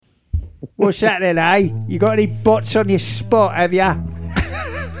What's that then, eh? You got any bots on your spot, have ya?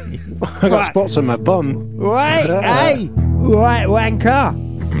 I got spots on my bum. Right, hey! Right, wanker.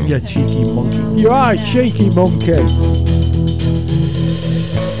 You cheeky monkey. You are a cheeky monkey.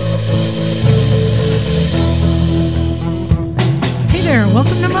 Hey there,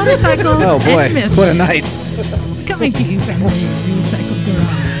 welcome to Motorcycles Oh boy, and Myths. what a night. Coming to you from the Recycle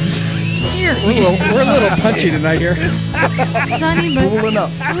Garage. Here We're a little punchy tonight here. sunny but Cooling up.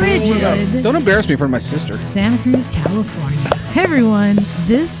 frigid Don't embarrass me in front of my sister. Santa Cruz, California. Hey everyone,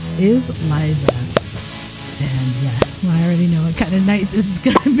 this is Liza. And yeah, well, I already know what kind of night this is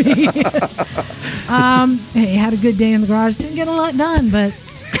going to be. Hey, had a good day in the garage. Didn't get a lot done, but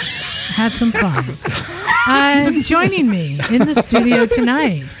had some fun. Joining me in the studio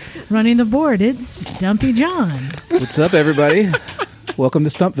tonight, running the board, it's Stumpy John. What's up, everybody? Welcome to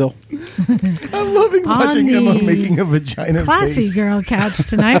Stumpville. I'm loving watching On Emma the making a vagina Classy face. girl couch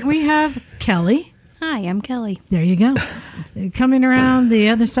tonight. We have Kelly. Hi, I'm Kelly. There you go. Coming around the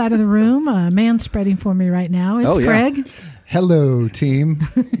other side of the room, a man spreading for me right now. It's Craig. Hello, team.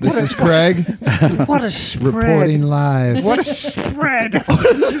 This is Craig. What a spread. Reporting live. What a spread.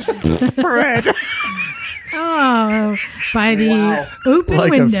 What a spread. Oh, by the open Like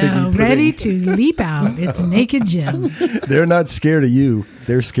a window, figgy pudding. ready to leap out. It's Naked Jim. They're not scared of you.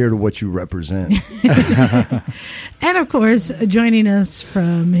 They're scared of what you represent. And of course, joining us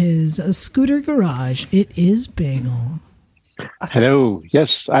from his scooter garage, it is Bagel. Hello.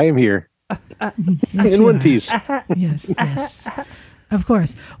 Yes, I am here. Yes, In you one are. piece. Yes, yes. Of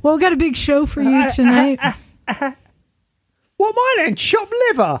course. Well, we've got a big show for you tonight. What am I then? Chopped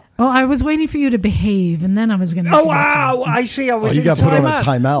liver? Oh, I was waiting for you to behave, and then I was going to. Oh, wow. I see. I was you in got put on a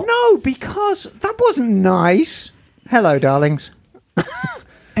timeout. timeout. No, because that wasn't nice. Hello, darlings.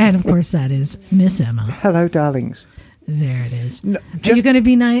 And of course, that is Miss Emma. Hello, darlings. There it is. No, Are you going to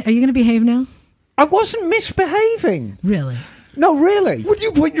be nice? Are you going to behave now? I wasn't misbehaving. Really? No, really. What are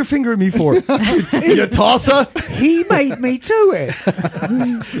you pointing your finger at me for? you tosser? He made me do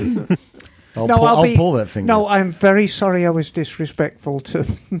it. I'll pull that finger. No, I'm very sorry I was disrespectful to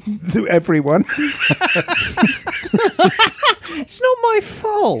everyone. It's not my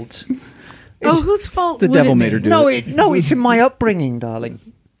fault. Oh, whose fault? The would devil it made her be? do No, it's in my upbringing, darling.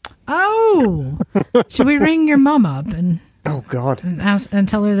 Oh, should we ring your mum up and God. ask and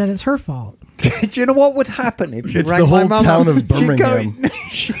tell her that it's her fault? Do you know what would happen if you It's rang the my whole mum town up? of Birmingham.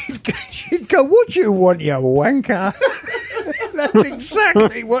 She'd go, what do you want, you wanker? That's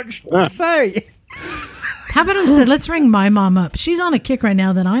exactly what she'd say. How about instead, let's ring my mom up. She's on a kick right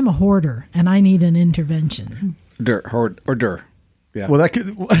now that I'm a hoarder and I need an intervention. Dur. Yeah. Well, that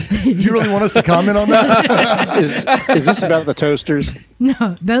could. Do you really want us to comment on that? Is this about the toasters?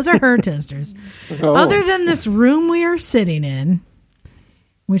 No, those are her testers. Oh. Other than this room we are sitting in,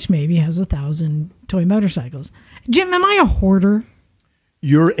 which maybe has 1,000 toy motorcycles. Jim, am I a hoarder?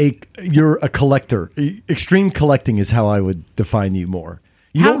 You're a collector. Extreme collecting is how I would define you more.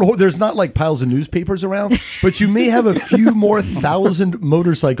 You don't. There's not like piles of newspapers around, but you may have a few more 1,000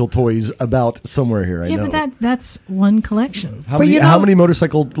 motorcycle toys about somewhere here. I know. But that's one collection. How many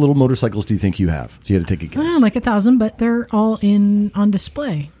little motorcycles do you think you have? So you had to take a guess. Like 1,000, but they're all on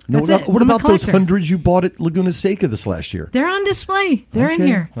display. No, That's it. what I'm a about those collector. hundreds you bought at Laguna Seca this last year? They're on display. They're in Okay.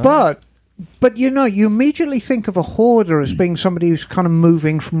 here. But you immediately think of a hoarder as being somebody who's kind of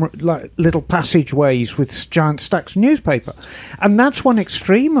moving from like little passageways with giant stacks of newspaper. And that's one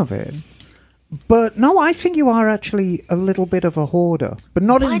extreme of it. But no, I think you are actually a little bit of a hoarder. But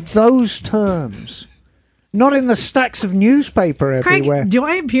not in those terms. Not in the stacks of newspaper everywhere. Craig, do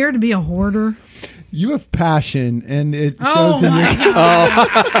I appear to be a hoarder? You have passion, and it shows Oh in your.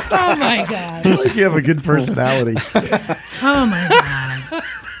 Oh my God. I think you have a good personality. Oh my God.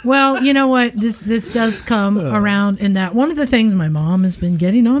 Well, you know what? This does come around in that one of the things my mom has been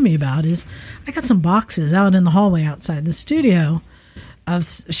getting on me about is I got some boxes out in the hallway outside the studio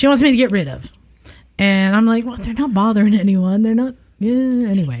she wants me to get rid of. And I'm like, well, they're not bothering anyone. They're not. Yeah,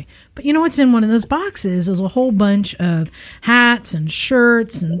 anyway. But you know what's in one of those boxes is a whole bunch of hats and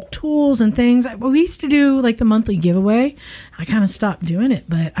shirts and tools and things. We used to do like the monthly giveaway. I kind of stopped doing it,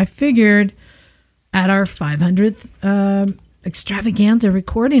 but I figured at our 500th extravaganza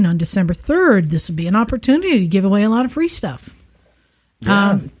recording on December 3rd, this would be an opportunity to give away a lot of free stuff.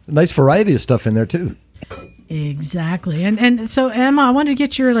 Yeah. Nice variety of stuff in there too. Exactly. And so Emma, I wanted to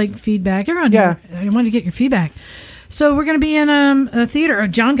get your feedback. Everyone, Yeah. I wanted to get your feedback. So we're going to be in a theater.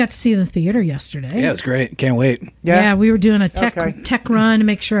 John got to see the theater yesterday. Yeah, it's great. Can't wait. Yeah, we were doing a tech run to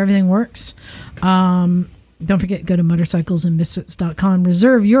make sure everything works. Don't forget, go to motorcyclesandmisfits.com.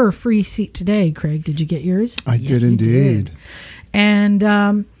 Reserve your free seat today, Craig. Did you get yours? I did indeed. And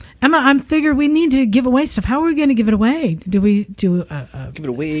Emma, I'm figured we need to give away stuff. How are we going to give it away? Do we do a Give it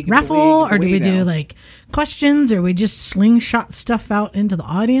away. raffle, or do we do like questions, or we just slingshot stuff out into the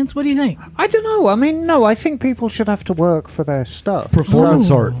audience? What do you think? I don't know. I mean, no, I think people should have to work for their stuff. Performance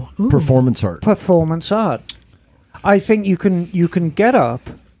Ooh. art. Ooh. Performance art. Performance art. I think you can get up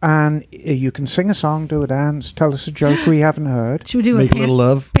and you can sing a song, do a dance, tell us a joke we haven't heard. Should we do Make a little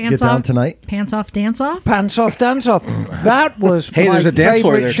love. pants Get down off, tonight. Pants off, dance off? Pants off, dance off. That was Hey, my there's a dance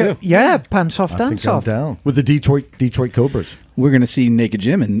floor favorite there, too. Yeah, pants off, I dance think I'm off. down with the Detroit Cobras. We're going to see Naked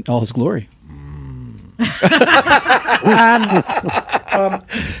Jim in all his glory. And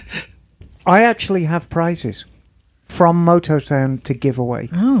I actually have prizes from Mototown to give away.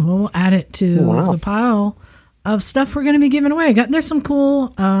 Oh, well, we'll add it to the pile of stuff we're going to be giving away. There's some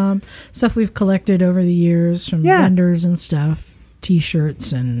cool stuff we've collected over the years from vendors and stuff,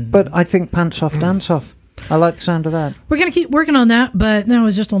 T-shirts and... But I think pants off, dance off. I like the sound of that. We're going to keep working on that, but that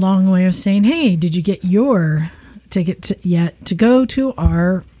was just a long way of saying, hey, did you get your ticket yet to go to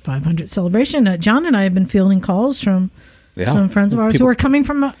our 500th celebration? John and I have been fielding calls from some friends of ours who are coming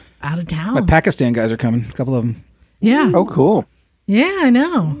from out of town. My Pakistan guys are coming. A couple of them. Yeah. Oh, cool. Yeah, I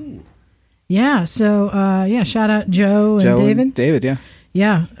know. Yeah, so, shout out Joe and David. David, yeah.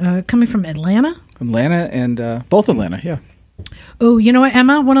 Yeah, coming from Atlanta. Atlanta and both Atlanta, yeah. Oh, you know what,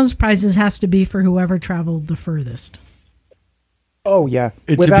 Emma? One of those prizes has to be for whoever traveled the furthest. Oh, yeah.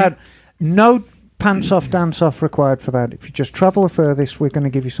 It should Without no pants off, dance off required for that. If you just travel the furthest, we're going to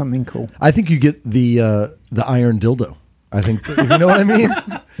give you something cool. I think you get the iron dildo. I think you know what I mean.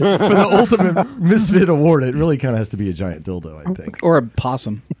 For the ultimate misfit award, it really kind of has to be a giant dildo. I think. Or a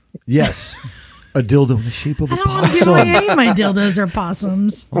possum. Yes, a dildo in the shape of a I don't want to give away possum. any of my dildos or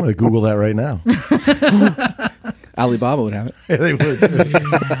possums. I'm going to Google that right now. Alibaba would have it. Yeah, they would.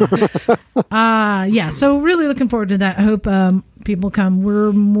 So really looking forward to that. I hope people come.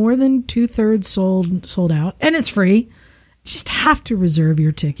 We're more than 2/3 sold out, and it's free. You just have to reserve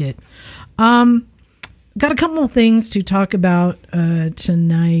your ticket. Got a couple of things to talk about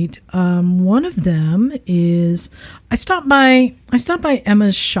tonight. One of them is I stopped by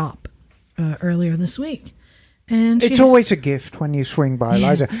Emma's shop earlier this week, and It's always a gift when you swing by,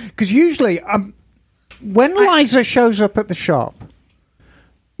 Liza. Because usually, when Liza shows up at the shop,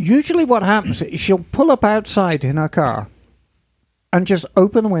 usually what happens is she'll pull up outside in her car and just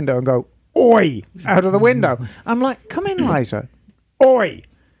open the window and go, "Oi!" out of the window. I'm like, "Come in, Liza. Oi!"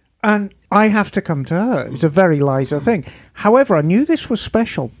 And I have to come to her. It's a very Liza thing. However, I knew this was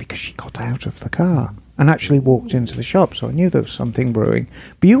special because she got out of the car and actually walked into the shop, so I knew there was something brewing.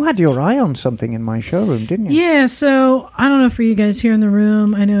 But you had your eye on something in my showroom, didn't you? Yeah, so I don't know for you guys here in the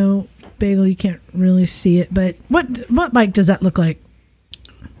room. I know, Bagel, you can't really see it, but what bike does that look like?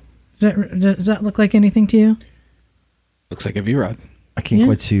 Does that look like anything to you? Looks like a V-Rod. I can't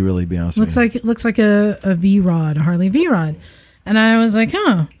quite see, really, be honest with you. It looks like a V-Rod, a Harley V-Rod. And I was like,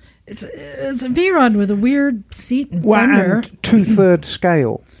 it's a V-Rod with a weird seat and fender. And 2/3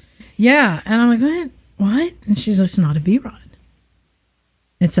 scale. Yeah, and I'm like, what? And she's like, it's not a V-Rod.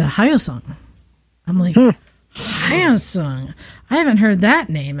 It's a Hyosung. I'm like, Hyosung? I haven't heard that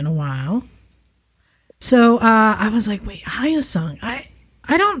name in a while. So I was like, wait, Hyosung? I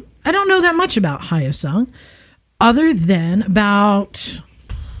don't know that much about Hyosung, other than about,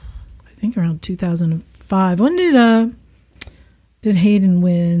 I think around 2005. When did Hayden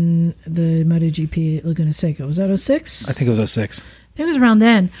win the MotoGP at Laguna Seca? Was that 06? I think it was 06. I think it was around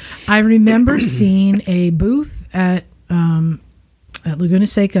then. I remember seeing a booth at Laguna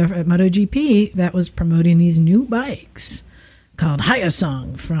Seca at MotoGP that was promoting these new bikes called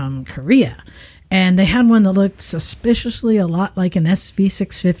Hyosung from Korea. And they had one that looked suspiciously a lot like an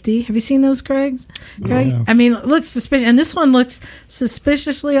SV650. Have you seen those, Craig? Yeah. I mean, it looks suspicious. And this one looks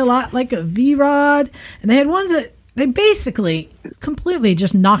suspiciously a lot like a V-Rod. And they had ones that they basically completely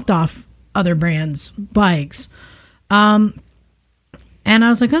just knocked off other brands' bikes. And I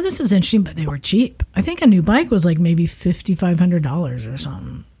was like, oh, this is interesting, but they were cheap. I think a new bike was like maybe $5,500 or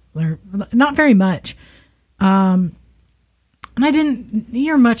something. They're not very much. And I didn't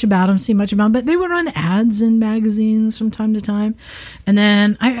hear much about them, see much about them, but they would run ads in magazines from time to time. And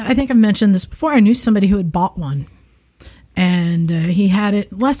then I think I've mentioned this before. I knew somebody who had bought one. And he had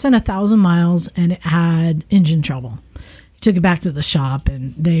it less than 1,000 miles, and it had engine trouble. He took it back to the shop,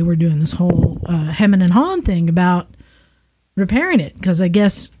 and they were doing this whole hemming and hawing thing about repairing it, because I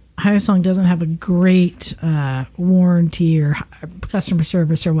guess Hyosung doesn't have a great warranty or customer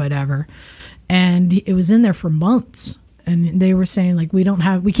service or whatever. And it was in there for months, and they were saying, like, we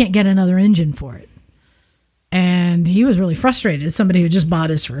can't get another engine for it. And he was really frustrated. Somebody who just bought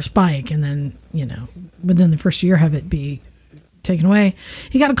his first bike, and then, within the first year have it be taken away.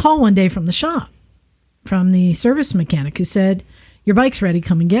 He got a call one day from the shop, from the service mechanic, who said, "Your bike's ready,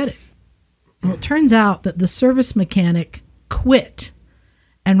 come and get it." Well, it turns out that the service mechanic quit.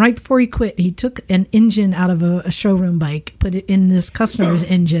 And right before he quit, he took an engine out of a showroom bike, put it in this customer's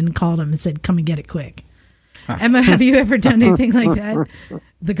engine, called him and said, "Come and get it quick." Emma, have you ever done anything like that?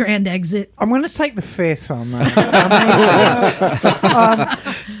 The grand exit? I'm going to take the fifth on that.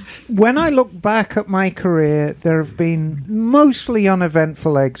 When I look back at my career, there have been mostly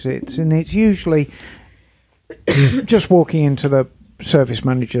uneventful exits, and it's usually just walking into the service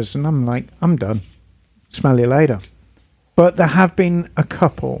managers, and I'm like, I'm done. Smell you later. But there have been a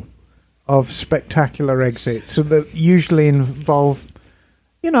couple of spectacular exits that usually involve,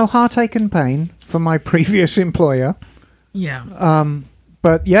 heartache and pain for my previous employer. Yeah.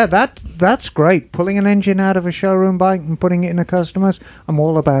 But yeah, that's great. Pulling an engine out of a showroom bike and putting it in a customer's, I'm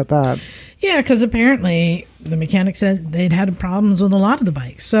all about that. Yeah, because apparently the mechanic said they'd had problems with a lot of the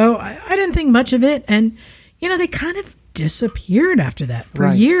bikes. So I didn't think much of it. And, they kind of disappeared after that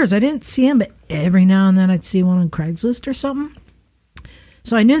for years. I didn't see them, but every now and then I'd see one on Craigslist or something.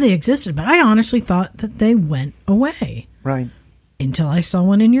 So I knew they existed, but I honestly thought that they went away. Right. Until I saw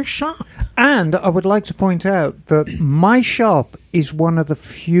one in your shop. And I would like to point out that my shop is one of the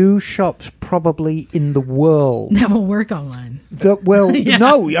few shops probably in the world that will work online. Yeah.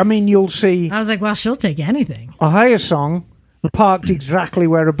 No, I mean, you'll see. I was like, well, she'll take anything. A hire song parked exactly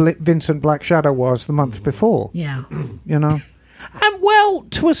where a Vincent Black Shadow was the month before. Yeah. And well,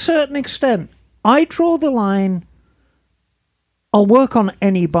 to a certain extent, I draw the line. I'll work on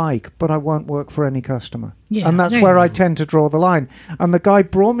any bike, but I won't work for any customer. Yeah, and that's where I tend to draw the line. And the guy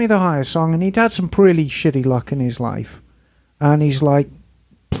brought me the hire song, and he'd had some really shitty luck in his life. And he's like,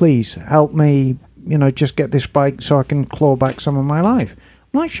 please help me, just get this bike so I can claw back some of my life.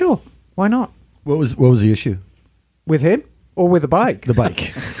 I'm like, sure, why not? What was the issue? With him or with the bike? The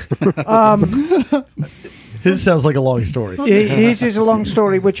bike. His sounds like a long story. His is a long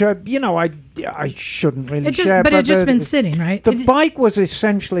story, which I shouldn't really share. But it's just been sitting, right? The bike was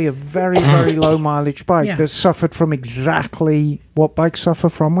essentially a very, very low mileage bike that suffered from exactly what bikes suffer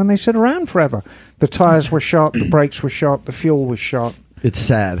from when they sit around forever. The tires were shot, the brakes were shot, the fuel was shot. It's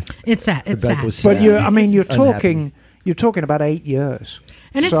sad. It's sad. It's sad. But you're talking about 8 years.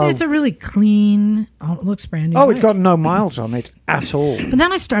 And it's a really clean, it looks brand new. Oh, it's got no miles on it at all. But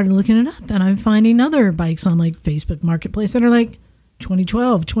then I started looking it up, and I'm finding other bikes on like Facebook Marketplace that are like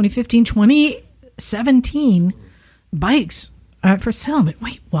 2012, 2015, 2017 bikes for sale. But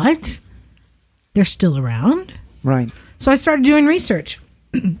wait, what? They're still around? Right. So I started doing research.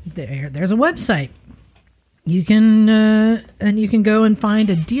 There's a website. You can go and find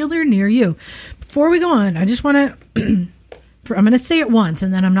a dealer near you. Before we go on, I just want to... I'm going to say it once,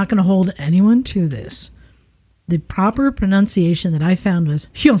 and then I'm not going to hold anyone to this. The proper pronunciation that I found was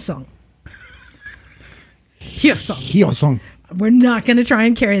Hyosung. Hyosung. We're not going to try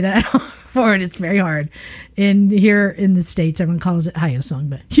and carry that forward. It's very hard. Here in the States, everyone calls it Hyosung,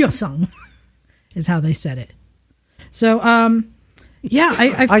 but Hyosung is how they said it. So, I found...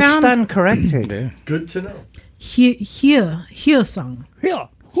 I stand corrected. Yeah. Good to know. Hyosung. Yeah.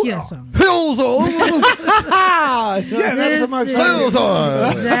 Hyosung. Hillsong. Yeah, that's the most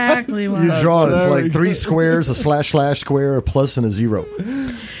Hillsong. Exactly what You draw it. It's like 3 squares, a / square, a plus, and a 0.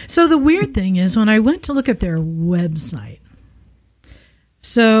 So the weird thing is when I went to look at their website,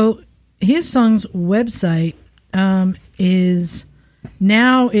 so Hyosung's website is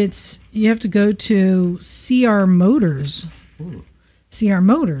now you have to go to CR Motors. CR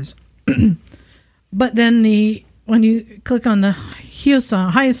Motors. But then when you click on the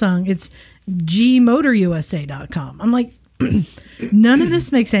Hyosung, it's gmotorusa.com. I'm like, none of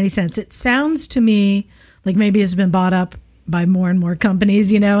this makes any sense. It sounds to me like maybe it's been bought up by more and more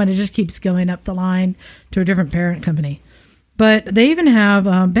companies, and it just keeps going up the line to a different parent company. But they even have,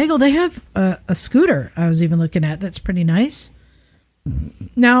 Bagel, they have a scooter I was even looking at that's pretty nice.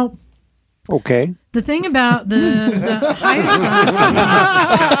 Now, Okay. the thing about the Hyosung,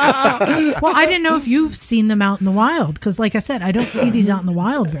 well, I didn't know if you've seen them out in the wild, because like I said, I don't see these out in the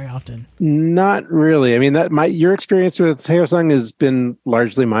wild very often. Not really. I mean, your experience with Hyosung has been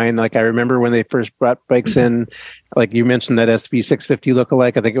largely mine. Like, I remember when they first brought bikes in, like you mentioned that SV650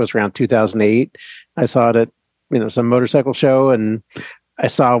 lookalike. I think it was around 2008. I saw it at some motorcycle show, and I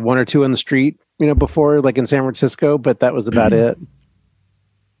saw 1 or 2 on the street, before, like in San Francisco, but that was about it.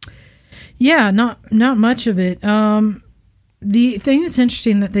 Yeah, not much of it. The thing that's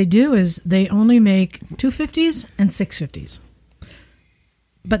interesting that they do is they only make 250s and 650s.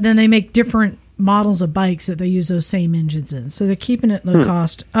 But then they make different models of bikes that they use those same engines in. So they're keeping it low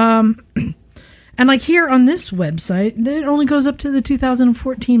cost. And And like here on this website, it only goes up to the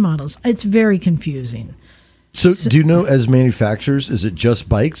 2014 models. It's very confusing. So, do you know, as manufacturers, is it just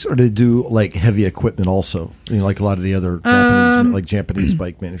bikes, or do they do like heavy equipment also? You know, like a lot of the other Japanese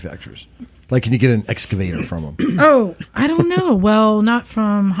bike manufacturers. Like, can you get an excavator from them? Oh, I don't know. Well, not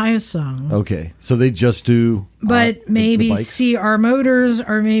from Hyosung. Okay, so they just do. But maybe the bikes? CR Motors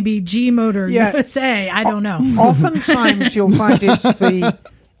or maybe G Motor USA. I don't know. Oftentimes you'll find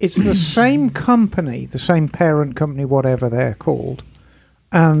it's the same company, the same parent company, whatever they're called.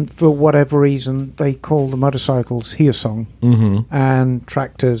 And for whatever reason, they call the motorcycles Hyosung and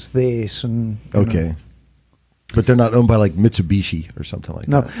tractors this and you know. But they're not owned by like Mitsubishi or something like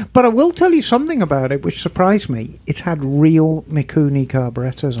that. No, but I will tell you something about it which surprised me. It had real Mikuni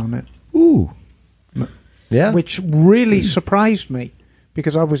carburetors on it. Ooh. Yeah. Which really surprised me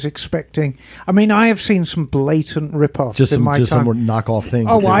because I was expecting... I mean, I have seen some blatant rip-offs in my time. Just some knockoff thing.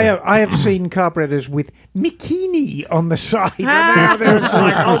 Oh, I have seen carburetors with Mikini on the side. And there's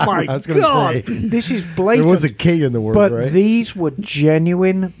like, oh my God, this is blatant. There was a K in the word, but right? these were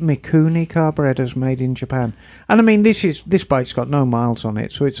genuine Mikuni carburetors made in Japan. And I mean, this bike's got no miles on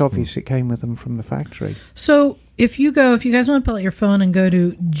it, so it's obvious it came with them from the factory. So if you guys want to pull out your phone and go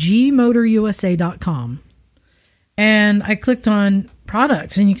to gmotorusa.com, and I clicked on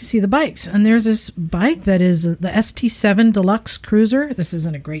products and you can see the bikes, and there's this bike that is the ST7 Deluxe Cruiser. This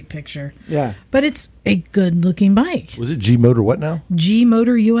isn't a great picture, but it's a good looking bike. Was it G Motor what now?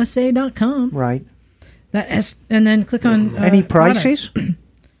 gmotorusa.com, right? And then click on any prices.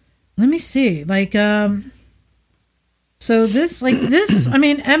 Let me see. So this, I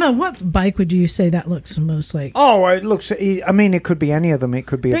mean, Emma, what bike would you say that looks most like? Oh, it looks. I mean, it could be any of them. It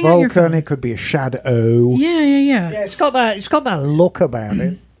could be Bring a out your Vulcan. phone. It could be a Shadow. Yeah. Yeah, it's got that look about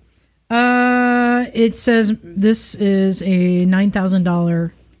it. It says this is a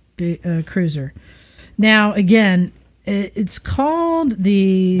 $9,000 cruiser. Now, again, it's called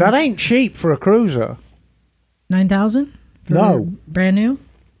the... That ain't cheap for a cruiser. 9,000? No. Brand new?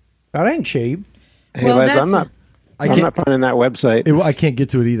 That ain't cheap. Hey, Well, Les, that's- I'm not finding that website. I can't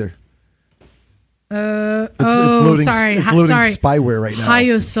get to it either. It's loading, spyware right now.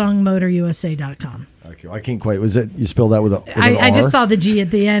 Hyosungmotorusa.com. Okay, I can't quite. Was it you spelled that with an I R? just saw the G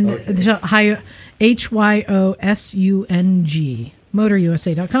at the end. Okay. HYOSUNG.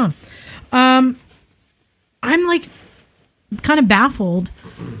 Motorusa.com. I'm like kind of baffled.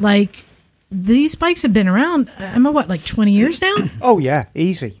 Like these bikes have been around. Like 20 years now? Oh yeah,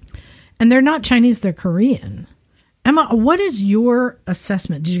 easy. And they're not Chinese, they're Korean. Emma, what is your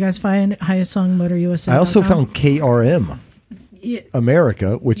assessment? Did you guys find Hyosung Motor USA? I also found KRM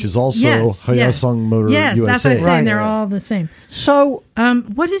America, which is also Hyosung Motor USA. Yes, that's what I'm saying. Right. They're all the same. So,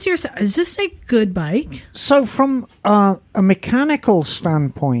 what is your? Is this a good bike? So, from a mechanical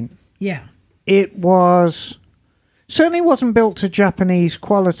standpoint, it certainly wasn't built to Japanese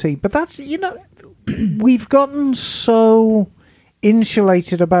quality. But that's we've gotten so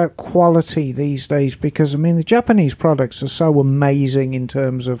insulated about quality these days because the Japanese products are so amazing in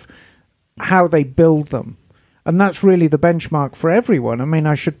terms of how they build them, and that's really the benchmark for everyone.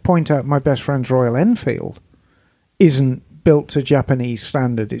 I should point out my best friend's Royal Enfield isn't built to Japanese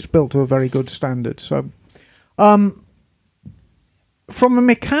standard; it's built to a very good standard. So, from a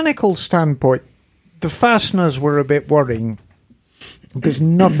mechanical standpoint, the fasteners were a bit worrying because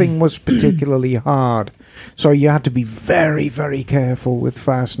nothing was particularly hard. So you had to be very, very careful with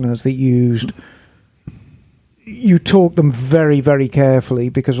fasteners that you used. You torque them very, very carefully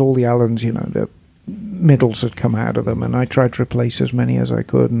because all the Allens, the middles had come out of them, and I tried to replace as many as I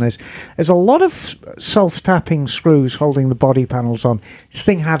could. And there's a lot of self-tapping screws holding the body panels on. This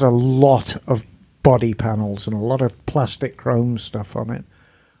thing had a lot of body panels and a lot of plastic chrome stuff on it.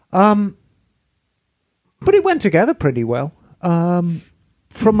 But it went together pretty well.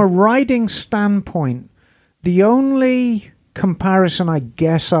 From a riding standpoint, the only comparison I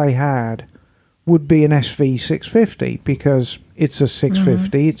guess I had would be an SV650 because it's a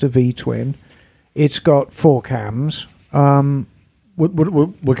 650, it's a V-twin, it's got 4 cams. What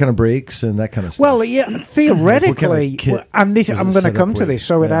kind of brakes and that kind of stuff? Well, yeah, theoretically, and this I'm going to come to this.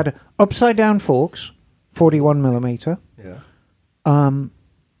 So it had upside down forks, 41 millimeter. Yeah.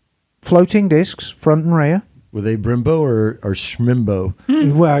 Floating discs, front and rear. Were they Brembo or Schmimbo?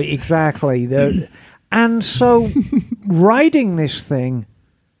 Well, exactly. And so riding this thing,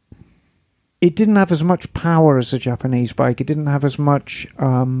 it didn't have as much power as a Japanese bike. It didn't have as much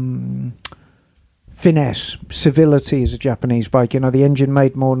finesse, civility as a Japanese bike. The engine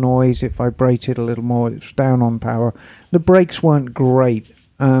made more noise. It vibrated a little more. It was down on power. The brakes weren't great,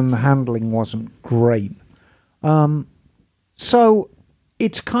 and the handling wasn't great. So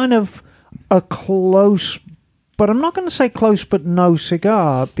it's kind of a close, but I'm not going to say close but no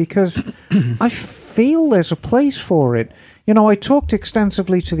cigar, because I feel there's a place for it. You know, I talked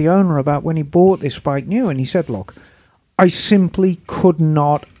extensively to the owner about when he bought this bike new, and he said, look, I simply could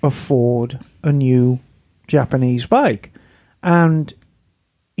not afford a new Japanese bike. And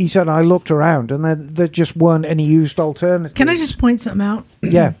he said, I looked around, and there just weren't any used alternatives. Can I just point something out?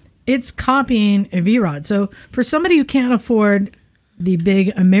 Yeah. It's copying a V-Rod. So for somebody who can't afford the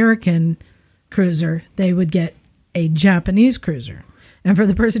big American cruiser, they would get a Japanese cruiser. And for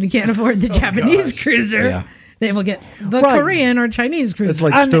the person who can't afford the Japanese cruiser, they will get the Korean or Chinese cruiser. It's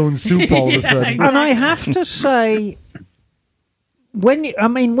like stone soup all of a sudden. Exactly. And I have to say, when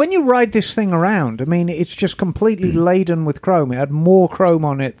you ride this thing around, I mean, it's just completely laden with chrome. It had more chrome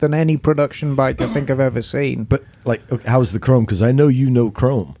on it than any production bike I think I've ever seen. But like, okay, how's the chrome? Because I know you know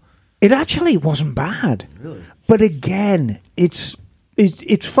chrome. It actually wasn't bad. Really? But again, it's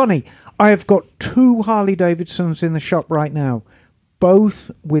funny. I have got 2 Harley Davidsons in the shop right now, both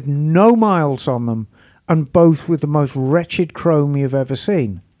with no miles on them, and both with the most wretched chrome you've ever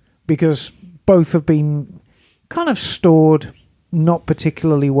seen, because both have been kind of stored not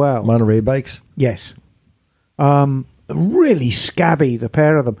particularly well. Monterey bikes? Yes. Really scabby, the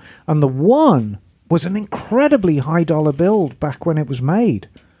pair of them. And the one was an incredibly high dollar build back when it was made,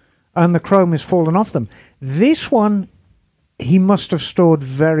 and the chrome has fallen off them. This one, he must have stored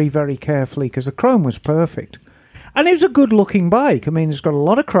very, very carefully, because the chrome was perfect. And it was a good-looking bike. I mean, it's got a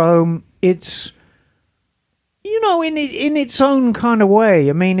lot of chrome. It's, you know, in its own kind of way.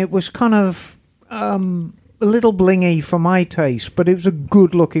 I mean, it was kind of a little blingy for my taste, but it was a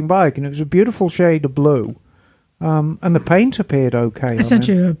good-looking bike, and it was a beautiful shade of blue. And the paint appeared okay. I sent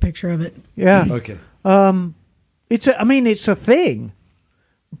you a picture of it. Yeah. Okay. It's a thing,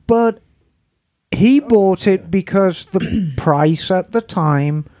 but he bought it because the price at the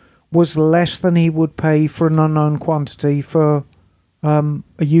time was less than he would pay for an unknown quantity for a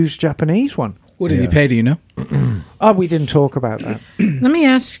used Japanese one. What did he pay? Do you know? Oh, we didn't talk about that. Let me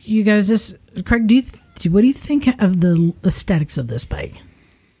ask you guys this, Craig. What do you think of the aesthetics of this bike?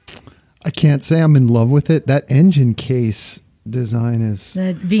 I can't say I'm in love with it. That engine case design is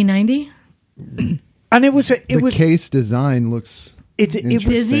The V90? And it was the case design looks it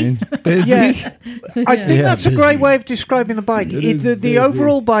interesting. Busy. Yeah, I think that's a busy. great way of describing the bike. It is The busy.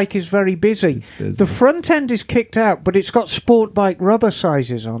 overall bike is very busy. It's busy. The front end is kicked out, but it's got sport bike rubber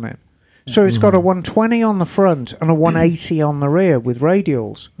sizes on it. So it's got a 120 on the front and a 180 on the rear with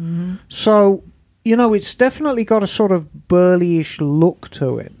radials. Mm-hmm. So, you know, it's definitely got a sort of burlyish look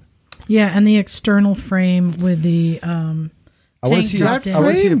to it. Yeah, and the external frame with the I want to tank see dropped That in. I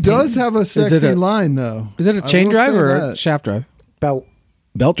wanna see the frame paint. does have a sexy a- line, though. Is it a I chain will drive say or that. a shaft drive? Belt.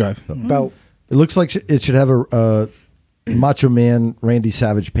 Belt drive. Belt. It looks like it should have a Macho Man Randy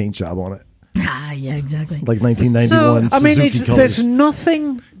Savage paint job on it, Ah, yeah, exactly. like 1991 I mean, Suzuki colors.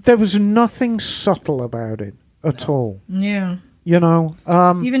 there was nothing subtle about it at all. Yeah. You know,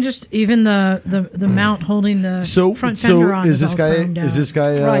 Even the mount holding the front fender on is this all guy chromed out. is this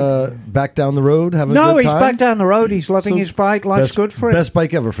guy Right. back down the road having a no, good he's time? back down the road. He's loving So his bike. Life's best, good for him. Best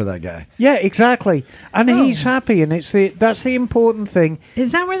bike ever for that guy. Yeah, exactly. And he's happy, and that's the important thing.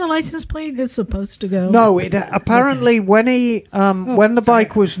 Is that where the license plate is supposed to go? No, it apparently when when the sorry.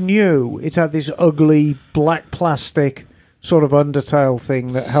 bike was new, it had this ugly black plastic sort of undertail thing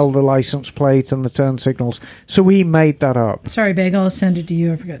that held the license plate and the turn signals. So he made that up. Sorry, Bagel, I'll send it to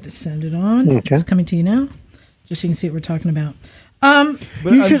you. I forgot to send it on. Okay. It's coming to you now, just so you can see what we're talking about.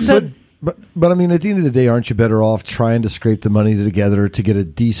 But, You should send- but I mean, at the end of the day, aren't you better off trying to scrape the money together to get a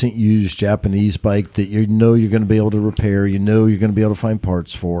decent used Japanese bike that you know you're going to be able to repair, you know you're going to be able to find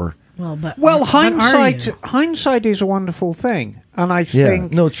parts for? Well, are you? hindsight is a wonderful thing, and I Yeah,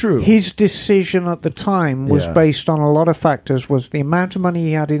 think no, true. his decision at the time was Yeah. based on a lot of factors. Was the amount of money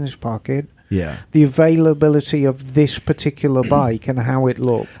he had in his pocket, Yeah. the availability of this particular bike, and how it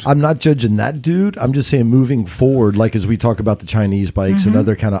looked. I'm not judging that dude. I'm just saying moving forward, like as we talk about the Chinese bikes and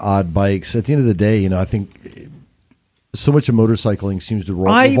other kind of odd bikes, at the end of the day, you know, I think so much of motorcycling seems to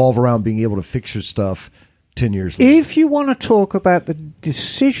revolve around being able to fix your stuff 10 years later. If you want to talk about the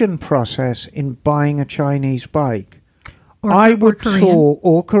decision process in buying a Chinese bike, I would talk,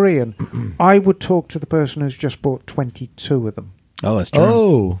 or Korean, I would talk to the person who's just bought 22 of them. Oh, that's true.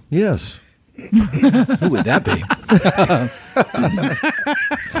 Oh, yes. Who would that be?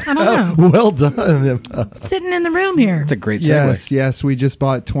 I don't know. Well done. Sitting in the room here. It's a great segue. Yes. We just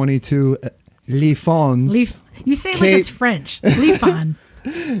bought 22 Lifons. You say it like Kate- it's French. Lifon.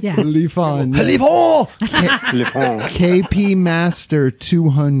 Yeah. Lifon. Livon! KP Master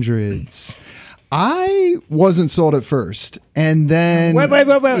 200s. I wasn't sold at first, and then Wait.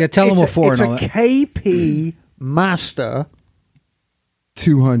 Yeah, tell them what for It's and all a that. KP Master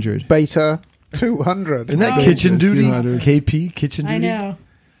 200. Beta 200. Isn't that Oh, kitchen it's duty? 200. KP kitchen duty. I know.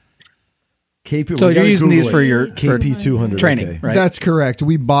 KP. So we you're gotta using Google these for it. your KP 200 training, okay. right? That's correct.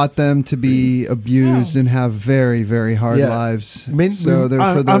 We bought them to be abused Oh. and have very, very hard Yeah. lives. I mean, so they're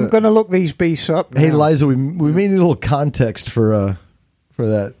for the. I'm going to look these beasts up. Hey, now. Liza, we may need a little context for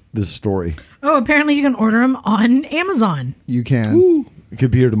this story. Oh, apparently you can order them on Amazon. You can. It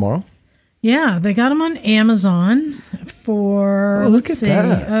could be here tomorrow. Yeah, they got them on Amazon for Oh, look let's at see,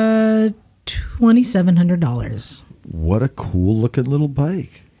 that. $2,700. What a cool looking little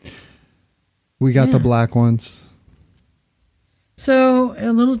bike. We got the Yeah. black ones. So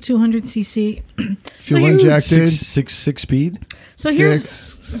a little 200cc. Fuel you- injected. Six speed. So here's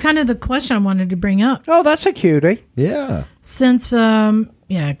Six. kind of the question I wanted to bring up. Oh, that's a cutie. Yeah. Since,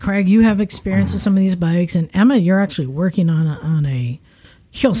 Craig, you have experience with some of these bikes, and Emma, you're actually working on a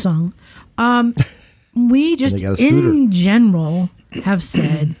Hyosung. We just, they got a scooter. in general, have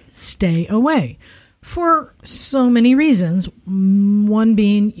said stay away for so many reasons. One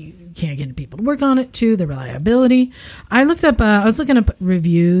being you can't get people to work on it. Two, the reliability. I looked up. I was looking up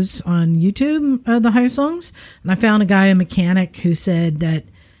reviews on YouTube of the Hyosongs, and I found a guy, a mechanic, who said that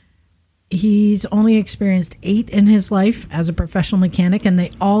he's only experienced 8 in his life as a professional mechanic, and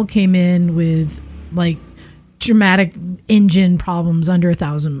they all came in with like dramatic engine problems under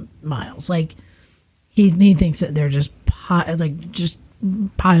 1,000 miles. Like he thinks that they're just just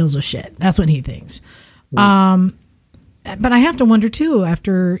piles of shit. That's what he thinks. But I have to wonder too,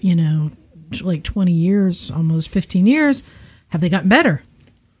 after like 20 years, almost 15 years, have they gotten better?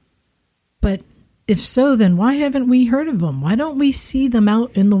 But if so, then why haven't we heard of them? Why don't we see them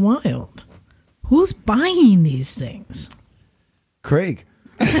out in the wild? Who's buying these things? Craig.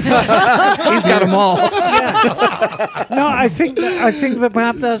 He's got them all. No, I think that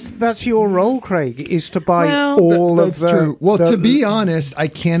perhaps that's your role, Craig, is to buy Well, all of That's the. true. Well, the- to be honest, I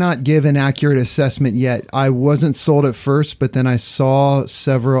cannot give an accurate assessment yet. I wasn't sold at first, but then I saw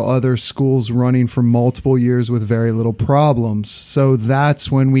several other schools running for multiple years with very little problems. So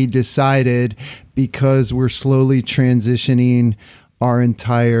that's when we decided, because we're slowly transitioning our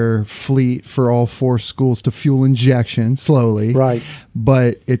entire fleet for all 4 schools to fuel injection slowly. Right.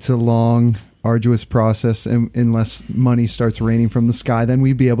 But it's a long, arduous process. And unless money starts raining from the sky, then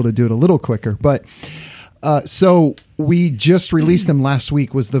we'd be able to do it a little quicker. But so we just released them last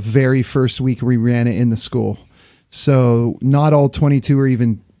week, was the very first week we ran it in the school. So not all 22 are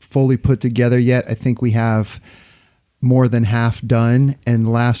even fully put together yet. I think we have more than half done. And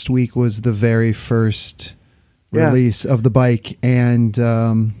last week was the very first release of the bike. And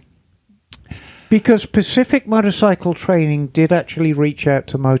Because Pacific Motorcycle Training did actually reach out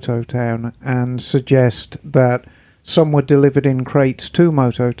to Mototown and suggest that some were delivered in crates to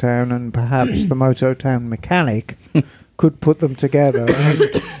Mototown, and perhaps the Mototown mechanic could put them together.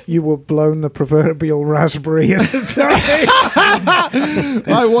 And you were blown the proverbial raspberry at the time.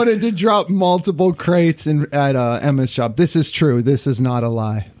 I wanted to drop multiple crates at Emma's shop. This is true. This is not a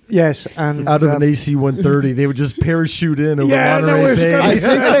lie. Yes, and Out of an AC 130, they would just parachute in over Yeah, that Monterey was Bay. gonna I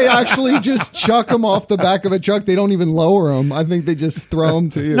think they actually just chuck them off the back of a truck. They don't even lower them. I think they just throw them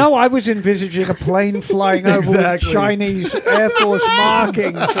to you. No, I was envisaging a plane flying over with Exactly. Chinese Air Force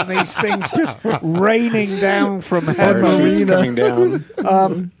markings and these things just raining down from heaven. Parachutes coming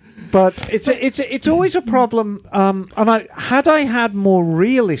down. But it's always a problem. And had I had more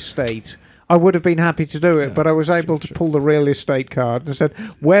real estate, I would have been happy to do it. But I was able to pull the real estate card and said,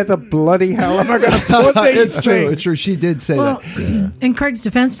 "Where the bloody hell am I going to put these It's true. things?" It's true. She did say Well, that. in Craig's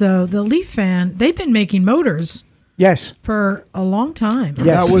defense, though, the Leaf fan, they've been making motors Yes. for a long time. Yes.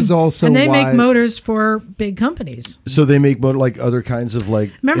 That was also and they why make motors for big companies. So they make like other kinds of like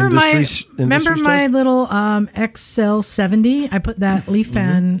Remember industry my stuff? little XL70? I put that Leaf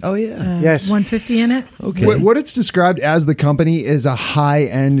fan Oh yeah. Yes. 150 in it. Okay. What it's described as, the company is a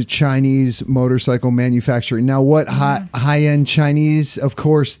high-end Chinese motorcycle manufacturer. Now, what high-end Chinese? Of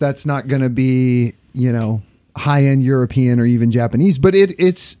course, that's not going to be, high-end European or even Japanese. But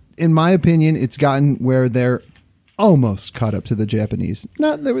it's, in my opinion, it's gotten where they're almost caught up to the Japanese.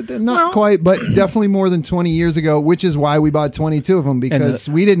 They're not Well- quite, but definitely more than 20 years ago, which is why we bought 22 of them, because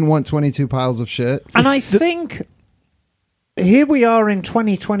we didn't want 22 piles of shit. And I think here we are in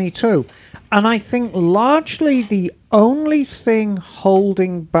 2022, and I think largely the only thing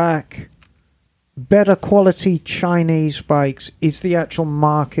holding back better quality Chinese bikes is the actual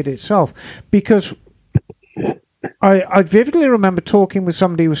market itself. Because I vividly remember talking with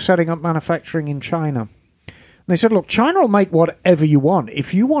somebody who was setting up manufacturing in China. They said, look, China will make whatever you want.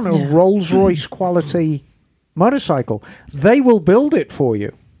 If you want a Rolls-Royce quality motorcycle, they will build it for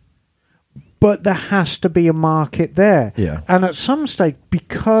you. But there has to be a market there. Yeah. And at some stage,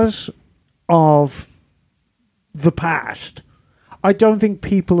 because of the past, I don't think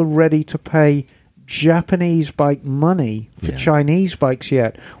people are ready to pay Japanese bike money for Chinese bikes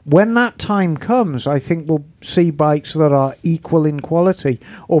yet. When that time comes, I think we'll see bikes that are equal in quality,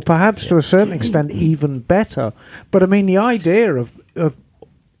 or perhaps to a certain extent even better. But I mean, the idea of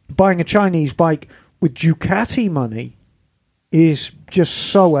buying a Chinese bike with Ducati money is just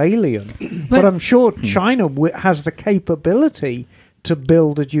so alien. But I'm sure China has the capability to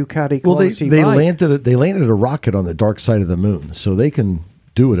build a Ducati quality bike. They landed a rocket on the dark side of the moon, so they can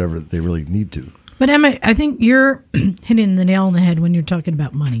do whatever they really need to. But Emma, I think you're hitting the nail on the head when you're talking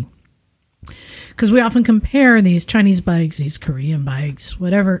about money. Because we often compare these Chinese bikes, these Korean bikes,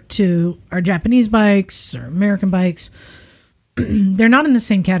 whatever, to our Japanese bikes or American bikes. They're not in the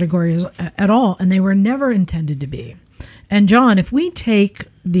same category at all, and they were never intended to be. And John, if we take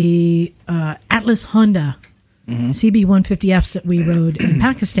the Atlas Honda CB150Fs that we rode in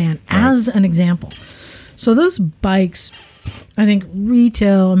Pakistan as an example. So those bikes, I think,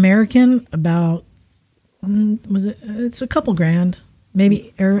 retail American about, it's a couple grand,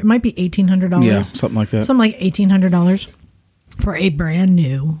 maybe, or it might be $1,800. Yeah, something like that. Something like $1,800 for a brand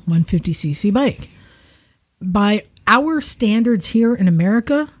new 150cc bike. By our standards here in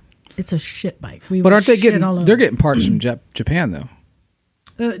America, it's a shit bike. But aren't they they're getting parts from Japan, though?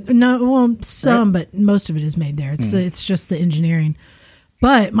 No, well, some, right? But most of it is made there. It's just the engineering.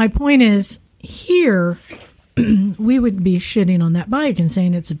 But my point is, here, we would be shitting on that bike and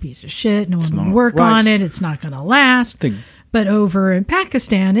saying it's a piece of shit. No one would work on it. It's not going to last. But over in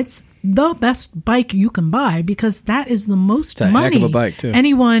Pakistan, it's the best bike you can buy because that is the most money heck of a bike too.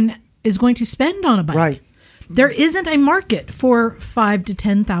 Anyone is going to spend on a bike. Right. There isn't a market for $5,000 to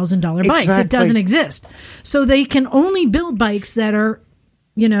 $10,000 bikes. Exactly. It doesn't exist. So they can only build bikes that are,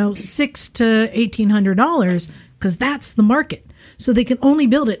 $600 to $1,800 because that's the market. So they can only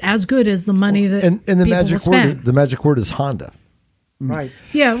build it as good as the money that and the people magic will spend. The magic word is Honda. Right.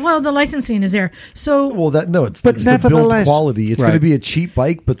 Yeah, well, the licensing is there. So it's the build quality. It's going to be a cheap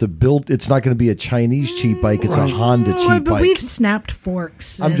bike, but it's not going to be a Chinese cheap bike. It's a Honda cheap bike. But we've snapped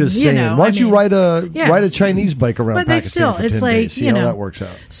forks. I'm just saying. Why don't you ride a Chinese bike around Pakistan for 10 days? See how that works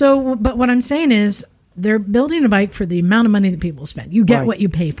out. So, but what I'm saying is they're building a bike for the amount of money that people spend. You get what you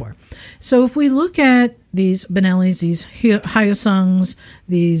pay for. So if we look at these Benellis, these Hyosungs,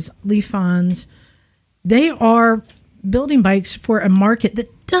 these Lifans, they are building bikes for a market that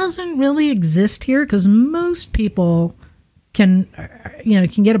doesn't really exist here because most people can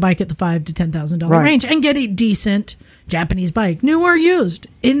get a bike at the $5,000 to $10,000 range and get a decent Japanese bike, new or used,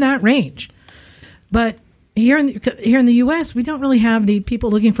 in that range. But here in the U.S., we don't really have the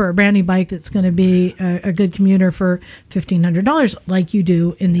people looking for a brand new bike that's going to be a good commuter for $1,500 like you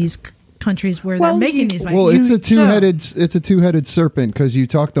do in these countries where they're making these bikes. Well, it's a two-headed serpent because you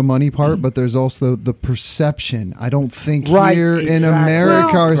talk the money part, but there's also the perception. I don't think here in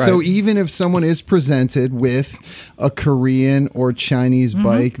America. So even if someone is presented with a Korean or Chinese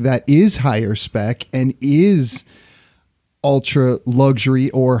bike that is higher spec and is ultra luxury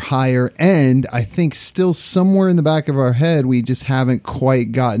or higher end, I think still somewhere in the back of our head we just haven't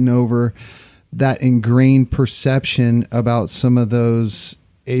quite gotten over that ingrained perception about some of those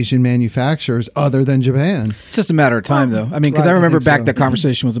Asian manufacturers other than Japan. It's just a matter of time, though. I mean, because I remember the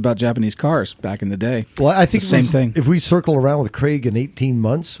conversation was about Japanese cars back in the day. Well, I think it's the same thing. If we circle around with Craig in 18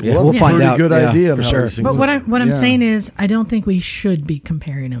 months, we'll find out. Good idea for sure. But what I'm saying is, I don't think we should be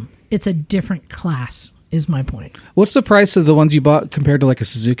comparing them. It's a different class, is my point. What's the price of the ones you bought compared to like a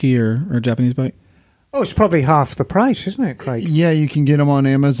Suzuki or a Japanese bike? Oh, it's probably half the price, isn't it, Craig? Yeah, you can get them on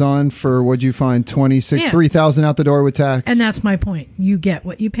Amazon for, what'd you find, $3,000 out the door with tax. And that's my point. You get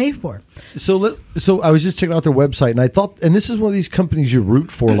what you pay for. So I was just checking out their website, and I thought, and this is one of these companies you root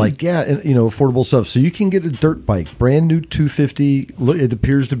for, affordable stuff. So you can get a dirt bike, brand new 250. It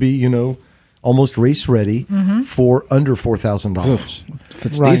appears to be, almost race ready for under $4,000. If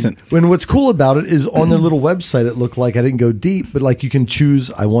it's decent. And what's cool about it is on their little website, it looked like, I didn't go deep, but like you can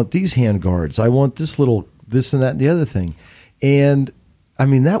choose, I want these hand guards, I want this and that and the other thing. And I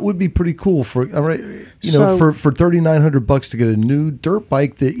mean, that would be pretty cool for $3,900 to get a new dirt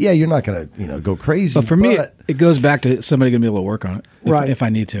bike that, you're not going to, go crazy. But for me, it goes back to somebody going to be able to work on it if I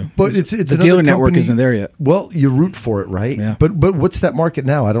need to. But it's the dealer network isn't there yet. Well, you root for it, right? Yeah. But what's that market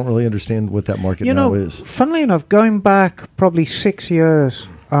now? I don't really understand what that market now is. Funnily enough, going back probably 6 years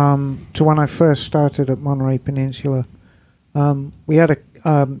to when I first started at Monterey Peninsula, we had a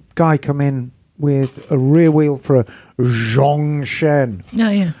guy come in with a rear wheel for a Zhongshen.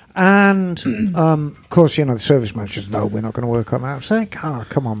 Yeah. And, of course, the service manager says, no, we're not going to work on that. I'm saying,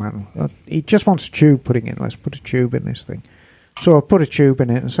 come on, man. He just wants a tube putting in. Let's put a tube in this thing. So I put a tube in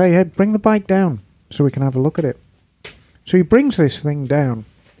it and say, hey, bring the bike down so we can have a look at it. So he brings this thing down.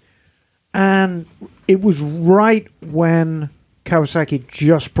 And it was right when Kawasaki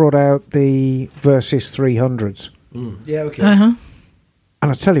just brought out the Versys 300s. Yeah, okay. Uh-huh.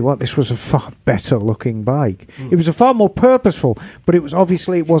 And I tell you what, this was a far better looking bike. It was a far more purposeful, but it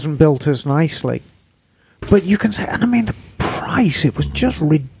wasn't built as nicely. But you can say, and I mean, the price, it was just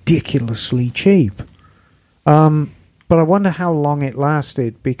ridiculously cheap. But I wonder how long it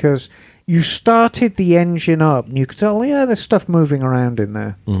lasted, because you started the engine up and you could tell, there's stuff moving around in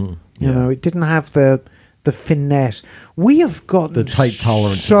there. Mm-hmm. You know, it didn't have the finesse. We have gotten the tight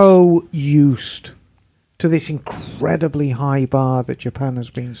tolerances. So used to this incredibly high bar that Japan has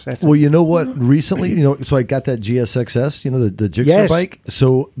been setting. Well, you know what? Recently, so I got that GSXS, the Gixxer bike.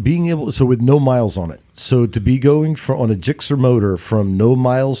 So with no miles on it. So to be going on a Gixxer motor from no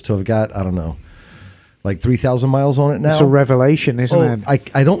miles to I've got, I don't know, like 3,000 miles on it now. It's a revelation, isn't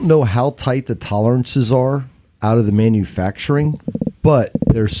it? I don't know how tight the tolerances are out of the manufacturing, but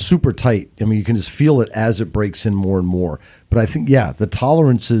they're super tight. I mean, you can just feel it as it breaks in more and more. But I think, the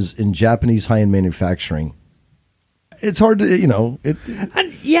tolerances in Japanese high-end manufacturing, it's hard to,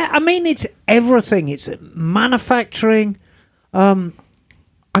 I mean, it's everything. It's manufacturing. I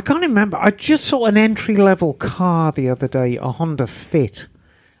can't remember. I just saw an entry-level car the other day, a Honda Fit,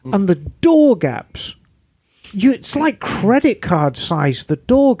 and the door gaps. It's like credit card size, the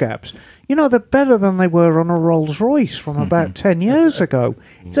door gaps. They're better than they were on a Rolls-Royce from about 10 years ago.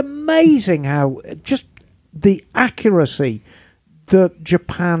 It's amazing how just the accuracy that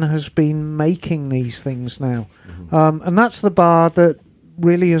Japan has been making these things now. And that's the bar that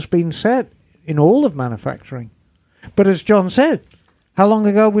really has been set in all of manufacturing. But as John said, how long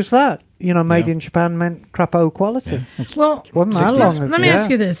ago was that? Made in Japan meant crapo quality. Yeah. Well, wasn't that long ago? Let me ask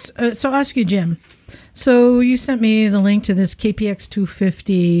you this. So I'll ask you, Jim. So you sent me the link to this KPX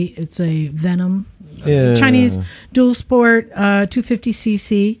 250. It's a Venom, Chinese dual sport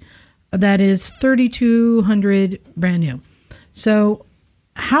 250cc. That is 3,200 brand new. So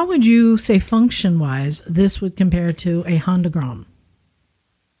how would you say function-wise this would compare to a Honda Grom?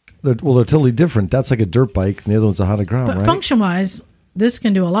 They're totally different. That's like a dirt bike, and the other one's a Honda Grom, but right? function-wise, this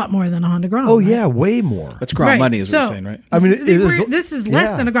can do a lot more than a Honda Grom. Oh, right? yeah, way more. That's Grom money, is what you're saying, right? I mean, this is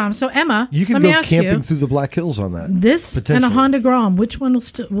less than a Grom. So, Emma, you can let me go ask camping you, through the Black Hills on that. This and a Honda Grom, which one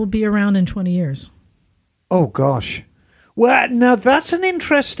will be around in 20 years? Oh, gosh. Well, now that's an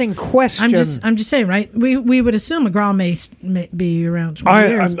interesting question. I'm just saying, right? We would assume a Grom may be around 20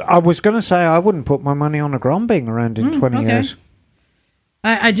 years. I was going to say I wouldn't put my money on a Grom being around in 20 years.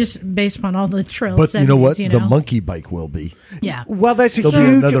 I just based upon all the trails. But you know what? The monkey bike will be. Yeah. Well, there's a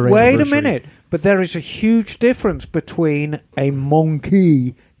huge. Wait a minute. But there is a huge difference between a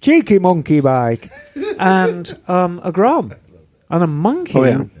cheeky monkey bike, and a Grom. And a monkey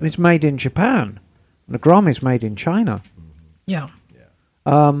is made in Japan, and a Grom is made in China. Yeah.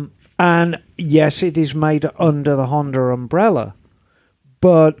 And yes, it is made under the Honda umbrella,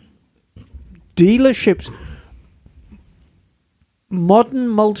 but dealerships. Modern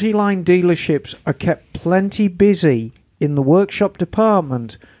multi-line dealerships are kept plenty busy in the workshop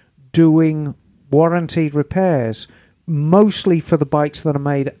department doing warranted repairs, mostly for the bikes that are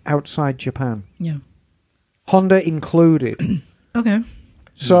made outside Japan. Yeah. Honda included. Okay.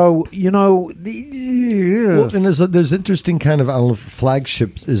 So, Well, and there's interesting kind of, I don't know if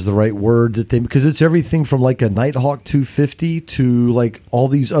flagship is the right word, because it's everything from like a Nighthawk 250 to like all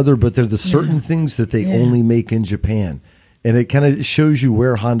these other, but they're the certain things that they only make in Japan. And it kind of shows you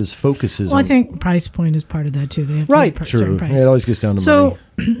where Honda's focus is. Well, I think price point is part of that too. They have True. Yeah, it always gets down to money.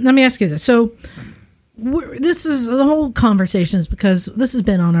 So let me ask you this. So this is the whole conversation is because this has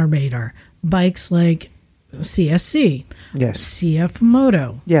been on our radar. Bikes like CSC, CF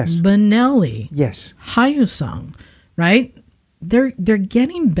Moto, Benelli, Hyosung, right? They're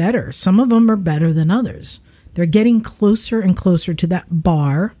getting better. Some of them are better than others. They're getting closer and closer to that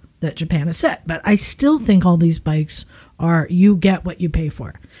bar that Japan has set. But I still think all these bikes are you get what you pay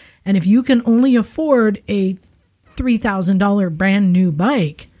for. And if you can only afford a $3,000 brand new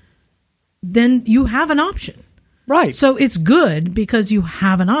bike, then you have an option. Right. So it's good because you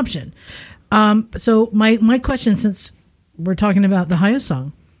have an option. So my question, since we're talking about the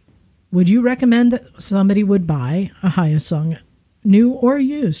Hyosung, would you recommend that somebody would buy a Hyosung, new or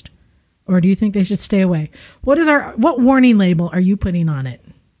used? Or do you think they should stay away? What warning label are you putting on it?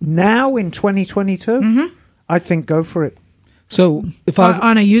 Now in 2022, I think go for it. So if I was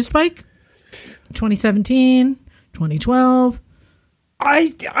on a used bike, 2017, 2012.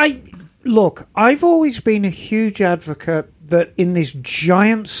 Look, I've always been a huge advocate that in this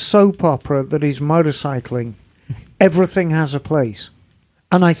giant soap opera that is motorcycling, everything has a place.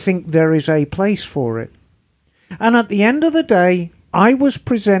 And I think there is a place for it. And at the end of the day, I was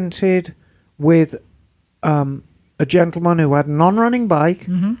presented with a gentleman who had a non-running bike,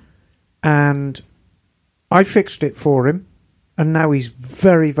 and I fixed it for him, and now he's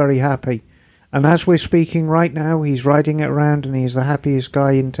very, very happy. And as we're speaking right now, he's riding it around, and he's the happiest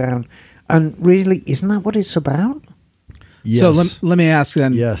guy in town. And really, isn't that what it's about? Yes. So let me ask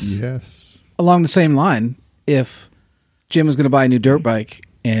then. Yes. Along the same line, if Jim was going to buy a new dirt bike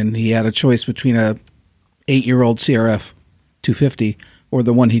and he had a choice between a 8-year-old CRF 250 or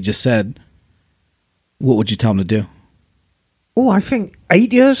the one he just said, what would you tell him to do? Oh, I think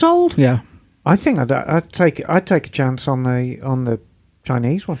 8 years old. Yeah, I think I'd take a chance on the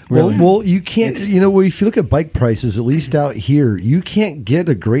Chinese one. Really? Well, you can't. If you look at bike prices, at least out here, you can't get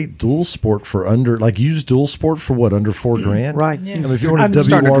a great dual sport for used dual sport for under $4,000, Right. Yeah. I mean, if you want And a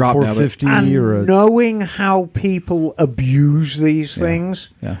starting to WR drop now, 450 And or a knowing how people abuse these things,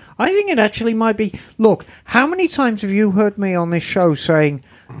 yeah. I think it actually might be. Look, how many times have you heard me on this show saying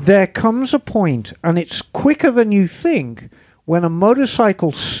there comes a point, and it's quicker than you think, when a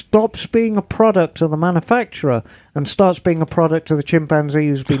motorcycle stops being a product of the manufacturer and starts being a product of the chimpanzee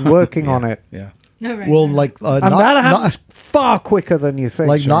who's been working on it. Yeah. All right. well, And that happens far quicker than you think.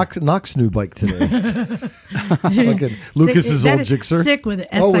 like sir. Knox's new bike today. Fucking Lucas's That old is Gixxer. Sick with it.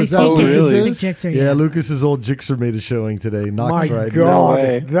 Oh, is that SICK. what it Sick is? Gixxer, Yeah, Lucas's old Gixxer made a showing today. Knox My riding. God,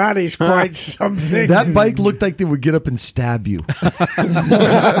 way. that is quite something. That bike looked like they would get up and stab you.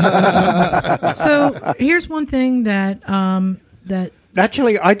 So here's one thing that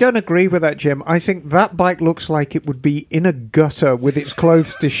Actually, I don't agree with that, Jim. I think that bike looks like it would be in a gutter with its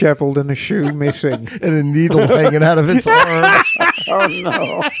clothes dishevelled and a shoe missing. And a needle hanging out of its arm. Oh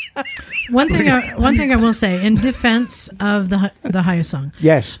no! one thing I will say in defense of the Hyosung.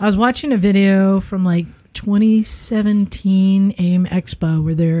 Yes. I was watching a video from like 2017 AIM Expo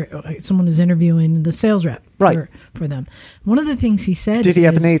where someone was interviewing the sales rep for them. One of the things he said Did he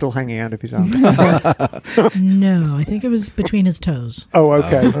have a needle hanging out of his arm? No, I think it was between his toes. Oh,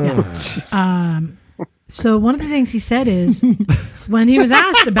 okay. So one of the things he said is when he was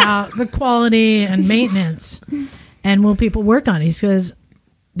asked about the quality and maintenance and will people work on it, he says,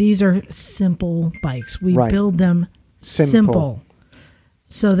 these are simple bikes. We build them simple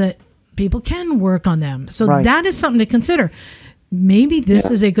so that people can work on them. So that is something to consider. Maybe this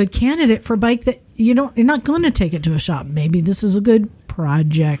is a good candidate for a bike that you're not going to take it to a shop. Maybe this is a good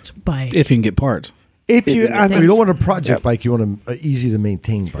project bike. If you can get parts. If you, You don't want a project bike. You want an easy to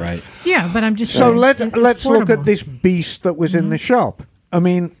maintain bike. Right. Yeah, but I'm just so saying, let's it's look at affordable. this beast that was in the shop. I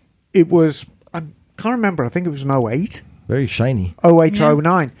mean, it was, I can't remember, I think it was an 08. Very shiny. 08 or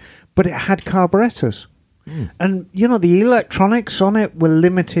 09. But it had carburetors. And, the electronics on it were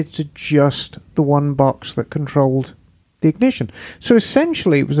limited to just the one box that controlled the ignition. So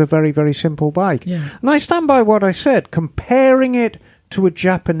essentially, it was a very, very simple bike. Yeah. And I stand by what I said. Comparing it to a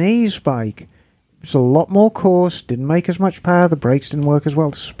Japanese bike, it was a lot more coarse, didn't make as much power, the brakes didn't work as well,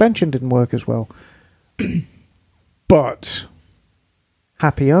 the suspension didn't work as well. But,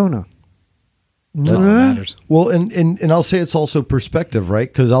 happy owner. That's all that matters. Well, and I'll say it's also perspective,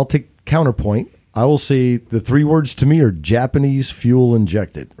 right? Because I'll take counterpoint. I will say the 3 words to me are Japanese fuel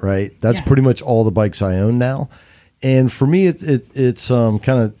injected, right? That's pretty much all the bikes I own now. And for me, it's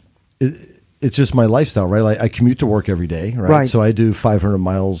just my lifestyle, right? Like I commute to work every day, right? So I do 500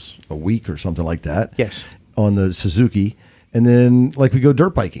 miles a week or something like that. Yes. On the Suzuki. And then we go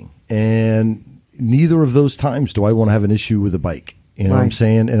dirt biking. And neither of those times do I want to have an issue with a bike. You know what I'm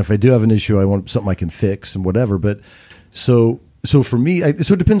saying? And if I do have an issue, I want something I can fix and whatever. But so for me,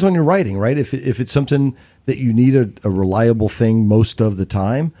 so it depends on your riding, right? If it's something that you need a reliable thing most of the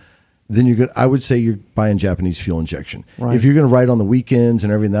time, then I would say you're buying Japanese fuel injection. Right. If you're going to ride on the weekends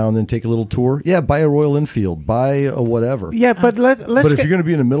and every now and then take a little tour, buy a Royal Enfield, buy a whatever. Yeah, but let's But if you're going to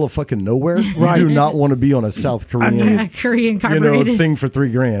be in the middle of fucking nowhere, you do not want to be on a South Korean, Korean carbureted thing for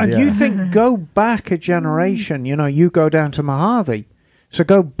 $3,000. And you think, go back a generation, you go down to Mojave. So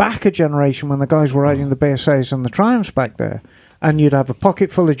go back a generation when the guys were riding the BSAs and the Triumphs back there. And you'd have a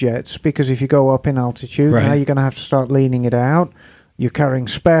pocket full of jets, because if you go up in altitude, now you're going to have to start leaning it out. You're carrying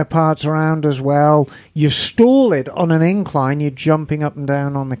spare parts around as well. You stall it on an incline, you're jumping up and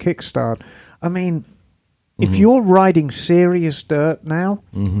down on the kickstart. I mean, if you're riding serious dirt now,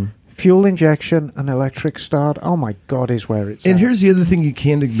 fuel injection and electric start. Oh my God, is where it's And at. here's the other thing you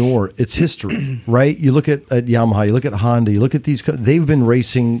can't ignore. It's history, right? You look at Yamaha, you look at Honda, you look at these, they've been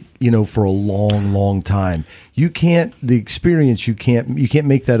racing, for a long, long time. You can't make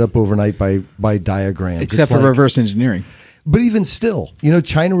that up overnight by diagrams. Except for reverse engineering. But even still,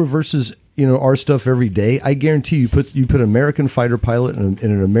 China reverses, our stuff every day. I guarantee you put an American fighter pilot in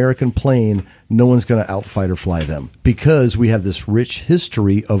an American plane, no one's going to outfight or fly them because we have this rich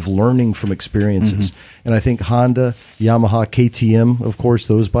history of learning from experiences. And I think Honda, Yamaha, KTM, of course,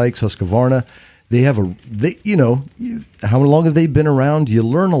 those bikes, Husqvarna, how long have they been around? You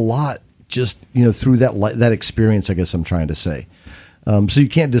learn a lot just, through that experience, I guess I'm trying to say. So you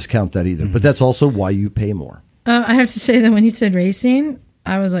can't discount that either. But that's also why you pay more. I have to say that when you said racing,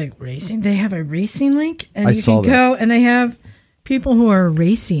 I was like, racing? They have a racing link? And I you saw can go, and they have people who are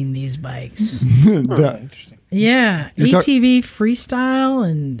racing these bikes. Interesting. Yeah. ATV freestyle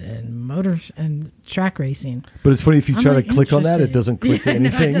and motors and track racing. But it's funny, if you I'm try like, to click on that, it interested. doesn't click to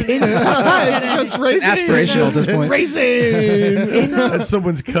anything. It's just racing. Aspirational at this point. Racing. That's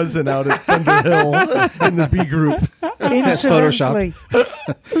someone's cousin out at Thunder Hill in the B group. That's Photoshop.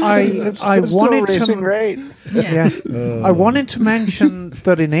 I wanted racing, to, right? Yeah. I wanted to mention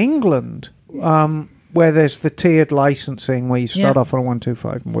that in England, where there's the tiered licensing, where you start off on a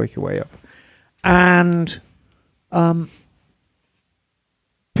 125 and work your way up, and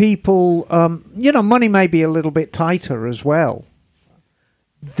people, money may be a little bit tighter as well.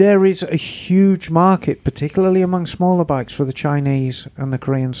 There is a huge market, particularly among smaller bikes, for the Chinese and the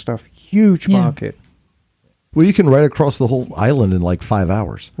Korean stuff. Huge market. Well, you can ride across the whole island in like 5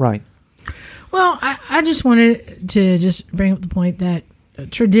 hours. Right. Well, I just wanted to just bring up the point that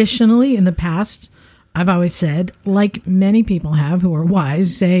traditionally in the past, I've always said, like many people have who are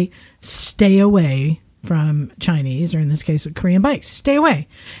wise, say, stay away from Chinese, or in this case, Korean bikes. Stay away.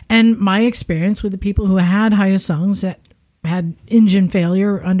 And my experience with the people who had Hyosungs that had engine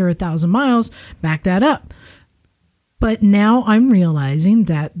failure under 1,000 miles backed that up. But now I'm realizing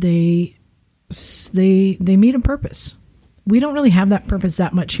that they meet a purpose. We don't really have that purpose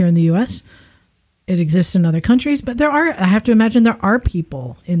that much here in the U.S. It exists in other countries, but I have to imagine there are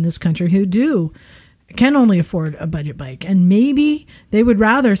people in this country who can only afford a budget bike, and maybe they would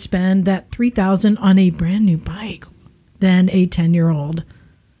rather spend that $3,000 on a brand new bike than a 10-year-old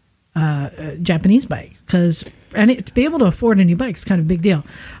Japanese bike, because to be able to afford a new bike is kind of a big deal.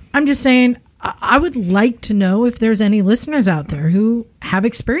 I'm just saying, I would like to know if there's any listeners out there who have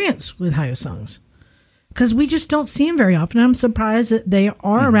experience with Hyosungs, because we just don't see them very often. I'm surprised that they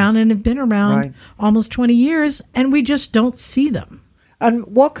are around and have been around almost 20 years, and we just don't see them. And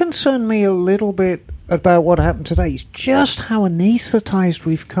what concerned me a little bit about what happened today is just how anesthetized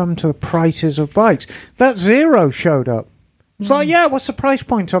we've come to the prices of bikes. That Zero showed up. It's like, what's the price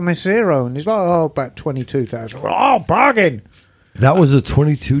point on this Zero? And he's like, about $22,000. Oh, bargain! That was a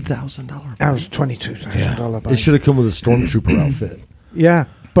 $22,000 bike. That was a $22,000 bike. It should have come with a stormtrooper outfit. Yeah,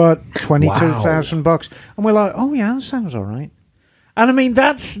 but $22,000. And we're like, oh yeah, that sounds all right. And I mean,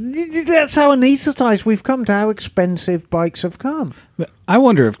 that's how anesthetized we've come to how expensive bikes have come. I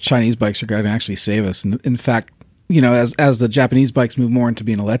wonder if Chinese bikes are going to actually save us. And in fact, as the Japanese bikes move more into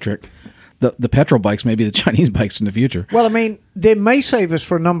being electric, the petrol bikes may be the Chinese bikes in the future. Well, I mean, they may save us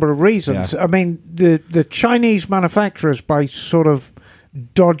for a number of reasons. Yeah. I mean, the Chinese manufacturers, by sort of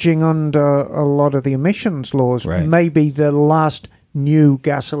dodging under a lot of the emissions laws, may be the last new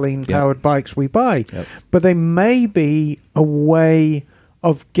gasoline-powered bikes we buy. Yep. But they may be a way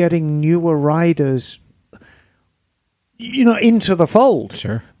of getting newer riders, into the fold.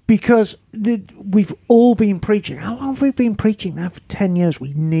 Sure. Because we've all been preaching. How long have we been preaching now? For 10 years,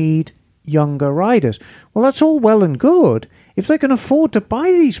 we need younger riders. Well, that's all well and good if they can afford to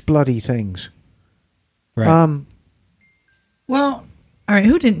buy these bloody things. Right. Well, all right,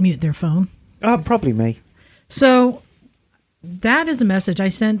 who didn't mute their phone? Probably me. So that is a message I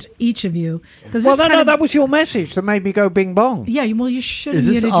sent each of you. Well, that was your message that made me go bing bong. Yeah, well, you should have Is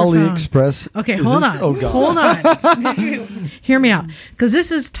this muted your phone. AliExpress? Okay, Is hold this- on. Oh, God. Hold on. Hear me out. Because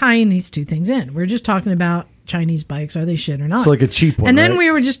this is tying these two things in. We're just talking about Chinese bikes. Are they shit or not? It's like a cheap one, And then right? we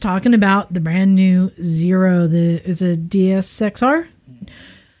were just talking about the brand new Zero. Is a DSXR?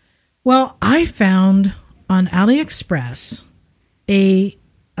 Well, I found on AliExpress a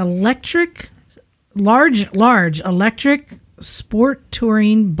large electric sport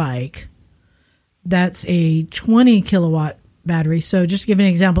touring bike that's a 20 kilowatt battery. So just to give an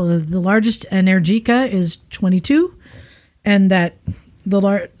example, the largest Energica is 22, and that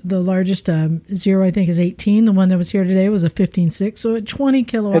the largest Zero, I think, is 18. The one that was here today was a 15.6, so a 20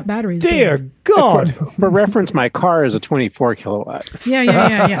 kilowatt battery. Dear God. For reference, my car is a 24 kilowatt.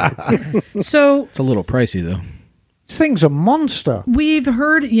 Yeah. So It's a little pricey, though. This thing's a monster. we've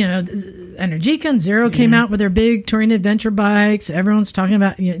heard, Energica and Zero came out with their big touring adventure bikes. Everyone's talking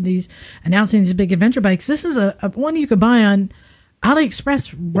about announcing these big adventure bikes. This is a one you could buy on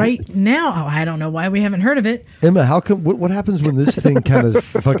AliExpress right now. Oh, I don't know why we haven't heard of it. Emma, how come? What happens when this thing kind of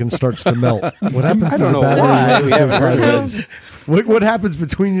fucking starts to melt? What happens I to don't the know battery? why when we this haven't goes heard of sideways? What happens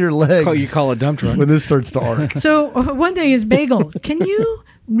between your legs? You call a dump truck. when this starts to arc. So one thing is Bagel. Can you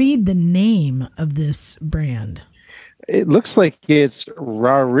read the name of this brand? It looks like it's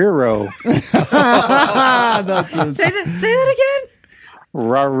Rariro. Say that again.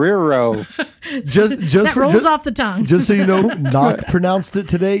 Rariro. Just That rolls off the tongue. Just so you know, Knock pronounced it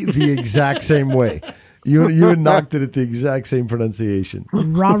today the exact same way. You and Knock did it the exact same pronunciation.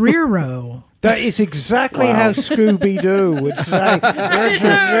 Rariro. That is exactly how Scooby-Doo would say.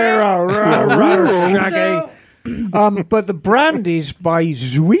 But the brand is by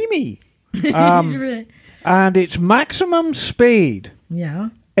Zwimi. And its maximum speed, Yeah.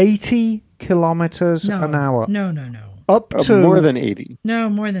 80 kilometers No. an hour. No. Up to More than 80. No,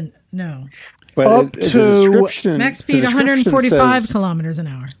 more than no. But Up the to description- Max the speed description 145 says- kilometers an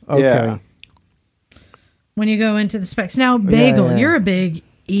hour. Okay. Yeah. When you go into the specs. Now, Bagel, yeah. you're a big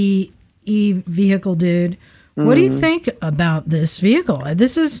E vehicle dude. What do you think about this vehicle?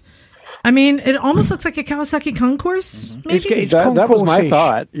 This is, it almost looks like a Kawasaki Concourse, maybe? It's That was my concourse-ish.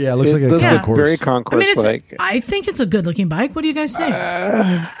 thought. Yeah, it looks like a does look concourse. very it's, concourse-like. I think it's a good looking bike. What do you guys think?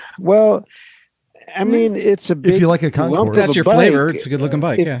 Well, it's a big. you like a concourse. lump of That's a your bike. flavor. It's a good looking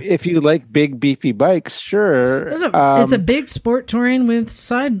bike. If you like big beefy bikes, sure. It's a big sport touring with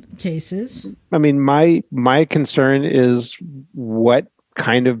side cases. My concern is what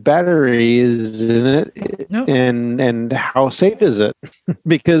kind of battery is in it, Nope. and how safe is it?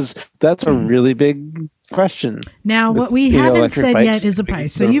 Because that's a really big question. Now, what with, we haven't electric said bikes yet is the being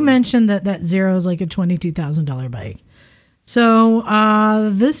price. So you so- mentioned that Zero is like a $22,000 bike. So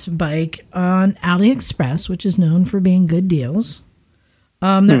this bike on AliExpress, which is known for being good deals,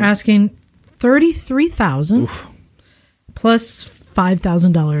 they're asking $33,000 plus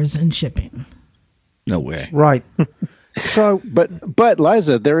 $5,000 in shipping. No way. Right. So, But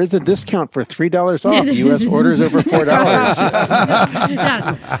Liza, there is a discount for $3 off U.S. orders over $4.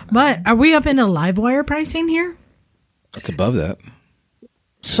 Yes, but are we up into LiveWire pricing here? It's above that.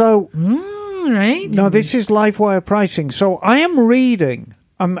 Right. no, this is LiveWire pricing. So I am reading.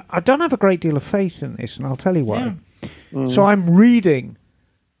 I don't have a great deal of faith in this, and I'll tell you why. So I'm reading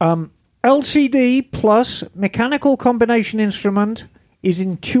LCD plus mechanical combination instrument is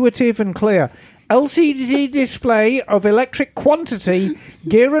intuitive and clear. LCD display of electric quantity,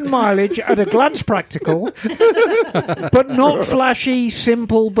 gear and mileage at a glance practical, but not flashy,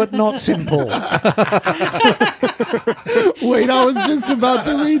 simple but not simple. Wait, I was just about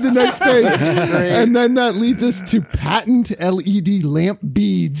to read the next page. And then that leads us to patent LED lamp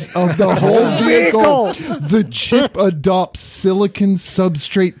beads of the whole vehicle. The chip adopts silicon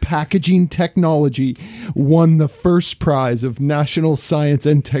substrate packaging technology. Won the first prize of National Science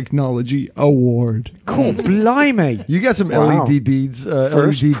and Technology Award. Cool, blimey. You got some Wow. LED beads,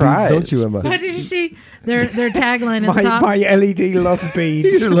 First LED prize. beads, don't you, Emma? What did you see? Their tagline at the top. My LED love beads.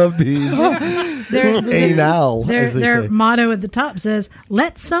 You love beads. Anal, as they Their say. motto at the top says,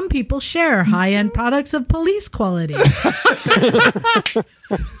 "Let some people share high-end products of police quality."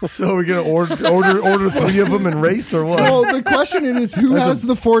 So we're gonna order 3 of them and race or what? Well, the question is who has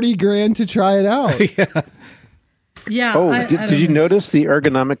the 40 grand to try it out? Yeah. Oh, I did don't you know. notice the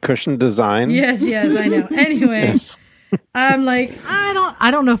ergonomic cushion design? Yes, I know. Anyway, I'm like, I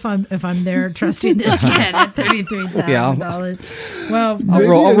don't know if I'm there trusting this yet at $33,000. Well,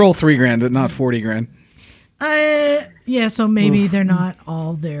 I'll roll $3,000, but not $40,000. yeah. So maybe they're not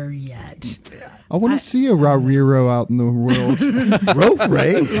all there yet. I want to see a Rariro out in the world. Rope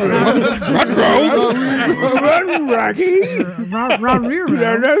Ray. Run, Raggy. No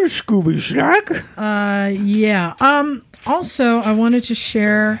Scooby Snack. Yeah. Also, I wanted to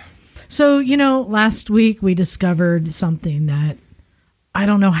share. So, last week we discovered something that I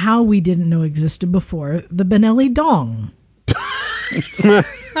don't know how we didn't know existed before. The Benelli Dong.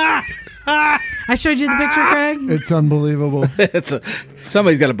 I showed you the picture, Craig. It's unbelievable.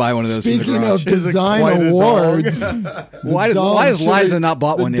 Somebody's got to buy one of those. Speaking from the of garage. design quite a awards, why has shoulda- Liza not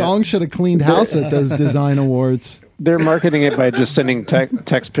bought one The yet? Dong should have cleaned house at those design awards. They're marketing it by just sending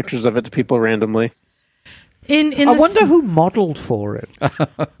text pictures of it to people randomly. I wonder who modeled for it.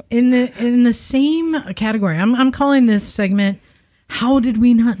 in the same category. I'm calling this segment How did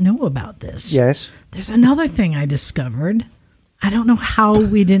we not know about this? Yes. There's another thing I discovered. I don't know how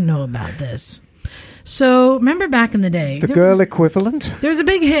we didn't know about this. So remember back in the day, The girl equivalent? there was a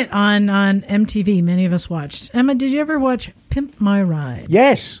big hit on MTV. Many of us watched. Emma, did you ever watch Pimp My Ride?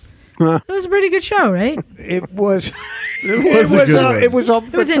 Yes. It was a pretty good show, right? It was. It was a good one. It was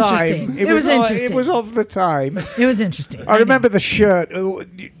of the was time. interesting. It was interesting. It was of the time. It was interesting. I remember the shirt,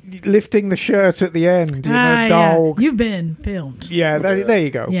 lifting the shirt at the end. Dog. Yeah. You've been filmed. Yeah, there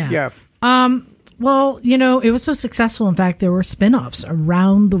you go. Yeah. Well, it was so successful. In fact, there were spin-offs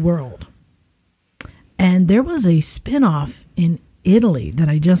around the world. And there was a spin-off in Italy that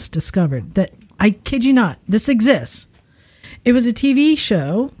I just discovered that, I kid you not, this exists. It was a TV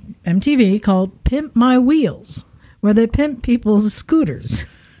show, MTV, called Pimp My Wheels, where they pimp people's scooters.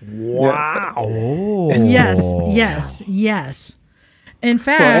 Wow. Oh. Yes. In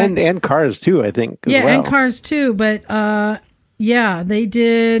fact... Well, and cars, too, I think, as well. and cars, too. But, they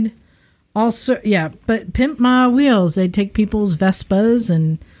did also... Yeah, but Pimp My Wheels, they take people's Vespas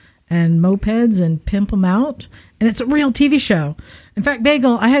and mopeds and pimp them out. And it's a real TV show. In fact,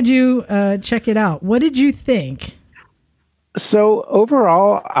 Bagel, I had you check it out. What did you think? So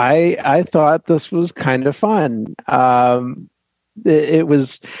overall, I thought this was kind of fun. It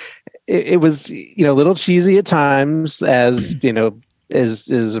was a little cheesy at times, as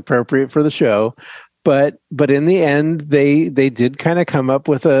is appropriate for the show. But in the end, they did kind of come up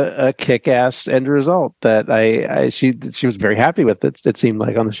with a kick-ass end result that she was very happy with. It seemed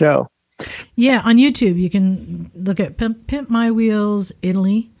like on the show. Yeah, on YouTube you can look at Pimp My Wheels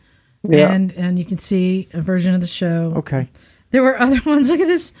Italy, and you can see a version of the show. Okay. There were other ones. Look at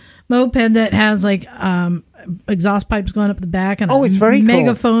this moped that has like exhaust pipes going up the back and it's very cool.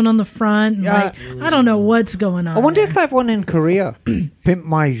 megaphone on the front. Yeah. I don't know what's going on. I wonder there. if they have one in Korea. Pimp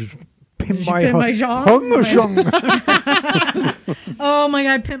my Zhong? Oh my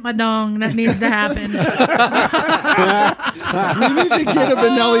God, Pimp My Dong. That needs to happen. We need to get a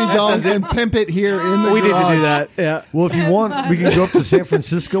Benelli dong and pimp it here in the We need to garage. do that. Yeah. Well, if you want, we can go up to San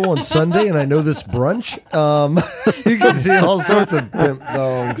Francisco on Sunday, and I know this brunch. You can see all sorts of pimp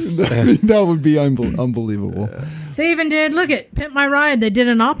dogs. That would be unbelievable. They even did, look at Pimp My Ride. They did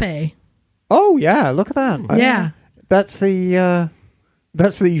an op-ed. Oh, yeah, look at that. Yeah. That's the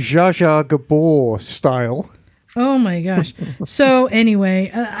Zsa Zsa Gabor style. Oh my gosh. So anyway,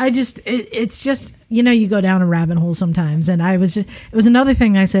 it's just, you go down a rabbit hole sometimes. And it was another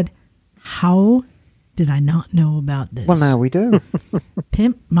thing I said, how did I not know about this? Well, now we do.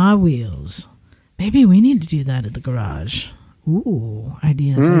 Pimp My Wheels. Maybe we need to do that at the garage. Ooh,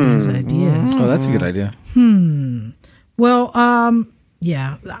 ideas. Oh, that's a good idea. Well,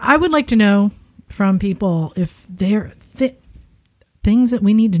 yeah, I would like to know from people if there are things that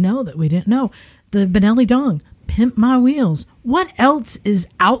we need to know that we didn't know. The Benelli Dong, Pimp My Wheels. What else is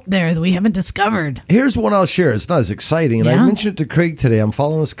out there that we haven't discovered? Here's one I'll share. It's not as exciting, and I mentioned it to Craig today. I'm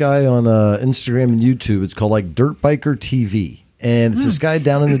following this guy on Instagram and YouTube. It's called like Dirt Biker TV, and it's this guy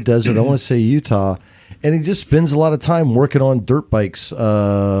down in the desert. I want to say Utah, and he just spends a lot of time working on dirt bikes as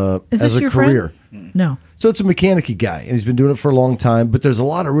a career. No. So it's a mechanic-y guy, and he's been doing it for a long time. But there's a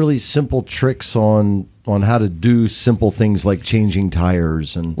lot of really simple tricks on how to do simple things like changing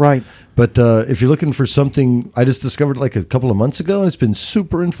tires and Right. But if you're looking for something, I just discovered like a couple of months ago, and it's been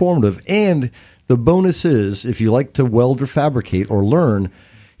super informative. And the bonus is, if you like to weld or fabricate or learn,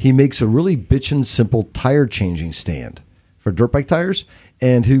 he makes a really bitchin' simple tire changing stand for dirt bike tires,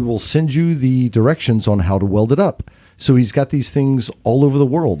 and he will send you the directions on how to weld it up. So he's got these things all over the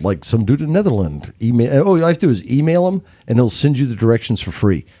world, like some dude in Netherlands. All you have to do is email him, and he'll send you the directions for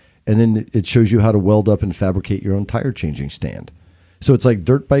free. And then it shows you how to weld up and fabricate your own tire changing stand. So it's like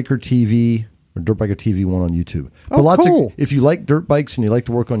Dirt Biker TV or Dirt Biker TV 1 on YouTube. But cool. If you like dirt bikes and you like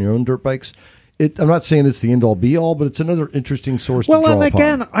to work on your own dirt bikes, I'm not saying it's the end all be all, but it's another interesting source to draw upon. Well, and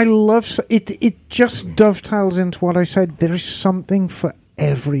again, I love it. It just dovetails into what I said. There is something for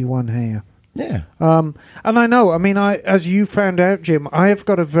everyone here. Yeah. And I know, as you found out, Jim, I have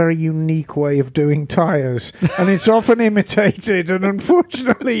got a very unique way of doing tires, and it's often imitated, and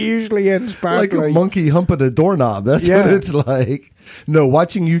unfortunately usually ends badly. Like a monkey humping a doorknob. That's what it's like. No,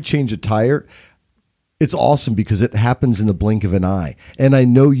 watching you change a tire, it's awesome because it happens in the blink of an eye. And I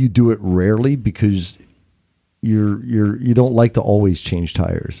know you do it rarely because you don't like to always change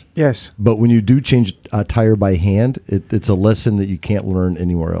tires. Yes. But when you do change a tire by hand, it's a lesson that you can't learn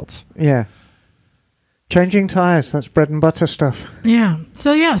anywhere else. Yeah. Changing tires, that's bread and butter stuff. Yeah.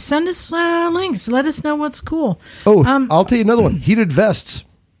 So, send us links. Let us know what's cool. Oh, I'll tell you another one. Heated vests.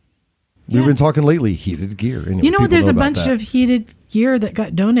 We've been talking lately, heated gear. Anyway, there's a bunch of heated gear that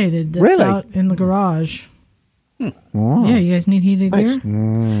got donated that's Really? out in the garage. Oh. Yeah, you guys need heated Nice.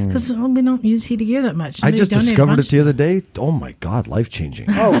 gear? Because we don't use heated gear that much. I Somebody just donated a discovered bunch it the other day. Oh my God, life changing.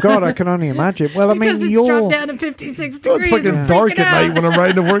 Oh God, I can only imagine. Well, I mean, because it's you're. dropped down to 56 Oh, it's degrees. fucking I'm dark freaking at night out. when I'm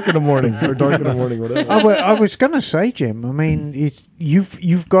riding to work in the morning, or dark in the morning, whatever. I was going to say, Jim. I mean,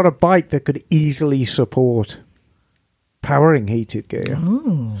 you've got a bike that could easily support powering heated gear.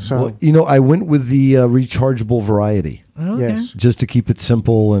 Oh, So Well, I went with the rechargeable variety okay. yes, just to keep it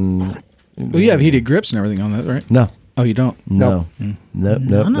simple and. Well, you have heated grips and everything on that, right? No, Oh, you don't? no, no, no,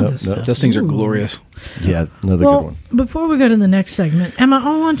 None of no, this no. stuff. Those things are Ooh. glorious. Yeah, another Well, good one. before we go to the next segment, Emma,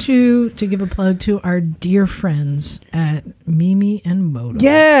 I want you to give a plug to our dear friends at Mimi and Moto.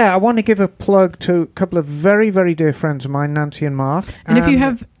 yeah. I want to give a plug to a couple of very, very dear friends of mine, Nancy and Mark. And if you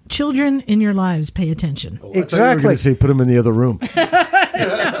have children in your lives, pay attention. I thought you were exactly. going to say put them in the other room.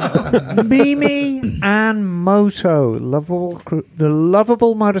 Mimi and Moto, the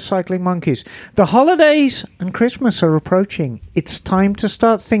lovable motorcycling monkeys. The holidays and Christmas are approaching. It's time to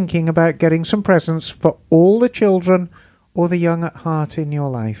start thinking about getting some presents for all the children or the young at heart in your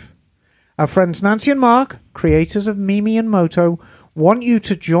life. Our friends Nancy and Mark, creators of Mimi and Moto, want you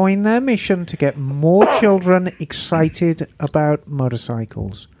to join their mission to get more children excited about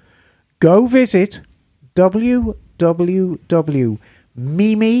motorcycles. Go visit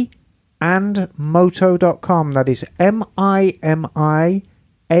www.mimiandmoto.com. That is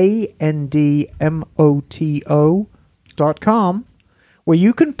MIMIANDMOTO.com, where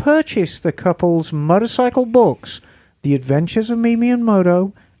you can purchase the couple's motorcycle books, The Adventures of Mimi and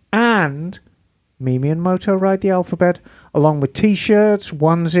Moto, and Mimi and Moto Ride the Alphabet, along with t-shirts,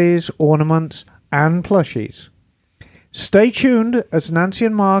 onesies, ornaments, and plushies. Stay tuned as Nancy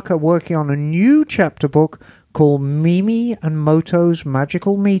and Mark are working on a new chapter book called Mimi and Moto's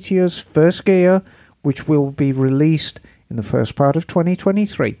Magical Meteors First Gear, which will be released in the first part of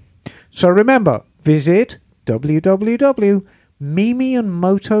 2023. So remember, visit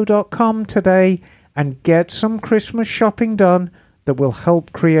www.mimiandmoto.com today and get some Christmas shopping done that will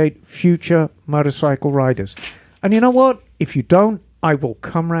help create future motorcycle riders. And you know what? If you don't, I will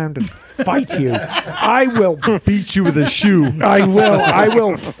come round and fight you. I will Beat you with a shoe. I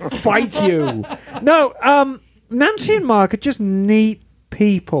will fight you. No, Nancy and Mark are just neat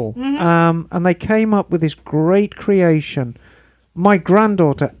people. And they came up with this great creation. My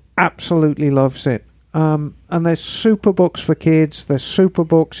granddaughter absolutely loves it. And there's super books for kids. There's super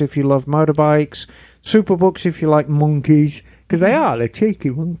books if you love motorbikes. Super books if you like monkeys. Because they're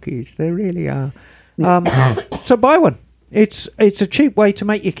cheeky monkeys. They really are. So buy one. It's a cheap way to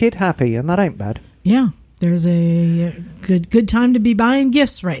make your kid happy, and that ain't bad. Yeah, there's a good time to be buying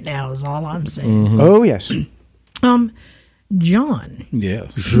gifts right now is all I'm saying. Oh, yes. John,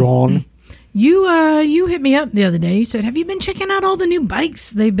 Yes. Jean. you hit me up the other day. You said, have you been checking out all the new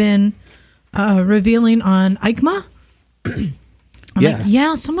bikes they've been revealing on EICMA? I'm Yeah. like,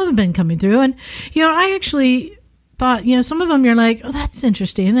 yeah, some of them have been coming through. And, I actually thought, some of them you're like, oh, that's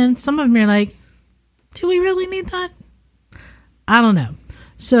interesting. And then some of them you're like, do we really need that? I don't know.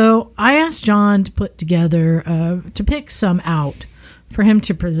 So I asked John to put together, to pick some out for him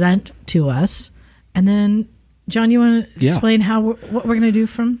to present to us. And then, John, you want to explain what we're going to do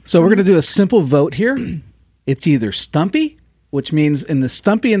from? So we're going to do a simple vote here. It's either Stumpy, which means in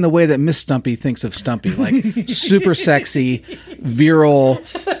the way that Miss Stumpy thinks of Stumpy, like super sexy, virile,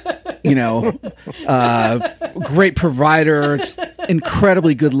 great provider,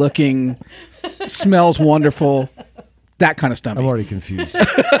 incredibly good looking, smells wonderful, that kind of Stumpy. I'm already confused.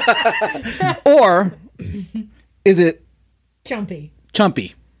 Or is it Chumpy.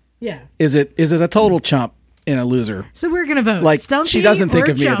 Chumpy? Yeah. Is it a total chump and a loser? So we're going to vote. Like, Stumpy she doesn't think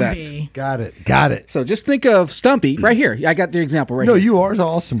or of me as that. Chumpy? Got it. So just think of Stumpy right here. I got the example right No, here. you are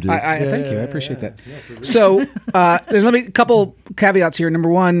awesome, dude. Thank you. I appreciate that. So let me a couple caveats here. Number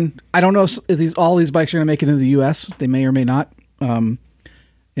one, I don't know if all these bikes are going to make it into the U.S. They may or may not.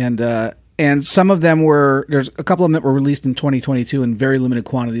 And some of them there's a couple of them that were released in 2022 in very limited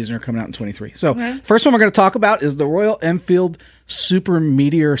quantities and are coming out in 23. So first one we're going to talk about is the Royal Enfield Super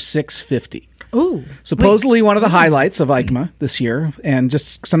Meteor 650. Ooh. Supposedly one of the highlights of EICMA this year. And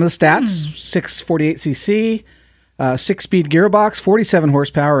just some of the stats, 648cc, 6-speed gearbox, 47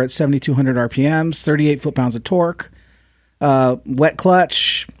 horsepower at 7,200 RPMs, 38 foot-pounds of torque, wet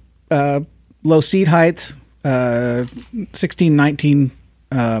clutch, low seat height, 16, 19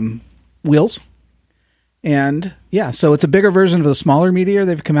 wheels. And so it's a bigger version of the smaller Meteor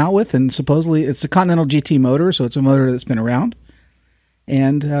they've come out with, and supposedly it's a Continental GT motor, so it's a motor that's been around.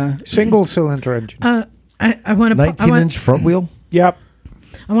 And Single cylinder engine. I want to 19-inch front wheel? Yep.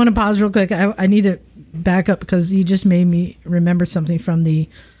 I want to pause real quick. I need to back up because you just made me remember something from the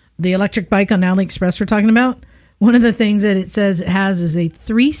electric bike on AliExpress we're talking about. one of the things that it says it has is a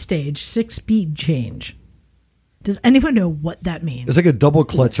 3-stage 6-speed change. Does anyone know what that means? It's like a double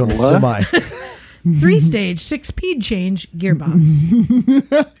clutch on a semi. 3-stage 6-speed change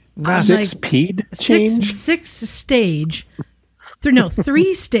gearbox. 6-speed change? 6-stage.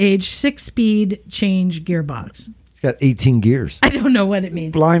 3-stage 6-speed change gearbox. It's got 18 gears. I don't know what it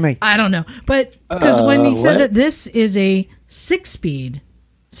means. Blimey. I don't know. But because when you said what? that this is a 6-speed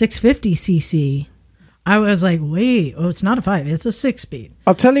 650cc, I was like, wait, it's not a 5, it's a 6-speed.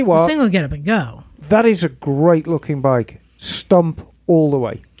 I'll tell you what, Single get up and go. that is a great looking bike. Stump all the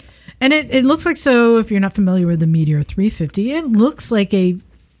way. And it looks like, so if you're not familiar with the Meteor 350, it looks like a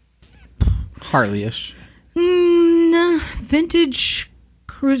Harley-ish. vintage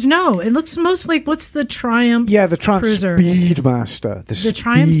cruiser. No, it looks most like, what's the Triumph? Yeah, the Triumph Cruiser. Speedmaster. The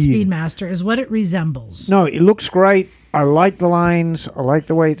Triumph Speedmaster is what it resembles. No, it looks great. I like the lines. I like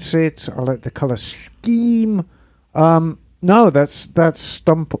the way it sits. I like the color scheme. No, that's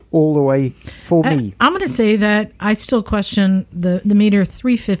Stump all the way for me. I'm going to say that I still question the Meteor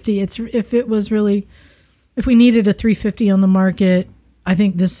 350. If we needed a 350 on the market, I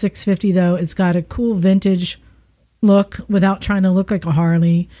think this 650, though, it's got a cool vintage look without trying to look like a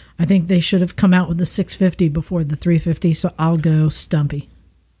Harley. I think they should have come out with the 650 before the 350, so I'll go Stumpy.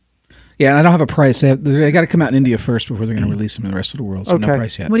 Yeah, and I don't have a price. They got to come out in India first before they're going to release them in the rest of the world, so no Okay.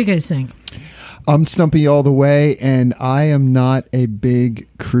 price yet. What do you guys think? I'm Stumpy all the way, and I am not a big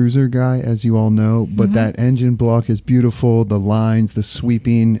cruiser guy, as you all know, but that engine block is beautiful. The lines, the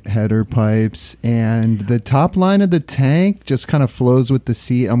sweeping header pipes, and the top line of the tank just kind of flows with the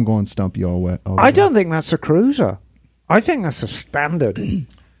seat. I'm going Stumpy all the way. I don't think that's a cruiser. I think that's a standard.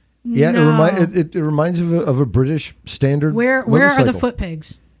 Yeah, No. it reminds of a British standard. Where are the motorcycle. foot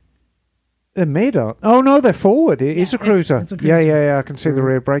pegs? They're mid on. Oh, no, they're forward. It is a cruiser. it's a cruiser. Yeah. I can see the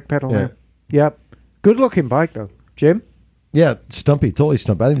rear brake pedal Yeah. now. Yep. Good looking bike, though. Jim? Yeah, Stumpy, totally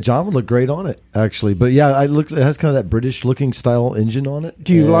Stumpy. I think John would look great on it, actually. But yeah, it has kind of that British looking style engine on it.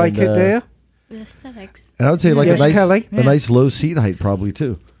 Do you And, like it there? The aesthetics. And I would say like Yes, a nice, Kelly? a nice low seat height, probably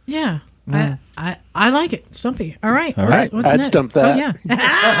too. Yeah. I like it. Stumpy. All right. All right. What's I'd next? stump that. Oh, yeah.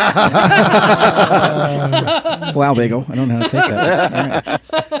 Wow, Bagel. I don't know how to take that.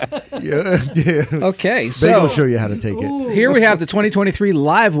 All right. Yeah. Okay, Bagel so will show you how to take it. here we have the 2023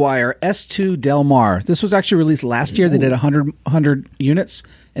 Livewire S2 Del Mar. This was actually released last year. They did 100 units,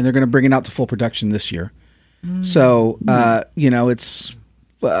 and they're going to bring it out to full production this year. So, it's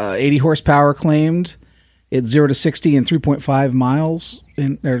 80 horsepower claimed. It's 0 to 60 in 3.5 miles, or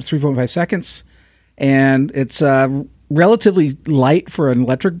 3.5 seconds. And it's relatively light for an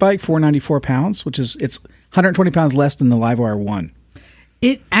electric bike, 494 pounds, it's 120 pounds less than the Livewire 1.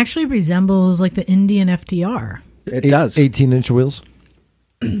 It actually resembles like the Indian FTR. It does. 18-inch wheels.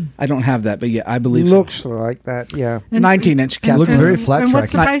 I don't have that, but yeah, I believe Looks like that, yeah. 19-inch cast. Looks very flat And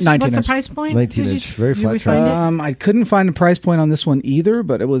what's the track. price? 19 What's the inch. price point? 19 Did you- inch, very did flat we track. find it? I couldn't find a price point on this one either,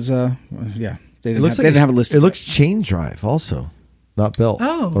 but it was yeah. They didn't, they didn't have it listed. It looks chain drive also, not belt.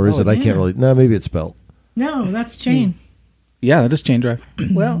 Oh. Or is it? I yeah. can't really. No, maybe it's belt. No, that's chain. Yeah, that is chain drive.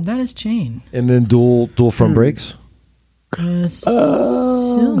 Well, that is chain. And then dual front brakes.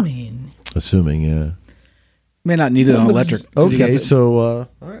 Assuming. Assuming, yeah. May not need it on electric. 'cause you got Okay, the- so all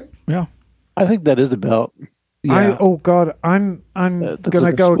right. yeah. I think that is a belt. Yeah. Oh God, I'm looks gonna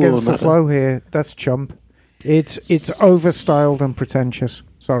like a go spool, against the not a- flow here. That's chump. It's overstyled and pretentious.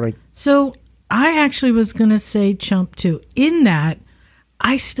 Sorry. So I actually was going to say chump too. In that,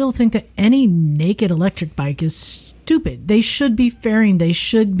 I still think that any naked electric bike is stupid. They should be fairing. They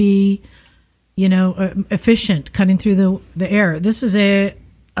should be, efficient, cutting through the air. This is an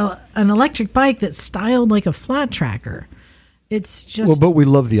electric bike that's styled like a flat tracker. It's just. Well, but we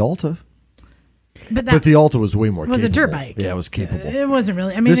love the Alta. but the Alta was way more. was a capable. dirt bike. Yeah, it was capable. It wasn't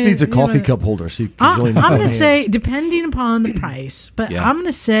really. I mean, This needs a coffee know, cup holder. So you I'm can going to say, depending upon the price, but Yeah. I'm going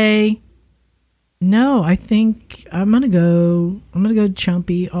to say no. I think I'm going to go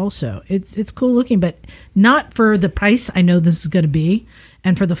Chumpy. Also, it's cool looking, but not for the price. I know this is going to be,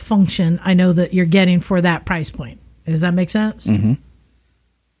 and for the function, I know that you're getting for that price point. Does that make sense? Mm-hmm.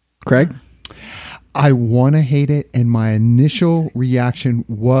 Craig? I want to hate it, and my initial reaction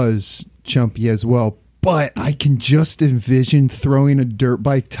was Chumpy as well. But I can just envision throwing a dirt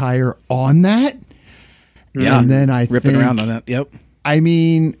bike tire on that. Yeah. And then I ripping think, around on that. Yep. I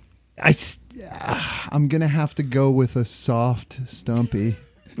mean, I'm going to have to go with a soft Stumpy.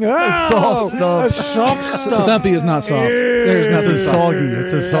 Oh, soft stump. a soft stump. Stumpy is not soft. There's It's nothing a soft. soggy.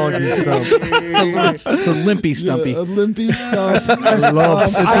 It's a soggy stump. It's a limpy Stumpy. A limpy stump. It's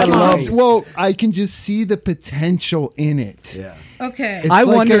a lump. Well, I can just see the potential in it. Yeah. Okay. It's I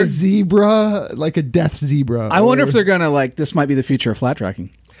like wonder- a zebra, like a death zebra. I wonder if they're gonna like this. Might be the future of flat tracking.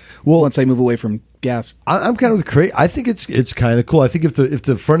 Well, Once they move away from gas. I'm kind of with Craig. I think it's kind of cool. I think if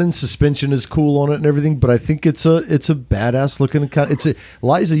the front end suspension is cool on it and everything, but I think it's a badass looking kind. It's a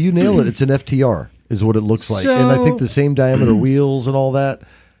Liza. You nail it. It's an FTR is what it looks like, and I think the same diameter wheels and all that.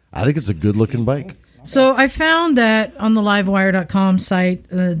 I think it's a good looking bike. So I found that on the livewire.com site,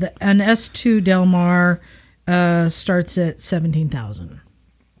 an S2 Del Mar starts at $17,000.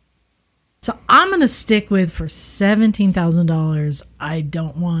 So I'm going to stick with for $17,000. I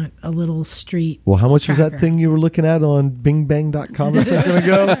don't want a little street. Well, how much was that tracker. thing you were looking at on bingbang.com a second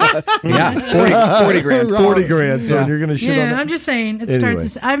ago? Yeah, 40 grand. 40 grand. So Yeah. you're going to shit on Yeah, that. I'm just saying. It Anyway,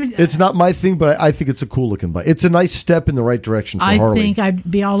 starts. it's not my thing, but I think it's a cool looking bike. It's a nice step in the right direction for I Harley, think I'd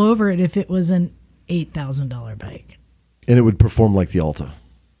be all over it if it was an $8,000 bike. and it would perform like the Alta.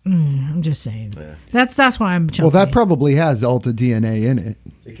 I'm just saying. That's why I'm jumping. Well, that probably has Alta DNA in it.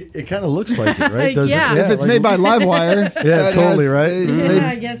 It kind of looks like it, right? Doesn't Yeah. it? If it's like- made by Livewire, yeah, that totally has- right. Yeah,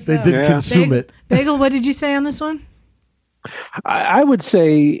 I guess They so. did Yeah. consume it. Bagel, what did you say on this one? I would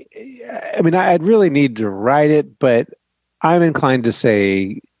say, I mean, I'd really need to ride it, but I'm inclined to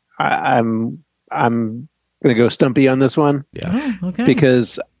say I'm going to go Stumpy on this one Oh, okay.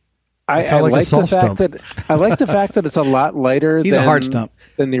 because I sound like a like the soft fact stump. that I like the fact that it's a lot lighter. He's a hard stump.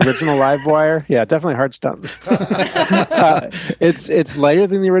 than the original Livewire. Yeah, definitely hard stump. It's lighter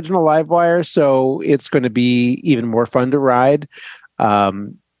than the original Livewire, so it's going to be even more fun to ride.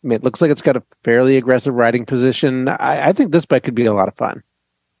 It looks like it's got a fairly aggressive riding position. I think this bike could be a lot of fun.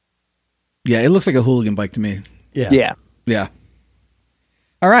 Yeah, it looks like a hooligan bike to me. Yeah. Yeah.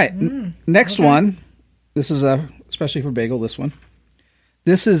 All right. Next one. This is especially for Bagel. This one.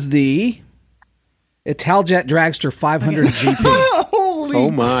 This is the Italjet Dragster 500 GP. Holy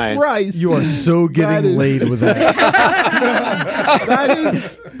Oh my. Christ! You are so That getting is- laid with that. That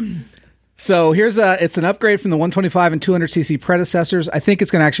is So it's an upgrade from the 125 and 200cc predecessors. I think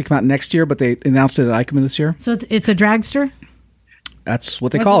it's going to actually come out next year, but they announced it at ICMA this year. So it's a dragster? That's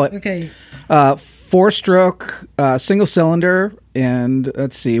what they call it. Okay. 4-stroke, single cylinder, and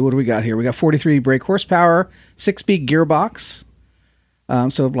let's see, what do we got here? We got 43 brake horsepower, 6-speed gearbox.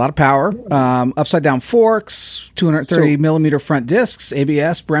 So a lot of power. Upside down forks, 230 millimeter front discs,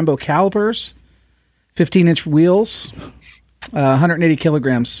 ABS, Brembo calipers, 15-inch wheels, 180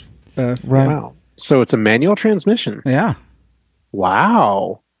 kilograms. Wow. So it's a manual transmission. Yeah.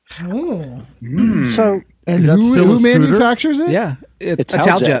 Wow. Oh. So, and Is that who still a scooter? manufactures it? Yeah. It's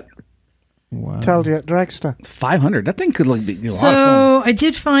Italjet. Italjet. Wow. Italjet Dragster. 500. That thing could be a lot of fun. So I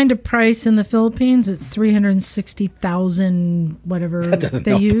did find a price in the Philippines. It's 360,000, whatever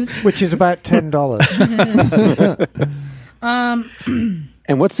they help. use. Which is about $10.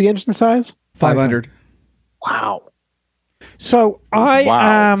 And what's the engine size? 500. Wow. So I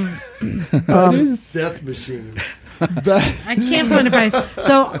Wow. am. That is Death machine. that, I can't find a price.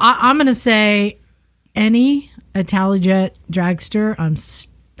 So I'm going to say any Italjet dragster, I'm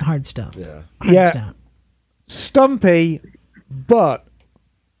hard stump. Yeah. Hard Yeah. stump. Stumpy, but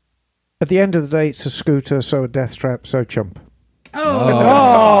at the end of the day, it's a scooter, so a death trap, so chump. Oh.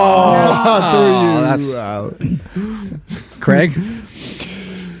 Oh, that's out. Craig.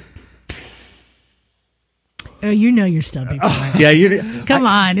 Oh, you know you're stumpy. boy. Yeah, you. Come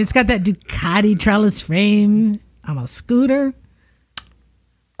on. It's got that Ducati trellis frame. I'm a scooter.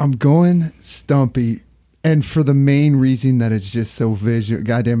 I'm going Stumpy, and for the main reason that it's just so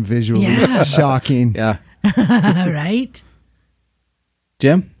goddamn visually Yeah. shocking. Yeah, Right?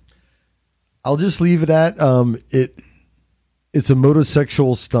 Jim. I'll just leave it at it's a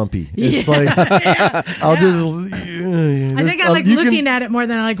motorosexual Stumpy. It's like I'll just. I think I like looking at it more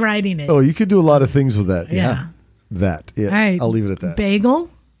than I like riding it. Oh, you could do a lot of things with that. yeah. That. Yeah. All right. I'll leave it at that. Bagel?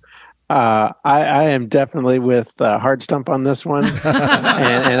 I am definitely with hard stump on this one,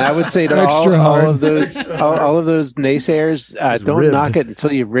 and I would say to Extra all hard. of those naysayers, don't ribbed. knock it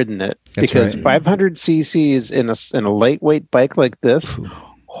until you've ridden it, That's because right. 500 cc's in a lightweight bike like this,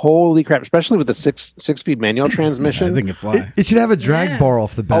 holy crap! Especially with the six speed manual transmission. I think it fly. It should have a drag Yeah. bar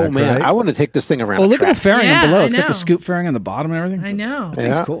off the back. Oh man, right? I want to take this thing around. Oh, a look at the track. fairing Yeah, below. I It's got know. the scoop fairing on the bottom and everything. I know. I think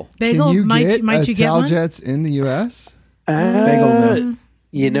it's Yeah. cool. Bagel, Can you might get you get one? Jets in the U.S.? Bagel, no.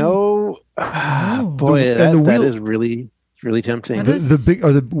 You know, boy, The- and the that wheel- is really tempting. Are the, those- the big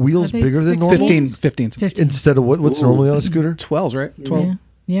are the wheels are they bigger than 16? normal? 15. 15. Instead of what's normally on a scooter? 12s, right? 12. Yeah.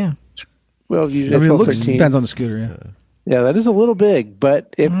 Yeah. Well, usually I mean, it 12, looks- 13. Depends on the scooter, yeah. Yeah, that is a little big,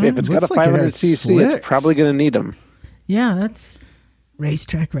 but if it's got a Looks like it 500 has cc, slicks. it's probably going to need them. Yeah, that's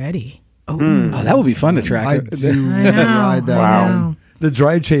racetrack ready. Oh, Oh, that would be fun to track. I it. do I know. ride that. I one. know. The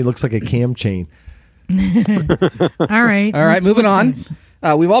drive chain looks like a cam chain. All right. All right, moving on. Next?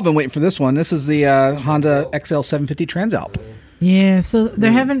 We've all been waiting for this one. This is the Honda XL 750 Transalp. Yeah, so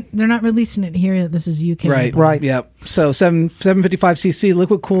they're not releasing it here yet. This is UK. Right. Yep. So 755cc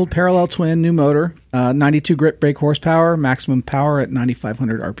liquid cooled parallel twin new motor, 92 grip brake horsepower, maximum power at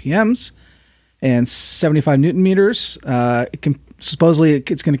 9,500 RPMs, and 75 Newton meters. Supposedly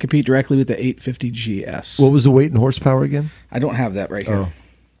it's going to compete directly with the 850 GS. What was the weight and horsepower again? I don't have that right here. Oh.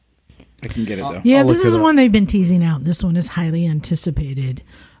 I can get it though. Yeah, I'll this look is it up. one they've been teasing out. This one is highly anticipated.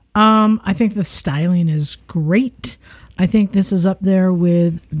 I think the styling is great. I think this is up there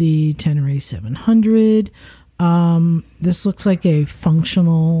with the Tenere 700. This looks like a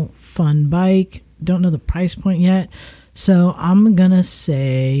functional, fun bike. Don't know the price point yet. So I'm going to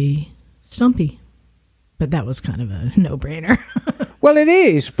say Stumpy. But that was kind of a no-brainer. Well, it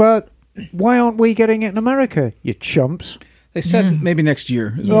is, but why aren't we getting it in America, you chumps? They said maybe next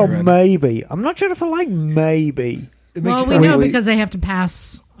year. Is what I Oh, read. maybe. I'm not sure if I like maybe. It Well, makes we know because they have to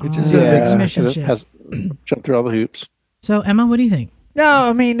pass It just all said it the makes- emission it shit. has jumped through all the hoops. So, Emma, what do you think? No,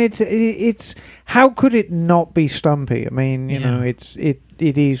 I mean it's how could it not be Stumpy? I mean, you know, it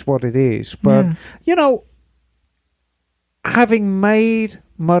is what it is. But Yeah. you know, having made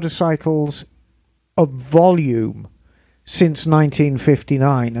motorcycles of volume since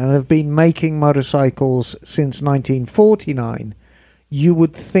 1959 and have been making motorcycles since 1949, you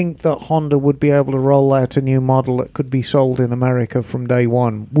would think that Honda would be able to roll out a new model that could be sold in America from day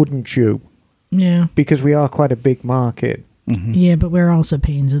one, wouldn't you? Yeah. Because we are quite a big market. Yeah, but we're also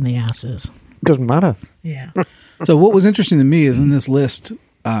pains in the asses. Doesn't matter. Yeah. So what was interesting to me is in this list,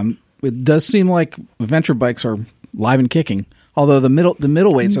 it does seem like adventure bikes are live and kicking. Although the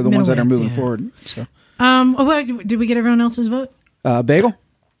middleweights are the ones that are Middleweights, moving yeah. forward. So, Did we get everyone else's vote? Bagel,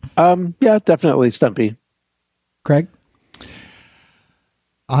 Yeah, definitely Stumpy. Craig.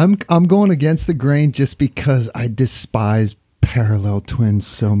 I'm going against the grain just because I despise parallel twins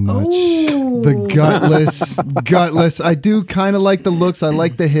so much. The gutless. I do kind of like the looks. I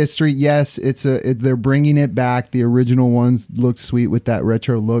like the history. Yes, they're bringing it back. The original ones look sweet with that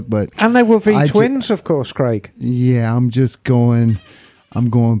retro look, but And they were V I twins, of course, Craig. yeah, I'm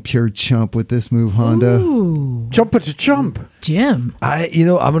going pure chump with this move, Honda. Ooh, Jumper to jump. Jim. I'm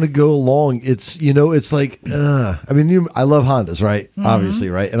going to go along. It's like, I mean, I love Hondas, right? Obviously,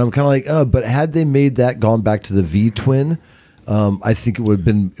 right? And I'm kind of like, but had they made that gone back to the V twin, I think it would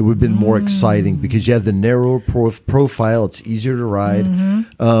have been more exciting because you have the narrower profile. It's easier to ride.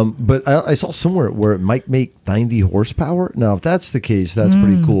 But I saw somewhere where it might make 90 horsepower. Now, if that's the case, that's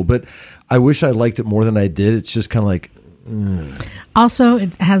pretty cool. But I wish I liked it more than I did. It's just kind of like, Also,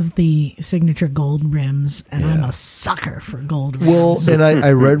 it has the signature gold rims, and I'm a sucker for gold rims. well, and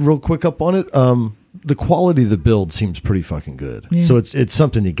I read real quick up on it. The quality of the build seems pretty fucking good. Yeah. So it's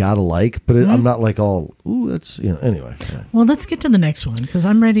something you gotta like, but I'm not like all, ooh, that's, anyway. Yeah. Well, let's get to the next one because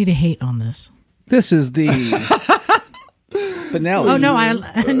I'm ready to hate on this. This is the Benelli. Oh no,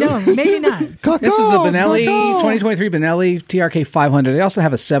 no, maybe not. This is the Benelli 2023 Benelli TRK 500. They also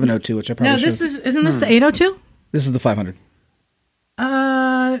have a 702, which I probably No, isn't this the 802? This is the 500.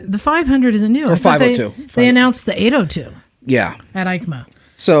 The 500 isn't new. Or I thought 502. They announced the 802 Yeah. at EICMA.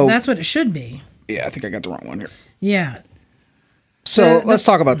 So That's what it should be. yeah, I think I got the wrong one here. Yeah. So The- let's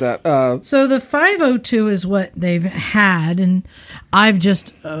talk about that. So the 502 is what they've had, and I've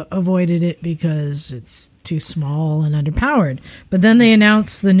just avoided it because it's too small and underpowered. But then they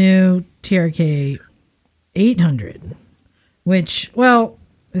announced the new TRK 800, which, well,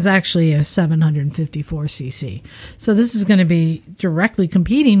 is actually a 754cc. So this is going to be directly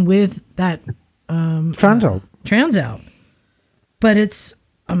competing with that Transalp. But it's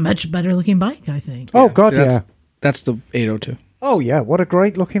a much better looking bike, I think. Oh, God, See, yeah. That's the 802. Oh, yeah. What a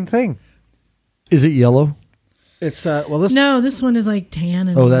great looking thing. Is it yellow? It's well, this No, this one is like tan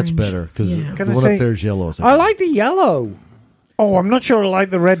and Oh, that's orange. better because Yeah. the Can I one say- up there is yellow. I like the yellow. Oh, I'm not sure I like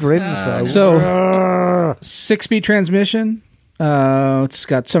the red rims, though. So 6-speed transmission. It's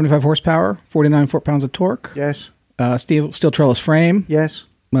got 75 horsepower, 49 foot-pounds of torque. Yes, Steel trellis frame. yes.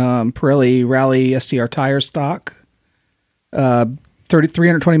 Pirelli Rally STR tire stock.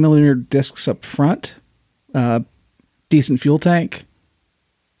 320 millimeter discs up front. Decent fuel tank.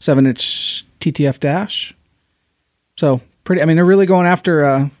 7-inch TTF dash. So pretty. I mean, they're really going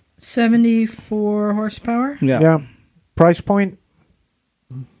after. 74 horsepower. Yeah. Price point?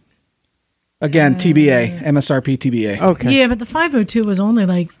 Again, TBA, MSRP TBA. Okay. Yeah, but the 502 was only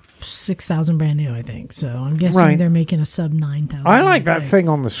like 6,000 brand new, I think. So I'm guessing Right. they're making a sub 9,000. I like that thing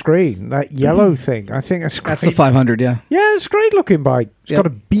on the screen, that yellow thing. I think that's great. That's the 500, yeah. Yeah, it's a great looking bike. It's Yep. got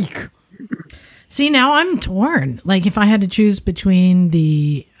a beak. See, now I'm torn. Like if I had to choose between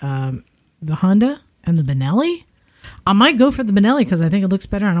the Honda and the Benelli, I might go for the Benelli because I think it looks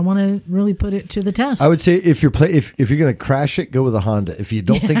better and I want to really put it to the test. I would say if you're if you're going to crash it, go with a Honda. If you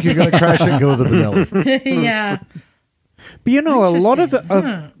don't think you're going to crash it, go with a Benelli. Yeah. But you know, a lot of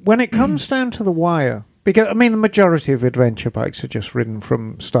Interesting. when it comes down to the wire, because I mean, the majority of adventure bikes are just ridden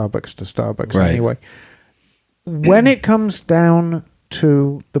from Starbucks to Starbucks Right. anyway. When it comes down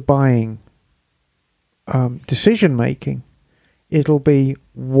to the buying decision making, it'll be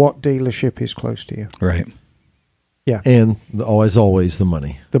what dealership is close to you. Right. Yeah, And as always, the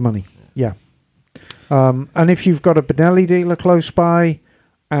money. the money. Yeah, and if you've got a Benelli dealer close by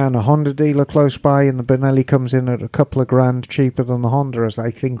and a Honda dealer close by, and the Benelli comes in at a couple of grand cheaper than the Honda, as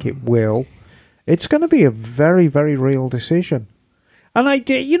I think it will, it's going to be a very, very real decision. And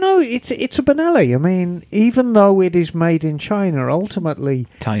it's a Benelli. I mean, even though it is made in China, ultimately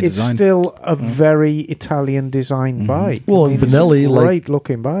Italian it's design. still a very Italian designed bike. Well, I mean, and Benelli, it's a like- great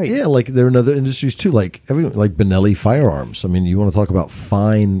looking bike. Yeah, like they're in other industries too. Like everyone, like Benelli firearms. I mean, you want to talk about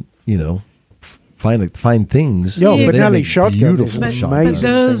fine, fine things. Yo, Yeah, They Benelli make shotgun beautiful is But, shotguns. amazing.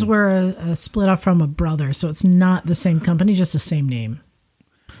 but those were a split off from a brother, so it's not the same company, just the same name.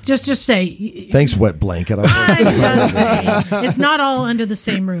 Just say. Thanks, wet blanket. I'm just saying. It's not all under the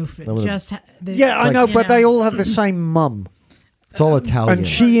same roof. It just Yeah, I know, but they all have the same mum. It's all Italian. And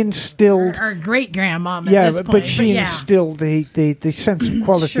she instilled... Our great grandmom. Yeah, at this point, but she yeah. instilled the sense of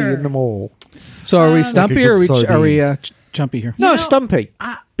quality Sure. in them all. So are we Stumpy Like a or good are we sardine. Chumpy here? No, know, Stumpy.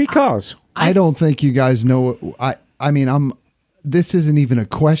 Because... I don't think you guys know. I mean, this isn't even a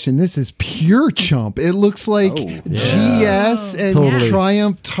question. This is pure chump. It looks like GS and Totally.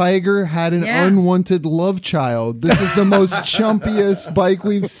 Triumph Tiger had an Yeah. unwanted love child. This is the most chumpiest bike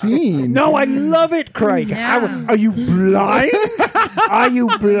we've seen. No, I love it, Craig. Yeah. Are you blind? Are you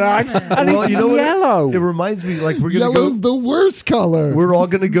blind? And Well, it's you know what? yellow. It reminds me, like we're gonna Yellow's go. the worst color. We're all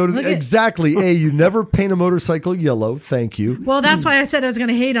gonna go to Look at- exactly. You never paint a motorcycle yellow. Thank you. Well, that's why I said I was going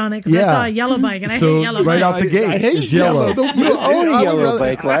to hate on it because I Yeah. saw a yellow bike and I So hate yellow right bikes. out the gate, I hate it's yellow. You own a yellow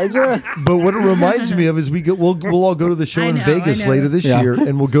bike, Liza. But what it reminds me of is we'll all go to the show I in know, Vegas I know. later this Yeah. year,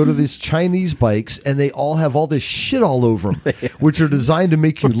 and we'll go to these Chinese bikes, and they all have all this shit all over them, which are designed to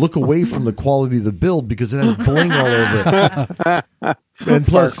make you look away from the quality of the build because it has bling all over it. And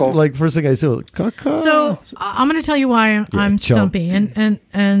plus, Sparkle. like first thing I say, caca. So I'm going to tell you why I'm chump. stumpy,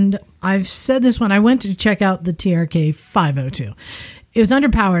 and I've said this when I went to check out the TRK 502. It was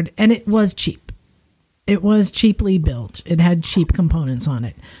underpowered and it was cheap. It was cheaply built. It had cheap components on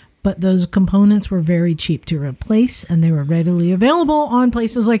it. But those components were very cheap to replace, and they were readily available on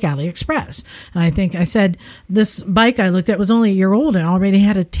places like AliExpress. And I think I said this bike I looked at was only a year old and already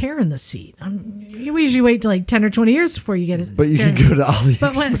had a tear in the seat. You usually wait till like 10 or 20 years before you get a But you tear in can the go to seat. AliExpress.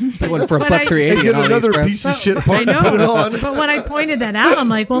 But when, Went for a when buck I- 380 Get on another AliExpress. piece of shit I part and know, put it on. but when I pointed that out, I'm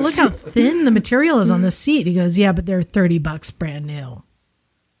like, well, look how thin the material is on the seat. He goes, yeah, but they're $30 brand new.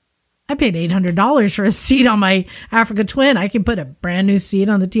 I paid $800 for a seat on my Africa Twin. I can put a brand new seat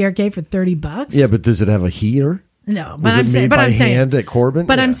on the TRK for $30. Yeah, but does it have a heater? No, Was but it I'm saying, made but by I'm saying, hand at Corbin?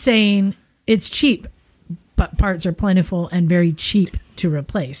 but Yeah. I'm saying it's cheap, but parts are plentiful and very cheap to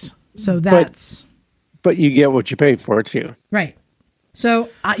replace. So that's But you get what you pay for too. right. So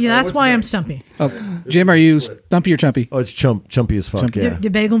yeah, that's why I'm stumpy. Oh, Jim, are you Stumpy or Chumpy? Oh, it's chumpy as fuck. Chumpy. Yeah. The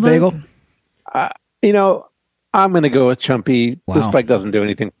bagel vote? Bagel? I'm going to go with Chumpy. This Wow. bike doesn't do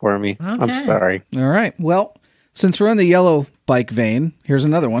anything for me. I'm Okay. sorry. All right. Well, since we're in the yellow bike vein, here's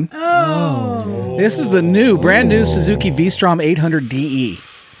another one. Oh. This is the brand new Suzuki V-Strom 800 DE.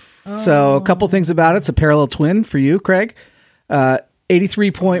 So a couple things about it. It's a parallel twin for you, Craig.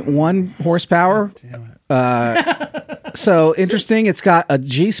 83.1 horsepower. So interesting. It's got a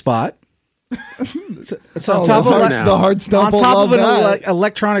G spot. So on top of the hard stump on top will of an love that.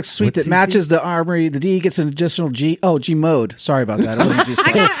 electronic suite What's that CC? matches the Armory, the DE gets an additional G mode. Sorry about that. It wasn't G spot.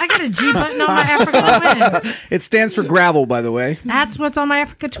 I got a G button on my Africa Twin. It stands for gravel, by the way. That's what's on my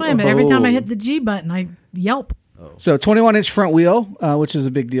Africa Twin. But every time I hit the G button, I yelp. So 21-inch front wheel, which is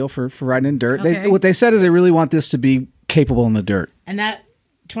a big deal for riding in dirt. Okay. What they said is they really want this to be capable in the dirt. And that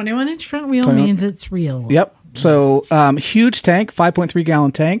 21-inch front wheel 21 means it's real. Yep. So huge tank, 5.3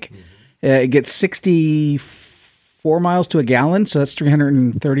 gallon tank. It gets 64 miles to a gallon, so that's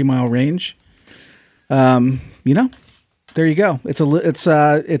 330 mile range. There you go. It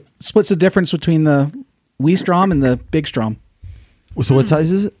splits the difference between the wee Strom and the big Strom. So what size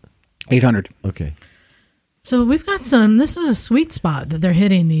is it? 800. Okay. So we've got some. This is a sweet spot that they're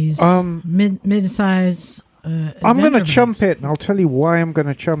hitting these mid-size. I'm going to chump it, and I'll tell you why I'm going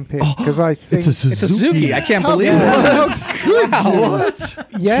to chump it, because I think It's a Suzuki. I can't believe it. What?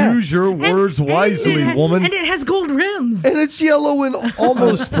 Yeah. Choose your words wisely, woman. And it has gold rims. And it's yellow and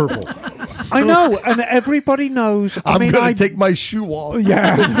almost purple. I know, and everybody knows. I'm going to take my shoe off.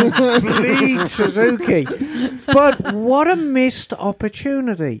 Yeah, bleed Suzuki. But what a missed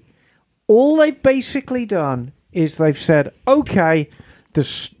opportunity. All they've basically done is they've said, okay, the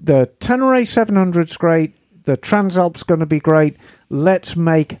Tenere 700's great, the Transalp's going to be great, let's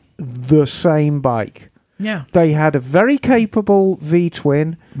make the same bike. Yeah. They had a very capable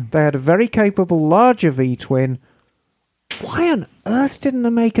V-twin, they had a very capable larger V-twin. Why on earth didn't they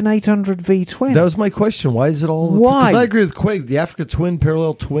make an 800 V-twin? That was my question. Why is it all... Why? Because I agree with Quake. The Africa Twin,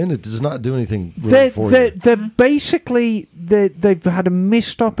 Parallel Twin, it does not do anything really for you. They're basically, they've had a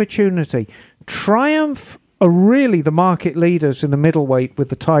missed opportunity. Triumph are really the market leaders in the middleweight with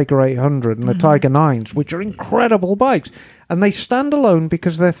the Tiger 800 and the Tiger 9s, which are incredible bikes. And they stand alone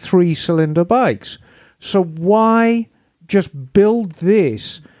because they're 3-cylinder bikes. So why just build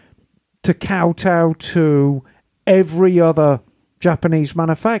this to kowtow to every other Japanese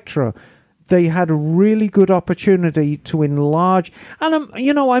manufacturer? They had a really good opportunity to enlarge. And,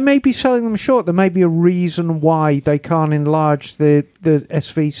 I may be selling them short. There may be a reason why they can't enlarge the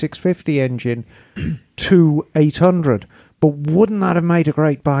SV650 engine to 800. But wouldn't that have made a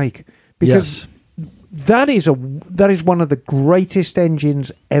great bike? Because that is one of the greatest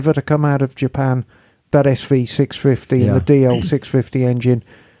engines ever to come out of Japan, that SV650 and the DL650 engine.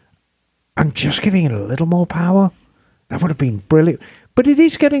 And just giving it a little more power, that would have been brilliant. But it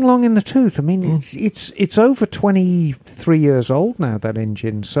is getting long in the tooth. I mean, it's over 23 years old now, that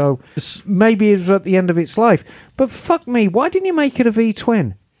engine. So maybe it's at the end of its life. But fuck me, why didn't you make it a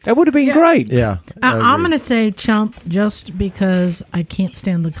V-twin? That would have been great. Yeah. I'm going to say Chump just because I can't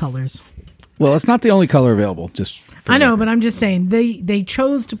stand the colors. Well, it's not the only color available. I know, but I'm just saying they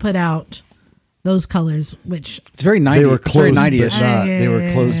chose to put out those colors, which it's very 90s. They were close, very 90s. they were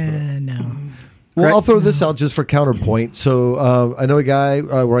close. No. Well, I'll throw this out just for counterpoint. So I know a guy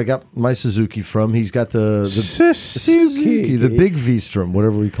where I got my Suzuki from. He's got the Suzuki, the big V-Strom,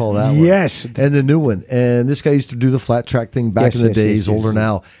 whatever we call that one. Yes. And the new one. And this guy used to do the flat track thing back in the days, older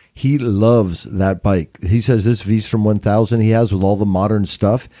now. He loves that bike. He says this V-Strom 1000 he has with all the modern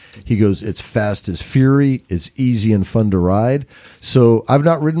stuff, he goes, it's fast as fury, it's easy and fun to ride. So I've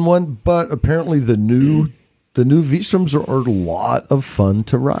not ridden one, but apparently the new V-Stroms are a lot of fun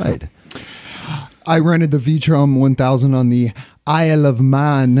to ride. I rented the V-Trom 1000 on the Isle of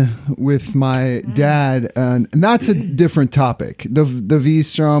Man with my dad, and that's a different topic. The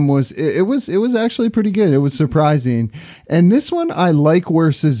V-Strom was actually pretty good. It was surprising. And this one, I like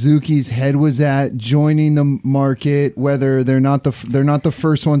where Suzuki's head was at, joining the market. Whether they're not the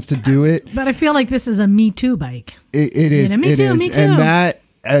first ones to do it, but I feel like this is a Me Too bike. It is. Me too. And that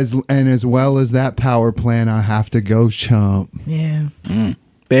as well as that power plant, I have to go Chump. Yeah.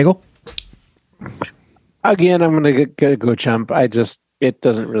 Bagel. Again, I'm going to go Chump. It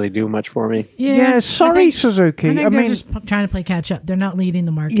doesn't really do much for me. Yeah, sorry, Suzuki. I think they're just trying to play catch up. They're not leading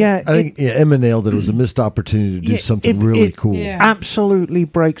the market. Yeah, I think Emma nailed it. It was a missed opportunity to do something really cool. Yeah. Absolutely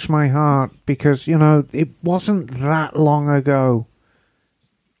breaks my heart because, it wasn't that long ago.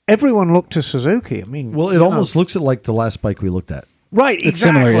 Everyone looked to Suzuki. I mean, Well, it almost looks like the last bike we looked at. right, It's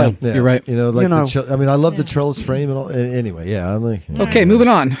exactly. similar, yeah. You're right. I love the trellis frame and all. Anyway, yeah. I'm like, Okay, moving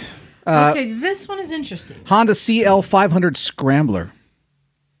on. Okay, this one is interesting. Honda CL500 Scrambler.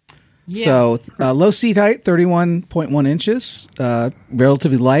 Yeah. So low seat height, 31.1 inches.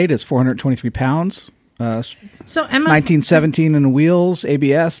 Relatively light, is 423 pounds. So Emma, 1917 in the wheels,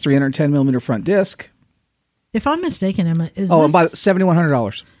 ABS, 310 millimeter front disc. if I'm mistaken, Emma, About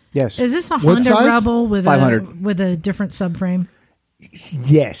 $7,100. Yes. is this a What Honda size? Rebel with 500. with a different subframe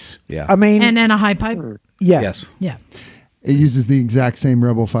Yes. Yeah. I mean, and then a high pipe? yeah. Yes. Yeah. It uses the exact same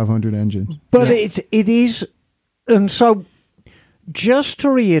Rebel 500 engine. But Yeah. it is, and so just to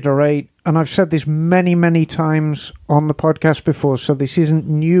reiterate, and I've said this many, many times on the podcast before, so this isn't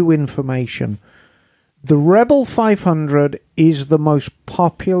new information. The Rebel 500 is the most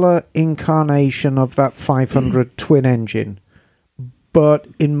popular incarnation of that 500 twin engine. But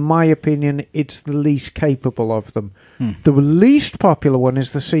in my opinion, it's the least capable of them. The least popular one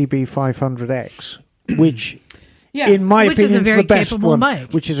is the CB500X, which, in my Which is opinion, a is very the best capable one,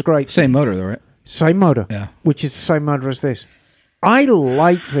 bike. which is a great. Same motor, though, right? Same motor, Yeah. which is the same motor as this. I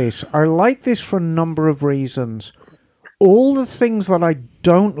like this. I like this for a number of reasons. All the things that I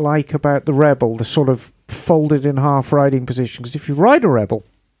don't like about the Rebel, the sort of folded in half riding position, because if you ride a Rebel,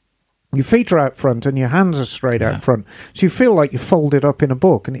 Your feet are out front and your hands are straight out front. So you feel like you're folded up in a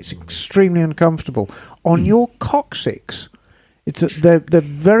book, and it's extremely uncomfortable. On your coccyx, they're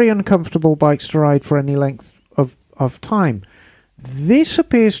very uncomfortable bikes to ride for any length of time. This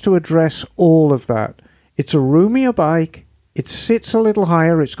appears to address all of that. It's a roomier bike. It sits a little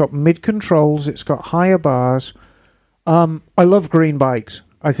higher. It's got mid-controls. It's got higher bars. I love green bikes.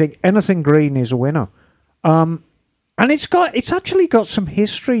 I think anything green is a winner. And it's actually got some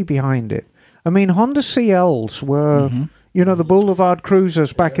history behind it. I mean, Honda CLs were, the Boulevard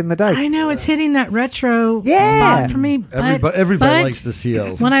Cruisers back in the day. I know, it's hitting that retro spot for me. Everybody likes the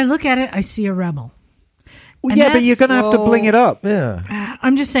CLs. When I look at it, I see a Rebel. Well, yeah, but you're going to have to bling it up. Yeah.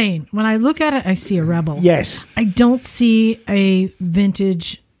 I'm just saying, when I look at it, I see a Rebel. Yes. I don't see a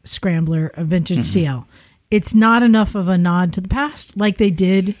vintage Scrambler, a vintage CL. It's not enough of a nod to the past like they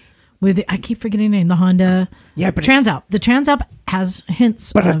did with, I keep forgetting the name, the Honda Transalp. The Transalp has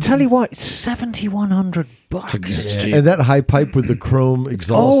hints. But I tell you what, it's $7,100. And that high pipe with the chrome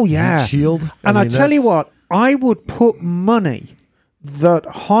exhaust heat shield. And I tell you what, I would put money that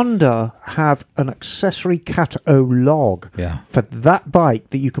Honda have an accessory Cat-O log for that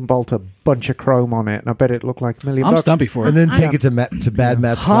bike that you can bolt a bunch of chrome on it, and I bet it looked like $1 million. I'm stumpy for it. And then take it to Bad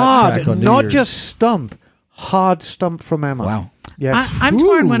Matt's flat hard, track on New not Year's. just stump, hard stump from Emma. Wow. Yeah, I'm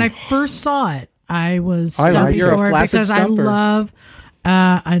torn. When I first saw it, I was stumpy You're a for it flaccid because stumper.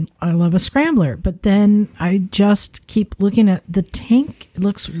 I love a Scrambler, but then I just keep looking at the tank. It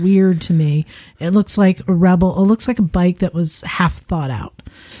looks weird to me. It looks like a Rebel. It looks like a bike that was half thought out.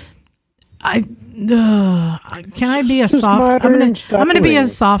 Can I be a soft? I'm gonna be a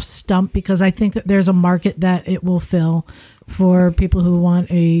soft stump because I think that there's a market that it will fill for people who want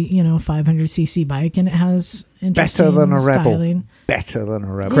a 500cc bike, and it has interesting better than a styling. Rebel. Better than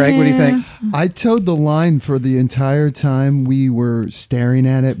a Rebel. Craig, what do you think? I towed the line for the entire time we were staring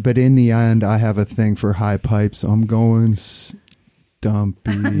at it, but in the end, I have a thing for high pipes, so I'm going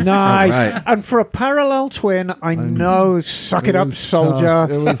Stumpy. Nice. Right. And for a parallel twin, I know. Suck it up,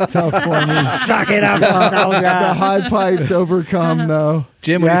 soldier. It was tough for me. Suck it up, The soldier. high pipes overcome, though.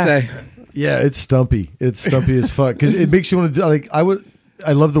 Jim, what do you say? Yeah, it's Stumpy. It's Stumpy as fuck because it makes you want to do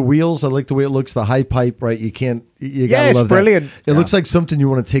I love the wheels. I like the way it looks. The high pipe, right? You gotta it's love brilliant. that. It looks like something you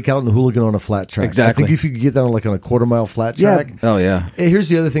want to take out and hooligan on a flat track. Exactly. I think if you could get that on a quarter-mile flat track. Oh, yeah. Hey, here's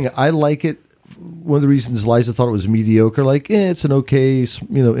the other thing. I like it. One of the reasons Liza thought it was mediocre, it's an okay,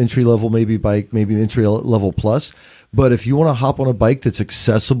 entry level maybe bike, maybe entry level plus. But if you want to hop on a bike that's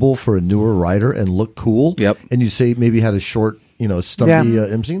accessible for a newer rider and look cool, and you say maybe had a short, Stumpy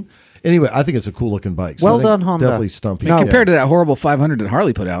inseam. Anyway, I think it's a cool looking bike. So Well I think done, Honda. Definitely Stumpy. No. Compared to that horrible 500 that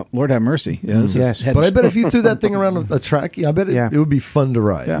Harley put out, Lord have mercy. Yeah, this is head But I and bet if you threw that thing around a track, I bet it would be fun to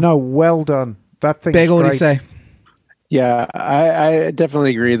ride. Yeah. No, well done. That thing's Bagel, what do great. you say? Yeah, I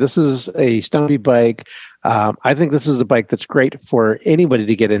definitely agree. This is a Stumpy bike. I think this is a bike that's great for anybody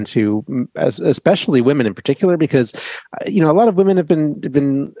to get into, especially women in particular, because a lot of women have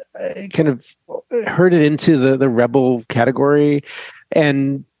been kind of herded into the Rebel category,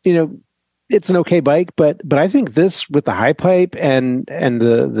 and it's an okay bike, but I think this with the high pipe and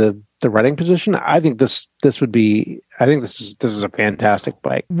the riding position, I think this is a fantastic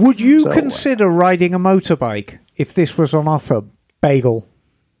bike. Would you consider riding a motorbike if this was on offer, Bagel?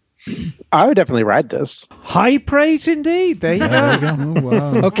 I would definitely ride this. High praise indeed. There you go. Oh,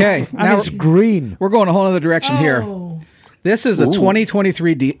 wow. Okay, And now it's green. we're going a whole other direction here. Oh. This is a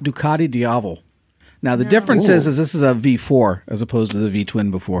 2023 Ducati Diavel. Now, the difference is this is a V4 as opposed to the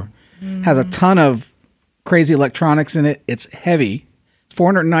V-twin before. Has a ton of crazy electronics in it. It's heavy. It's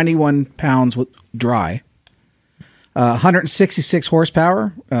 491 pounds with dry. 166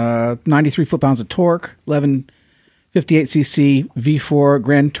 horsepower, 93 foot-pounds of torque, 1158cc V4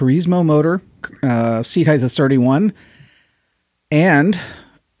 Gran Turismo motor, seat height of 31, and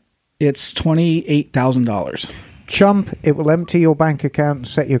it's $28,000. Chump, it will empty your bank account and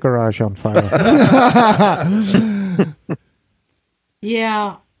set your garage on fire.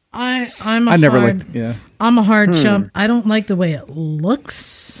 Yeah, I'm a hard chump. I don't like the way it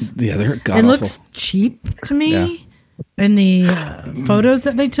looks. Yeah, they're It god-awful. looks cheap to me. Yeah. And the photos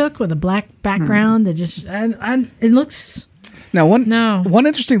that they took with a black background, that just it looks. Now, one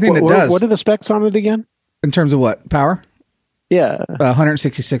interesting thing it does. What are the specs on it again? In terms of what? Power? Yeah.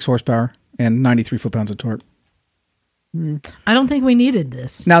 166 horsepower and 93 foot-pounds of torque. I don't think we needed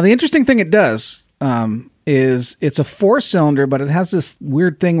this. Now, the interesting thing it does is it's a 4-cylinder, but it has this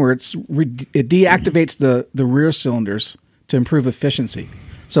weird thing where it deactivates the rear cylinders to improve efficiency.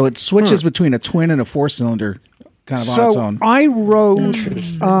 So it switches between a twin and a 4-cylinder kind of on its own.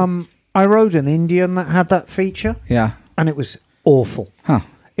 I rode an Indian that had that feature. Yeah. And it was awful. Huh.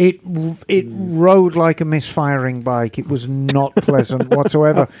 It rode like a misfiring bike. It was not pleasant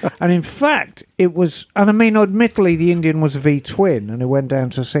whatsoever. And in fact, it was. And I mean, admittedly, the Indian was a V-twin, and it went down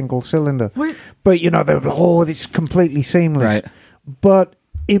to a single cylinder. But it's completely seamless. Right. But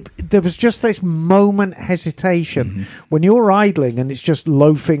there was just this moment hesitation when you're idling and it's just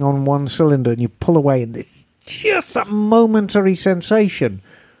loafing on one cylinder, and you pull away, and it's just a momentary sensation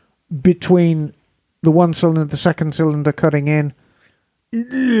between the one cylinder, the second cylinder cutting in.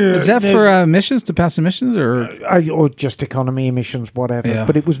 Is that for emissions, to pass emissions, or just economy emissions, whatever? Yeah.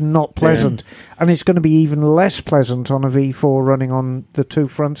 But it was not pleasant, and it's going to be even less pleasant on a V4 running on the two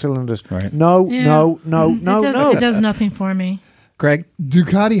front cylinders. Right. No. It does nothing for me. Greg?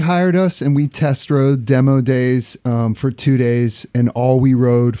 Ducati hired us, and we test rode demo days for 2 days, and all we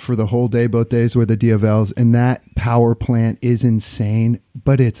rode for the whole day, both days, were the DFLs, and that power plant is insane,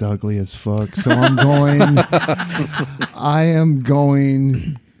 but it's ugly as fuck. So I am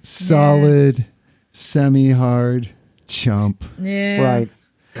going solid, semi-hard chump. Yeah. Right.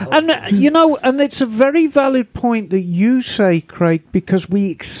 And and it's a very valid point that you say, Craig, because we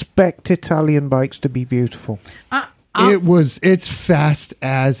expect Italian bikes to be beautiful. It's fast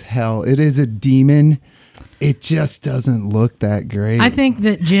as hell. It is a demon. It just doesn't look that great. I think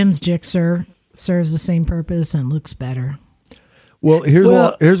that Jim's Gixxer serves the same purpose and looks better. Well, here's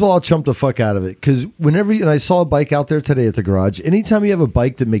what I'll chump the fuck out of it. Because and I saw a bike out there today at the garage. Anytime you have a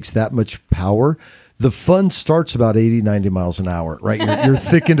bike that makes that much power, the fun starts about 80, 90 miles an hour, right? You're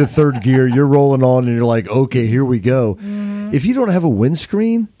thick into third gear, you're rolling on, and you're like, okay, here we go. If you don't have a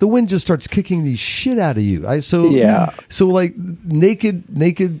windscreen, the wind just starts kicking the shit out of you. So like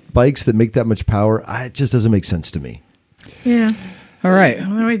naked bikes that make that much power, it just doesn't make sense to me. Yeah. All right.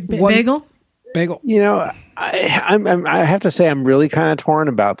 Bagel? I have to say I'm really kind of torn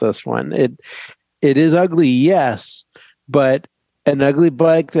about this one. It is ugly, yes, but an ugly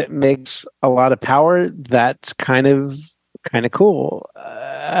bike that makes a lot of power, that's kind of cool.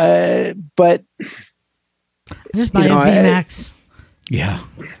 But just buy a VMAX. Yeah,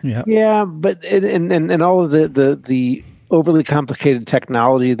 but and all of the overly complicated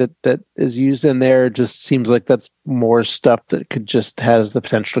technology that is used in there just seems like that's more stuff that could just has the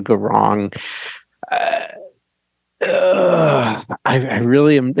potential to go wrong. I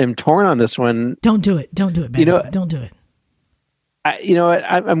really am torn on this one. Don't do it, Bagel. Don't do it. You know what?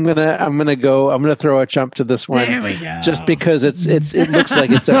 I'm gonna throw a chump to this one. There we go. Just because it looks like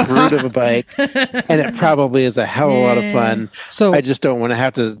it's a brute of a bike, and it probably is a hell of a lot of fun. So I just don't want to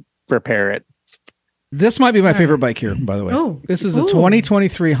have to repair it. This might be my favorite bike here, by the way. Oh, this is the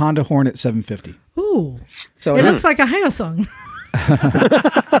 2023 Honda Hornet 750. Ooh, so it looks like a Hyosung.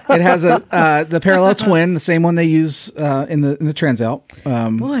 It has the parallel twin, the same one they use in the Transalp.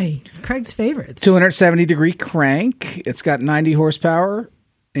 Boy, Craig's favorites. 270-degree crank. It's got 90 horsepower,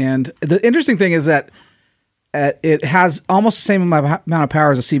 and the interesting thing is that it has almost the same amount of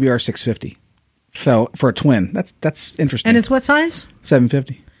power as a CBR 650. So for a twin, that's interesting. And it's what size?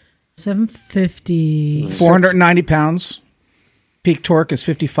 750. 750. 490 pounds. Peak torque is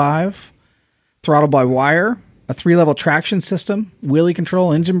 55. Throttle by wire. A 3-level traction system, wheelie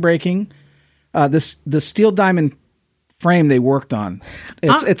control, engine braking. The steel diamond frame they worked on.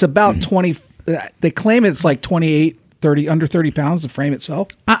 It's about 20. They claim it's like 28, 30, under 30 pounds, the frame itself.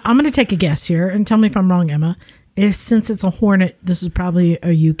 I'm going to take a guess here and tell me if I'm wrong, Emma. Since it's a Hornet, this is probably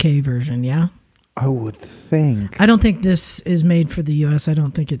a UK version, yeah? I would think. I don't think this is made for the US. I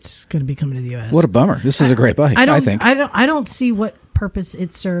don't think it's going to be coming to the US. What a bummer. This is a great bike, I think. I don't see what purpose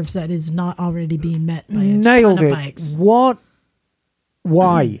it serves that is not already being met by a Nailed ton it. of bikes.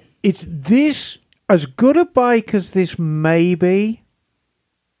 Why? It's this, as good a bike as this may be.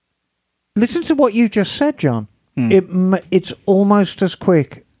 Listen to what you just said, John. It's almost as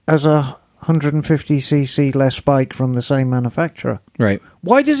quick as a 150cc less bike from the same manufacturer. Right.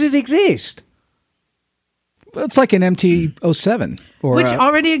 Why does it exist? It's like an MT-07. Which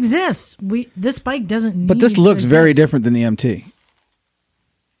already exists. This bike doesn't need But this looks very different than the MT.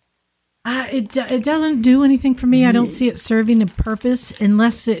 It doesn't do anything for me. I don't see it serving a purpose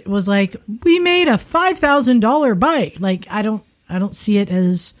unless it was like, we made a $5,000 bike. Like, I don't see it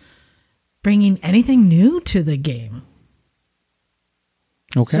as bringing anything new to the game.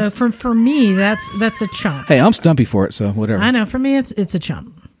 Okay. So for me, that's a chump. Hey, I'm stumpy for it, so whatever. I know. For me, it's a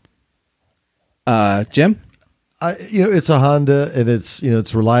chump. Jim? It's a Honda, and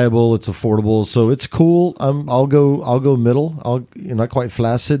it's reliable, it's affordable, so it's cool. I'll go middle. Not quite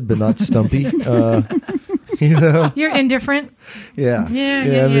flaccid, but not stumpy. You know? You're indifferent. Yeah.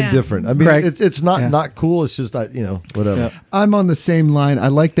 Yeah, I'm indifferent. I mean, Greg? it's not cool. It's just, whatever. Yeah. I'm on the same line. I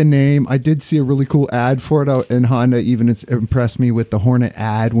like the name. I did see a really cool ad for it out in Honda. Even it's impressed me with the Hornet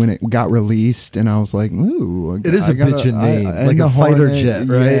ad when it got released, and I was like, "Ooh, It is a bitchin' name, like a fighter jet,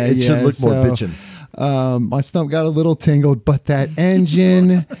 right? It should look more bitchin'. My stump got a little tingled, but that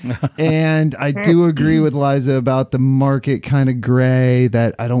engine, and I do agree with Liza about the market kind of gray,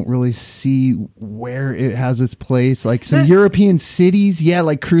 that I don't really see where it has its place. Like some European cities,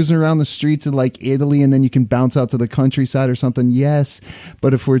 like cruising around the streets of like Italy, and then you can bounce out to the countryside or something, yes.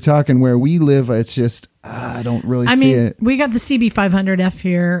 But if we're talking where we live, it's just, I don't really see it. We got the CB500F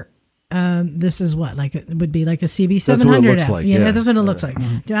here. This is what, like, it would be like a CB700F. That's what it looks like, yeah. That's what it looks like.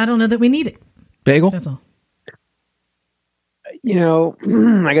 I don't know that we need it. Bagel? That's all.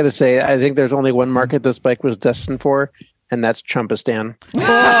 I got to say, I think there's only one market this bike was destined for, and that's Trumpistan. Good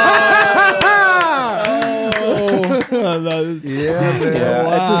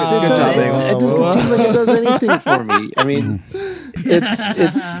job, Bagel. It doesn't seem like it does anything for me. I mean,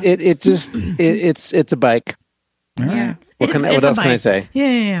 it's a bike. Yeah. What else can I say?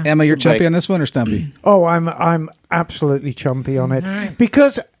 Yeah. Emma, you're Chumpy on this one or Stumpy? Oh, I'm absolutely chumpy on it right.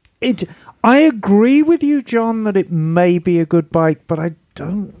 because I agree with you, John, that it may be a good bike, but I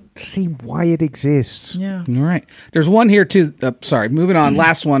don't see why it exists. Yeah. All right. There's one here too. Sorry, moving on.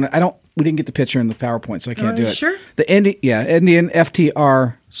 Last one. We didn't get the picture in the PowerPoint, so I can't do it. Sure. The Indian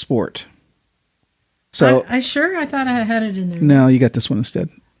FTR Sport. So I thought I had it in there. no, you got this one instead.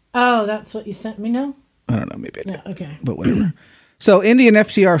 Oh, that's what you sent me now? I don't know, maybe I did. Yeah, okay. But whatever. So Indian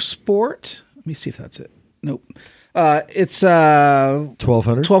FTR Sport. Let me see if that's it. Nope. It's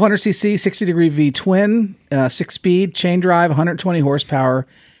 1200 cc, 60-degree V twin, 6-speed, chain drive, 120 horsepower,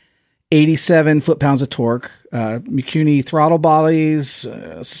 87 foot-pounds of torque. Mikuni throttle bodies,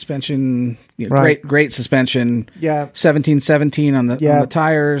 suspension, Right. great suspension. Yeah. 17 on the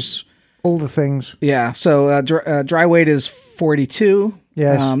tires. All the things. Yeah. So dry weight is 42.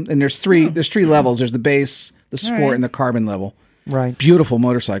 Yes. And there's three levels. There's the base, the sport, right. and the carbon level. Right. Beautiful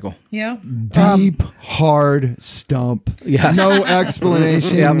motorcycle. Yeah. Deep, hard stump. Yes. No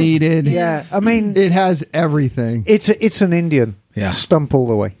explanation needed. Yeah. I mean, It has everything. it's an Indian. Yeah. Stump all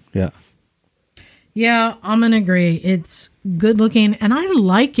the way. Yeah. Yeah, I'm going to agree. It's good looking, and I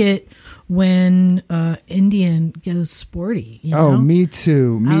like it when Indian goes sporty. You know? Oh, me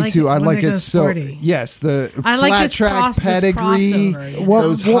too. I like too. it I when like it it goes so. sporty. Yes, the I like flat this track this pedigree, crossover.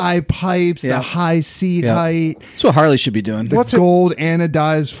 those high pipes, Yeah. the high seat Yeah. height, That's what Harley should be doing. the What's it- gold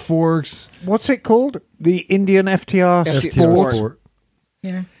anodized forks. What's it called? The Indian FTR FTR Sport.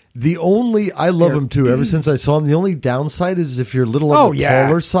 Yeah. I love them too. Ever since I saw them, the only downside is if you're a little on the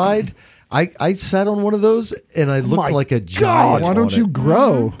taller side. I sat on one of those and I looked My like a giant. Why don't you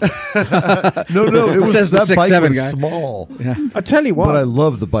grow? No, it was Says the that bike 6'7" was guy. small. I tell you what. But I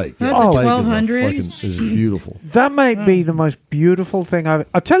love the bike. That's the a bike 1200. is beautiful. That might be the most beautiful thing I'll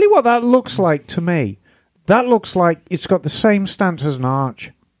tell you what that looks like to me. That looks like it's got the same stance as an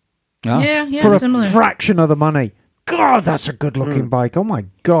Arch Oh. Yeah, for similar. a fraction of the money. God, that's a good looking bike. Oh my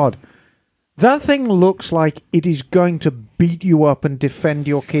God. That thing looks like it is going to beat you up and defend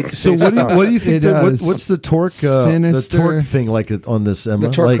your kids. So what do you think? It does. What's the torque? The Sinister. torque thing like on this, Emma?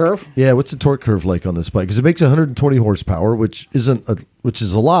 The torque Like, curve? Yeah, what's the torque curve like on this bike? Because it makes 120 horsepower, which is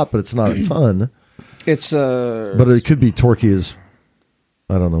a lot, but it's not a ton. It's But it could be torquey as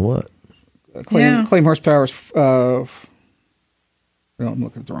I don't know what. claim horsepower is no, I'm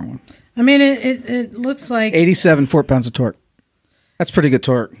looking at the wrong one. I mean, it looks like 87 foot-pounds of torque. That's pretty good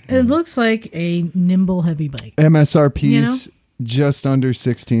torque. it looks like a nimble heavy bike. MSRP's just under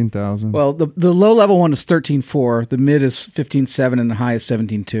 16,000. Well, the low level one is 13.4, the mid is 15.7, and the high is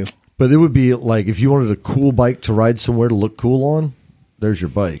 17.2. But it would be like if you wanted a cool bike to ride somewhere to look cool on, there's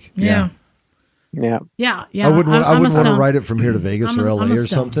your bike. Yeah. Yeah. I wouldn't want to stump. ride it from here to Vegas I'm or a LA or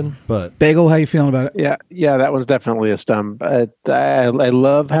stump. something. But Bagel, how you feeling about it? Yeah, that one's definitely a stump. I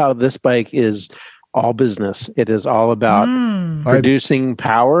love how this bike is all business. It is all about producing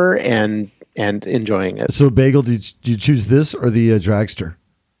power and enjoying it. so Bagel, did you choose this or the dragster?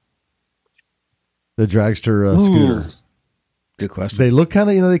 The dragster scooter. Good question. They look kind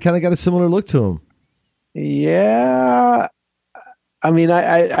of, they kind of got a similar look to them. Yeah. I mean,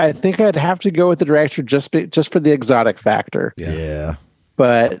 I think I'd have to go with the dragster just for the exotic factor. Yeah.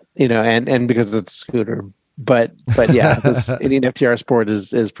 But, and because it's a scooter. But yeah, this Indian FTR Sport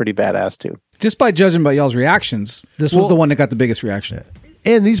is pretty badass too. Just by judging by y'all's reactions, this was the one that got the biggest reaction.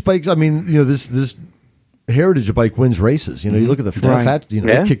 And these bikes, I mean, this Heritage bike wins races. You look at the fat,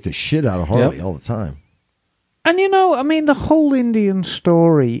 they kick the shit out of Harley all the time. And I mean, the whole Indian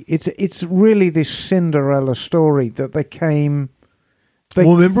story, it's really this Cinderella story that they came...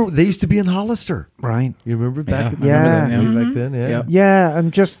 Well, remember, they used to be in Hollister. Right. You remember back Yeah. back then? Yeah. Yep. Yeah,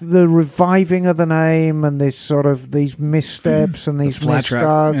 and just the reviving of the name and this sort of these missteps and these flat track,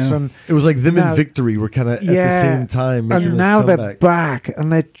 misstarts yeah. and It was like them Now- and Victory were kind of at the Yeah. same time making and this now comeback. they're back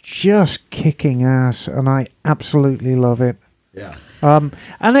and they're just kicking ass and I absolutely love it. Yeah.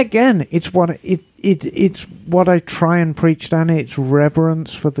 And again, it's what it's what I try and preach, Danny. It's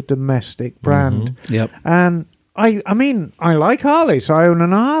reverence for the domestic brand. Yep. And I mean, I like Harley, so I own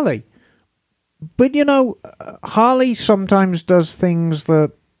an Harley. But Harley sometimes does things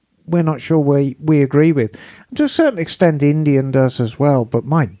that we're not sure we agree with. And to a certain extent, Indian does as well. But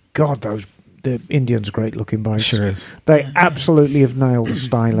my God, the Indian's great looking bikes. Sure is. They absolutely have nailed the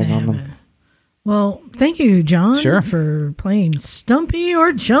styling on them. Well, thank you, John, Sure. for playing Stumpy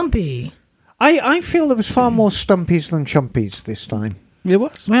or Chumpy. I feel there was far more Stumpies than Chumpies this time. It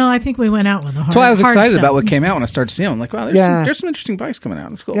was. Well, I think we went out with a hard. That's why I was hard excited stuff. about what came out when I started seeing them. I'm like, wow, there's some interesting bikes coming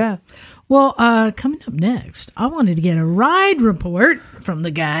out. It's cool. Yeah. Well, coming up next, I wanted to get a ride report from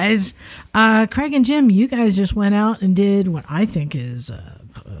the guys. Craig and Jim, you guys just went out and did what I think is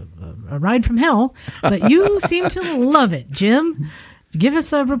a ride from hell, but you seem to love it, Jim. Give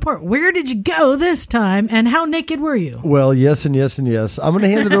us a report. Where did you go this time, and how naked were you? Well, yes and yes and yes. I'm going to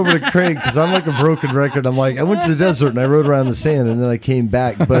hand it over to Craig because I'm like a broken record. I'm like, I went to the desert and I rode around the sand and then I came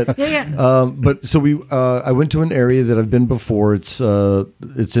back. But but so I went to an area that I've been before. It's in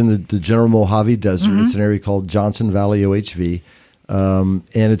the General Mojave Desert. Mm-hmm. It's an area called Johnson Valley OHV. And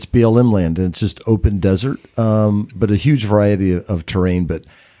it's BLM land, and it's just open desert, but a huge variety of terrain. But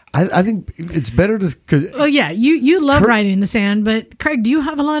I think it's better to... Well, yeah, you love riding in the sand, but Craig, do you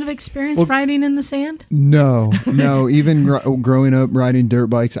have a lot of experience riding in the sand? No. Even growing up riding dirt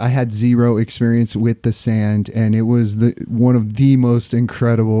bikes, I had zero experience with the sand, and it was one of the most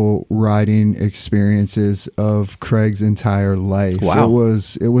incredible riding experiences of Craig's entire life. Wow.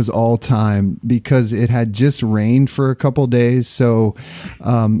 It was all time because it had just rained for a couple days. So,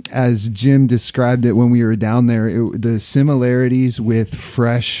 as Jim described it when we were down there, the similarities with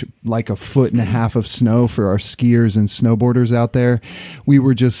fresh, like a foot and a half of snow for our skiers and snowboarders out there. We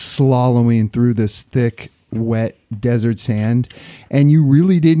were just slaloming through this thick, wet desert sand, and you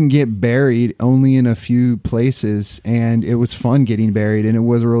really didn't get buried, only in a few places, and it was fun getting buried, and it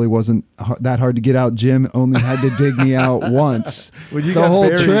wasn't that hard to get out. Jim only had to dig me out once. When you the got whole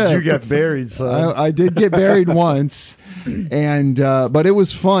buried, trip. you got buried, son. I did get buried once, and but it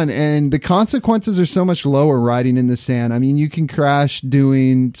was fun, and the consequences are so much lower riding in the sand. I mean, you can crash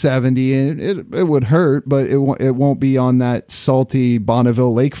doing 70, and it would hurt, but it won't be on that salty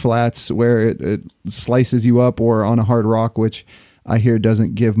Bonneville Lake Flats where it slices you up, or on a hard rock, which I hear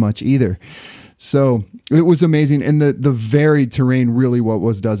doesn't give much either. So it was amazing. And the varied terrain really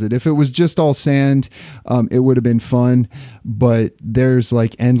does it. If it was just all sand, it would have been fun, but there's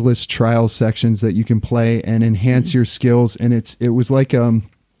like endless trial sections that you can play and enhance your skills. And it was like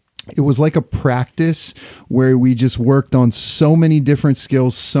a practice where we just worked on so many different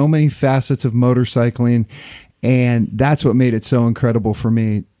skills, so many facets of motorcycling. And that's what made it so incredible for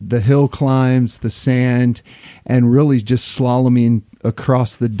me. The hill climbs, the sand, and really just slaloming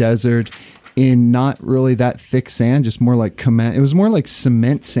across the desert in not really that thick sand, just more like it was more like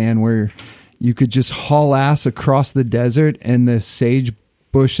cement sand where you could just haul ass across the desert, and the sage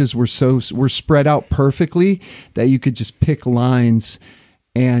bushes were spread out perfectly that you could just pick lines.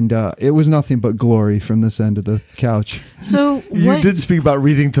 And it was nothing but glory from this end of the couch. So You did speak about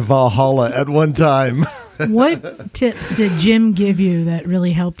reading to Valhalla at one time. What tips did Jim give you that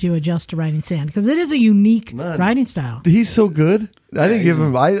really helped you adjust to riding sand? Because it is a unique riding style. He's so good. I didn't give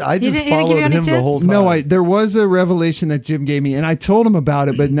him. I just didn't give followed you any him the tips? whole time. No, there was a revelation that Jim gave me, and I told him about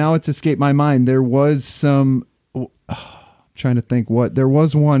it, but now it's escaped my mind. There was some. I'm trying to think what there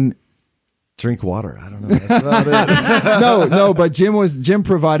was one. Drink water. I don't know. That's about it. No, but Jim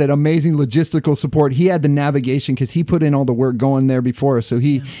provided amazing logistical support. He had the navigation because he put in all the work going there before us. So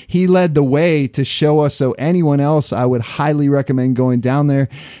he led the way to show us. So anyone else, I would highly recommend going down there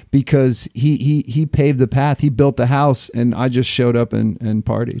because he paved the path. He built the house, and I just showed up and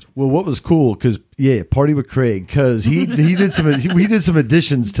partied. Well, what was cool because party with Craig because he did some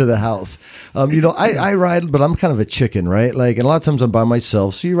additions to the house. I ride, but I'm kind of a chicken, right? Like, and a lot of times I'm by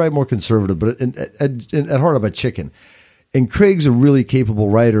myself, so you ride more conservative. But at heart, I'm a chicken. And Craig's a really capable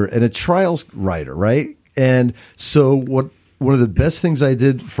rider and a trials rider, right? And so one of the best things I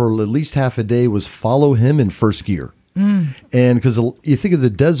did for at least half a day was follow him in first gear. And because you think of the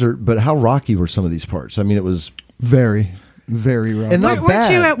desert, but how rocky were some of these parts? I mean, it was very, very rough. and not Weren't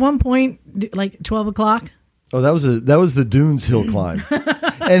bad. you at one point like 12 o'clock? Oh, that was the Dunes hill climb.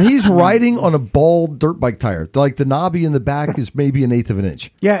 And he's riding on a bald dirt bike tire. Like the knobby in the back is maybe an eighth of an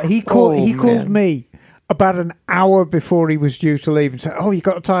inch. Yeah, he called me about an hour before he was due to leave and said, "Oh, you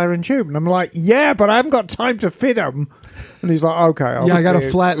got a tire and tube?" And I'm like, "Yeah, but I haven't got time to fit them." And he's like, "Okay, I got a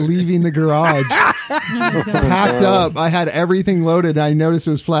flat leaving the garage, packed up. I had everything loaded. I noticed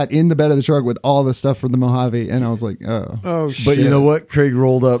it was flat in the bed of the truck with all the stuff for the Mojave, and I was like, "Oh, shit." But you know what? Craig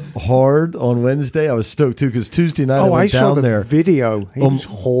rolled up hard on Wednesday. I was stoked too because Tuesday night I went saw down the there. Video. He was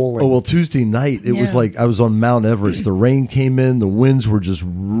hauling. Oh well, Tuesday night it was like I was on Mount Everest. The rain came in, the winds were just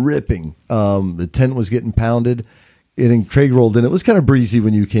ripping. The tent was getting pounded. And then Craig rolled in. It was kind of breezy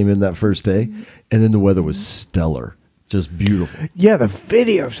when you came in that first day, and then the weather was stellar. Just beautiful. Yeah, the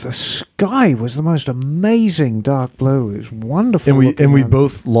videos, the sky was the most amazing dark blue. It was wonderful. And we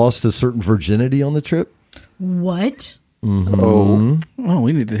both lost a certain virginity on the trip. What? Mm-hmm. Oh,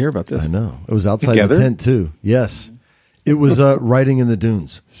 we need to hear about this. I know. It was outside Together? the tent too. Yes. It was riding in the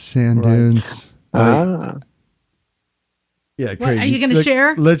dunes. Sand dunes." Yeah, What, are you going to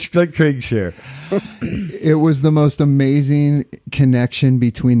share? Let's let Craig share. It was the most amazing connection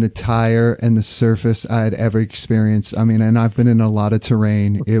between the tire and the surface I had ever experienced. I mean, and I've been in a lot of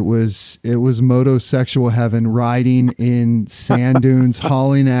terrain. It was motosexual heaven, riding in sand dunes,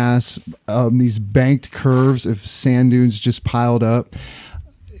 hauling ass, these banked curves of sand dunes just piled up.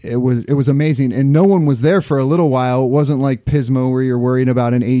 It was amazing, and no one was there for a little while. It wasn't like Pismo where you're worried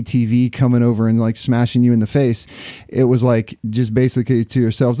about an ATV coming over and like smashing you in the face. It was like just basically to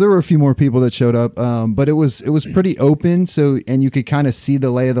yourselves. There were a few more people that showed up, but it was pretty open. So, and you could kind of see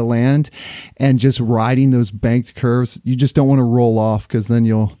the lay of the land, and just riding those banked curves. You just don't want to roll off because then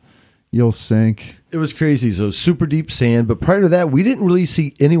you'll sink. It was crazy. So super deep sand. But prior to that, we didn't really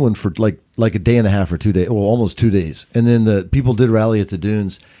see anyone for like a day and a half or 2 days. Well, almost 2 days. And then the people did rally at the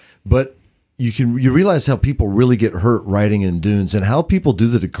dunes. But you realize how people really get hurt riding in dunes and how people do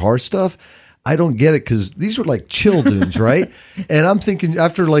the Dakar stuff. I don't get it because these were like chill dunes, right? And I'm thinking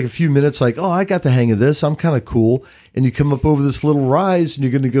after like a few minutes, like, oh, I got the hang of this. I'm kind of cool. And you come up over this little rise and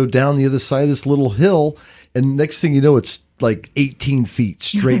you're going to go down the other side of this little hill. And next thing you know, it's like 18 feet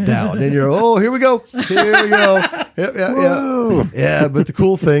straight down. And you're, oh, here we go. Here we go. Yeah. But the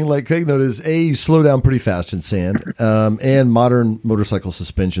cool thing, like Craig noted, is you slow down pretty fast in sand. And modern motorcycle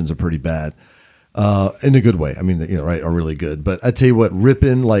suspensions are pretty bad in a good way. I mean, right, are really good. But I tell you what,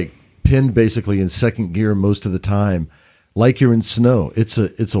 ripping, like pinned basically in second gear most of the time, like you're in snow. It's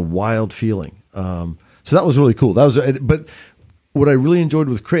a wild feeling. So that was really cool. But what I really enjoyed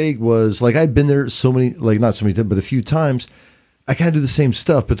with Craig was like I'd been there not so many times, but a few times. I kind of do the same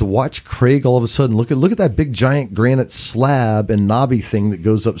stuff, but to watch Craig all of a sudden look at that big giant granite slab and knobby thing that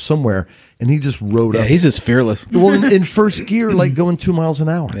goes up somewhere, and he just rode up. Yeah, he's just fearless. Well, in first gear, like going 2 miles an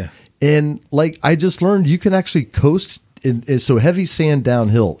hour. Yeah. And like I just learned you can actually coast. So heavy sand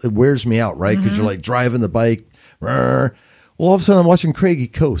downhill, it wears me out, right? Because you're like driving the bike. Well, all of a sudden I'm watching Craig. He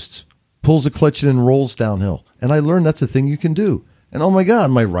coasts, pulls the clutch in, and rolls downhill. And I learned that's a thing you can do. And oh my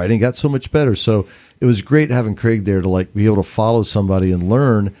God, my riding got so much better. So it was great having Craig there to like be able to follow somebody and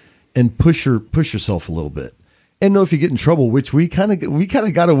learn and push yourself a little bit. And know if you get in trouble, which we kind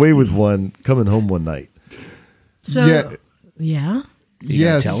of got away with one coming home one night. So yeah.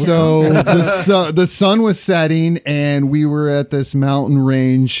 Yes, so the sun was setting, and we were at this mountain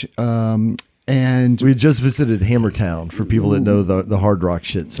range, and we had just visited Hammertown for people that know the hard rock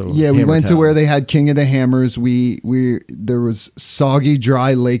shit. So yeah, we went to where they had King of the Hammers. There was soggy,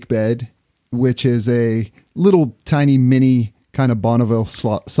 dry lake bed, which is a little tiny mini kind of Bonneville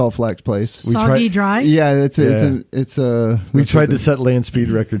salt flats place. Soggy dry? Yeah, it's a. We tried to set land speed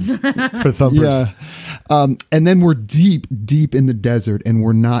records for thumpers. Yeah. And then we're deep in the desert, and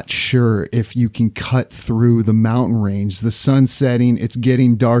we're not sure if you can cut through the mountain range. The sun's setting, it's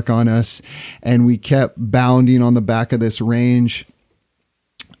getting dark on us, and we kept bounding on the back of this range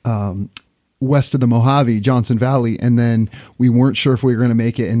west of the Mojave, Johnson Valley, and then we weren't sure if we were going to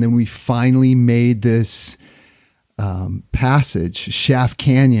make it, and then we finally made this passage, Shaft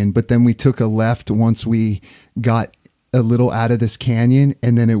Canyon, but then we took a left once we got a little out of this canyon,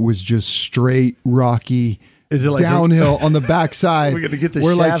 and then it was just straight rocky downhill on the backside. We're gonna get the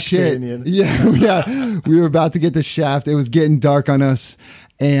Shaft like, Canyon. Canyon. Yeah. We were about to get the shaft. It was getting dark on us,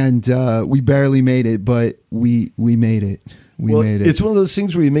 and we barely made it, but we made it. We made it. It's one of those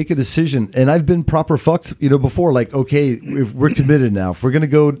things where you make a decision, and I've been proper fucked, before. Like, okay, if we're committed now, if we're going to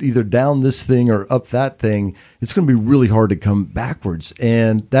go either down this thing or up that thing, it's going to be really hard to come backwards.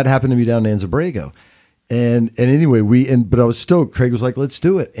 And that happened to me down in Anza-Borrego. And anyway, but I was stoked. Craig was like, let's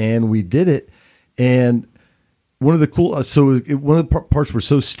do it. And we did it. And one of the cool, one of the parts were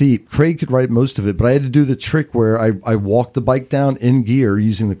so steep. Craig could ride most of it, but I had to do the trick where I walked the bike down in gear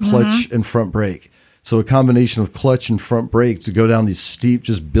using the clutch and front brake. So a combination of clutch and front brake to go down these steep,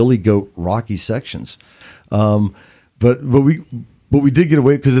 just billy goat rocky sections. But we did get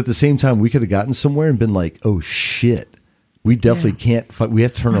away because at the same time we could have gotten somewhere and been like, oh shit, we definitely can't. We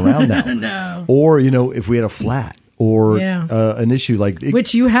have to turn around now. No. Or if we had a flat or an issue like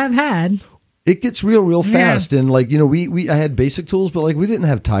which you have had. It gets real fast, and I had basic tools, but we didn't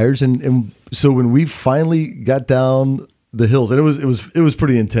have tires, and so when we finally got down the hills, and it was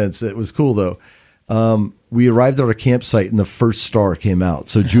pretty intense. It was cool though. We arrived at our campsite, and the first star came out.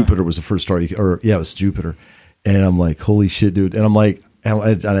 So Jupiter was the first star, it was Jupiter, and I'm like, holy shit, dude! And I'm like,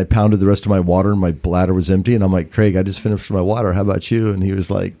 and I pounded the rest of my water, and my bladder was empty, and I'm like, Craig, I just finished my water. How about you? And he was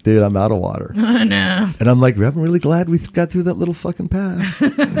like, dude, I'm out of water. Oh no! And I'm like, I'm really glad we got through that little fucking pass.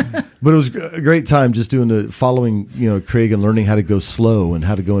 But it was a great time just following, Craig and learning how to go slow and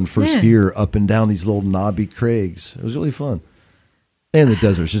how to go in first gear up and down these little knobby Craigs. It was really fun. And the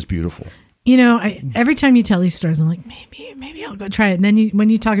desert's just beautiful. Every time you tell these stories, I'm like, maybe I'll go try it. And then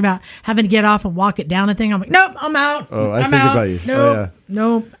when you talk about having to get off and walk it down a thing, I'm like, nope, I'm out. Oh, I I'm think out. about you.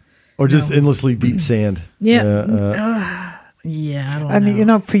 Nope. Or just endlessly deep sand. Yeah. I don't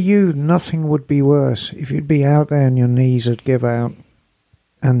know. And, for you, nothing would be worse if you'd be out there and your knees would give out.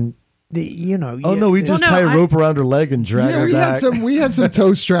 And, Oh, no, we just tie a rope around her leg and drag her back. We had some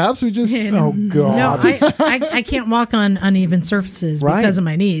toe straps. We just... Oh, God. No, I can't walk on uneven surfaces because of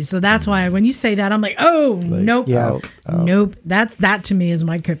my knees. So that's why when you say that, I'm like, nope. Yeah. Nope. That to me is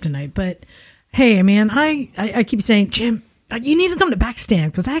my kryptonite. But, hey, man, I keep saying, Jim, you need to come to Pakistan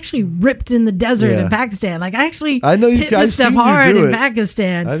because I actually ripped in the desert in Pakistan. I know hit this stuff hard in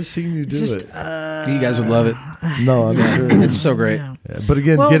Pakistan. I've seen you do it. You guys would love it. No, I'm sure. It's so great. Yeah, but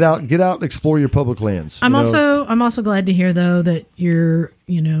again, get out, and explore your public lands. I'm also glad to hear though that you're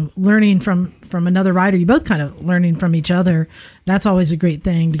learning from another rider. You both kind of learning from each other. That's always a great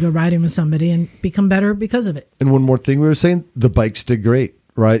thing to go riding with somebody and become better because of it. And one more thing we were saying, the bikes did great.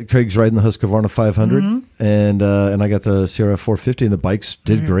 Right, Craig's riding the Husqvarna 500, and I got the CRF 450, and the bikes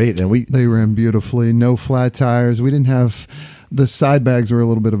did great. And they ran beautifully. No flat tires. We didn't have the side bags were a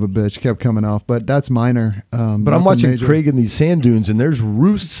little bit of a bitch, kept coming off, but that's minor. But I'm watching Craig in these sand dunes, and there's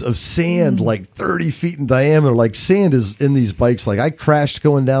roosts of sand like 30 feet in diameter. Like sand is in these bikes. Like I crashed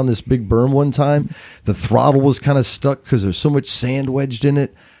going down this big berm one time. The throttle was kind of stuck because there's so much sand wedged in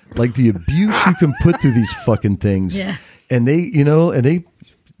it. Like the abuse you can put through these fucking things. Yeah. And they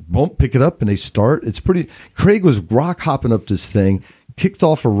won't pick it up and they start. It's pretty. Craig was rock hopping up this thing, kicked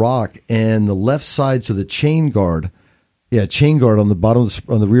off a rock, and the left side, so the chain guard on the bottom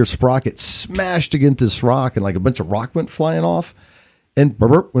on the rear sprocket smashed against this rock, and like a bunch of rock went flying off, and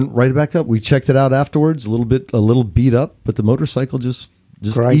went right back up. We checked it out afterwards, a little beat up, but the motorcycle just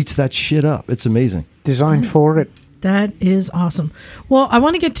eats that shit up. It's amazing. Designed for it. That is awesome. Well, I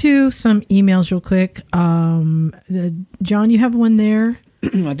want to get to some emails real quick. John, you have one there.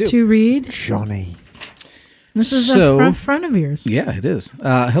 I do. To read. Johnny. This is a front of yours. Yeah, it is.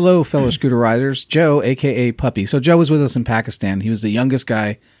 Hello, fellow scooter riders. Joe, a.k.a. Puppy. So Joe was with us in Pakistan. He was the youngest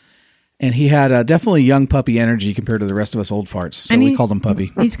guy, and he had definitely young puppy energy compared to the rest of us old farts. So we called him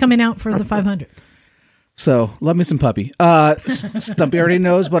Puppy. He's coming out for the 500. So love me some Puppy. Stumpy already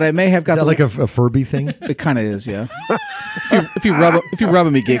knows, but I may have got is that like a Furby thing? It kind of is, yeah. if you rub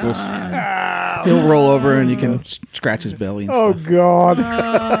him, he giggles. He'll roll over and you can scratch his belly. And stuff. God!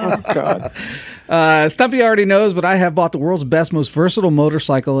 Oh God! Stumpy already knows, but I have bought the world's best, most versatile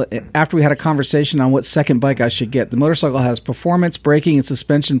motorcycle. After we had a conversation on what second bike I should get, the motorcycle has performance, braking, and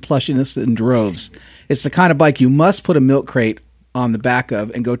suspension plushiness in droves. It's the kind of bike you must put a milk crate on the back of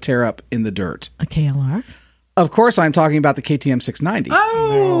and go tear up in the dirt. A KLR? Of course, I'm talking about the KTM 690.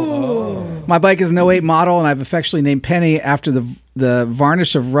 Oh! My bike is an 08 model, and I've affectionately named Penny after the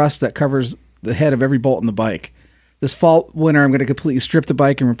varnish of rust that covers the head of every bolt in the bike. This winter, I'm going to completely strip the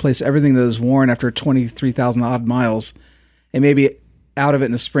bike and replace everything that is worn after 23,000 odd miles, and maybe out of it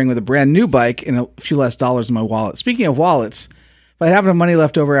in the spring with a brand new bike and a few less dollars in my wallet. Speaking of wallets, if I have enough money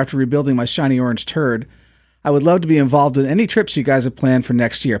left over after rebuilding my shiny orange turd, I would love to be involved in any trips you guys have planned for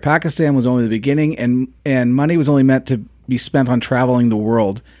next year. Pakistan was only the beginning, and money was only meant to be spent on traveling the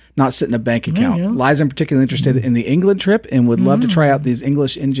world, not sit in a bank account. Liza, I'm particularly interested in the England trip and would love to try out these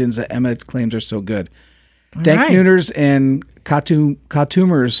English engines that Emma claims are so good. Dank Nooners and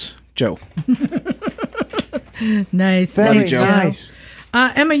Katumers, Joe. Nice. Very Thanks, Joe. nice.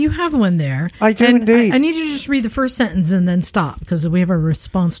 Emma, you have one there. I do indeed. I need you to just read the first sentence and then stop because we have a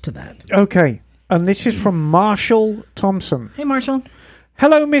response to that. Okay. And this is from Marshall Thompson. Hey, Marshall.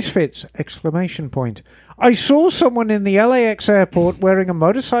 Hello, Misfits! Exclamation point. I saw someone in the LAX airport wearing a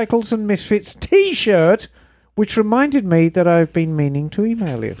Motorcycles and Misfits t-shirt, which reminded me that I've been meaning to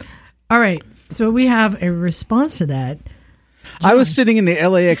email you. All right. So we have a response to that. I was sitting in the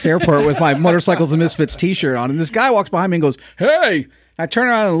LAX airport with my Motorcycles and Misfits t-shirt on, and this guy walks behind me and goes, "Hey!" I turn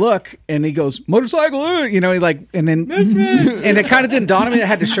around and look, and he goes, "Motorcycle!" You know, he like, and then, Misfits! And it kind of didn't dawn on me that I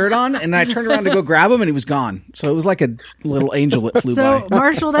had the shirt on, and I turned around to go grab him, and he was gone. So it was like a little angel that flew by. So,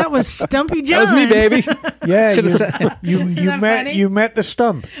 Marshall, that was Stumpy John. That was me, baby. Yeah, Should have said. you met the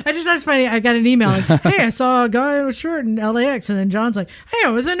Stump. That's funny. I got an email like, "Hey, I saw a guy in a shirt in LAX," and then John's like, "Hey,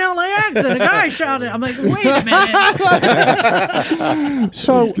 I was in LAX," and the guy shouted. I'm like, "Wait a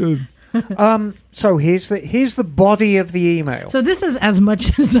minute." So here's the body of the email. So this is as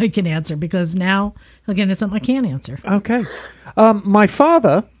much as I can answer, because now, again, it's something I can't answer. Okay. My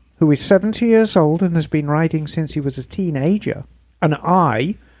father, who is 70 years old and has been riding since he was a teenager, and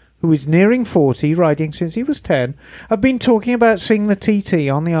I, who is nearing 40, riding since he was 10, have been talking about seeing the TT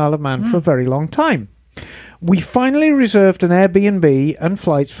on the Isle of Man for a very long time. We finally reserved an Airbnb and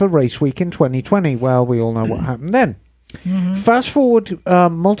flights for race week in 2020. Well, we all know what happened then. Mm-hmm. Fast forward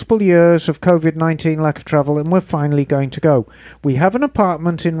multiple years of COVID-19 lack of travel, and we're finally going to go. We have an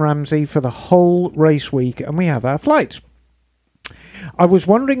apartment in Ramsey for the whole race week, and we have our flights. I was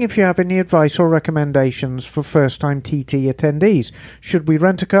wondering if you have any advice or recommendations for first-time TT attendees. Should we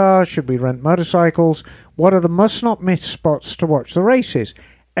rent a car? Should we rent motorcycles? What are the must-not-miss spots to watch the races?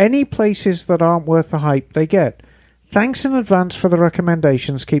 Any places that aren't worth the hype they get? Thanks in advance for the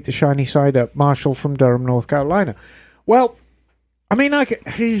recommendations. Keep the shiny side up. Marshall from Durham, North Carolina. Well, I mean,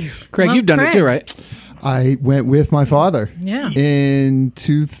 Craig, you've done it too, right? I went with my father. Yeah. In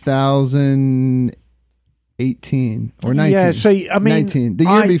 2018 or 19. Yeah, so, I mean, 19. The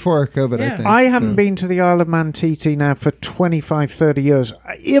year before COVID, I think. I haven't been to the Isle of Man TT now for 25, 30 years.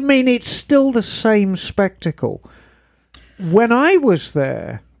 I mean, it's still the same spectacle. When I was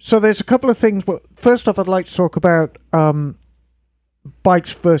there, so there's a couple of things. But first off, I'd like to talk about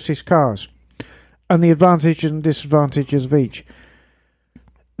bikes versus cars and the advantages and disadvantages of each.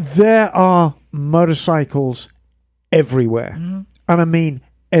 There are motorcycles everywhere. Mm-hmm. And I mean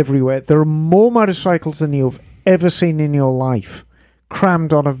everywhere. There are more motorcycles than you've ever seen in your life,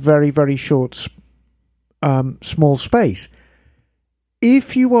 crammed on a very, very short, small space.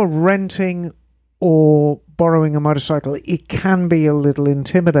 If you are renting or borrowing a motorcycle, it can be a little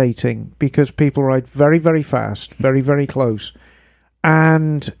intimidating because people ride very, very fast, very, very close.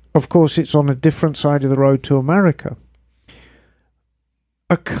 And, of course, it's on a different side of the road to America.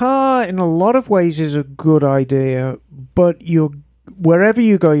 A car, in a lot of ways, is a good idea, but wherever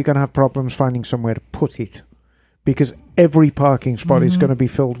you go, you're going to have problems finding somewhere to put it because every parking spot is going to be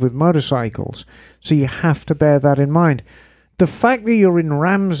filled with motorcycles. So you have to bear that in mind. The fact that you're in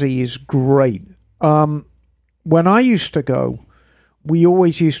Ramsey is great. When I used to go, we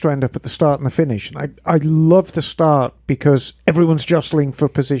always used to end up at the start and the finish. And I love the start because everyone's jostling for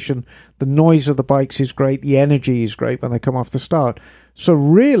position. The noise of the bikes is great. The energy is great when they come off the start. So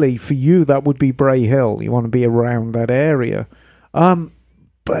really, for you, that would be Bray Hill. You want to be around that area.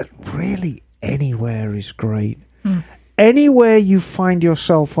 But really, anywhere is great. Anywhere you find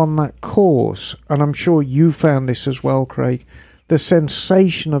yourself on that course, and I'm sure you found this as well, Craig, the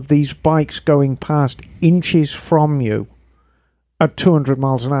sensation of these bikes going past inches from you at 200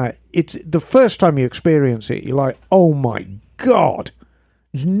 miles an hour. It's the first time you experience it, you're like, oh my God,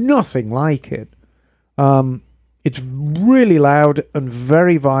 there's nothing like it. It's really loud and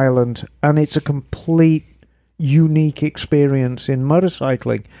very violent, and it's a complete unique experience in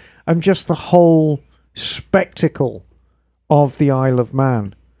motorcycling and just the whole spectacle of the Isle of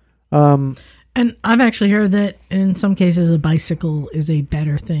Man. And I've actually heard that in some cases a bicycle is a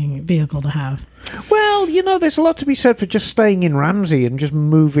better vehicle to have. Well, there's a lot to be said for just staying in Ramsey and just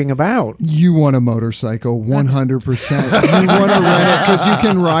moving about. You want a motorcycle, 100%. You want to rent it because you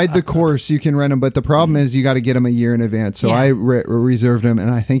can ride the course, you can rent them. But the problem is you got to get them a year in advance. So I reserved them, and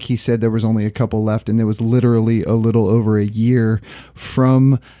I think he said there was only a couple left, and it was literally a little over a year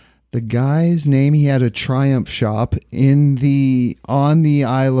from the guy's name. He had a Triumph shop on the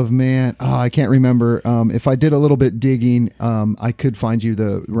Isle of Man. Oh, I can't remember. If I did a little bit digging, I could find you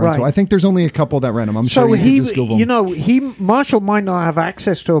the rental. Right. I think there's only a couple that rent them. I'm sure you can just Google them. Marshall might not have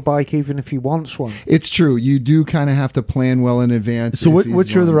access to a bike even if he wants one. It's true. You do kind of have to plan well in advance. So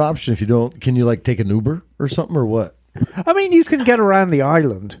what's your other option if you don't? Can you take an Uber or something or what? I mean, you can get around the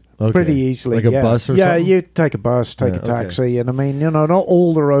island. Okay. Pretty easily. Like a bus or something? Yeah, you take a bus, take a taxi, okay. And I mean, not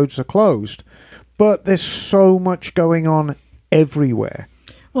all the roads are closed, but there's so much going on everywhere.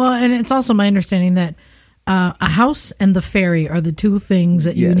 Well, and it's also my understanding that a house and the ferry are the two things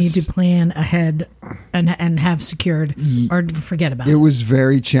that you need to plan ahead and have secured, or forget about it. It was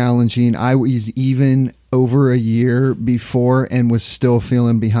very challenging. I was even over a year before and was still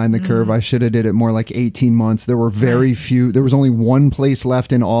feeling behind the curve. I should have did it more like 18 months. There were very few. There was only one place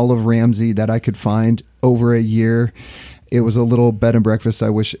left in all of Ramsey that I could find over a year. It was a little bed and breakfast. I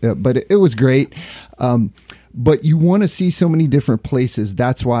wish, but it was great. But you want to see so many different places.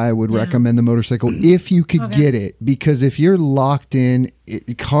 That's why I would recommend the motorcycle if you could get it. Because if you're locked in,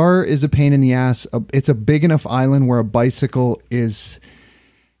 car is a pain in the ass. It's a big enough island where a bicycle is.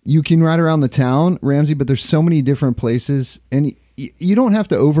 You can ride around the town, Ramsey, but there's so many different places, and you don't have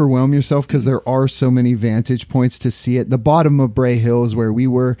to overwhelm yourself because there are so many vantage points to see it. The bottom of Bray Hill is where we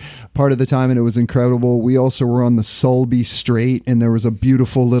were part of the time, and it was incredible. We also were on the Sulby Strait, and there was a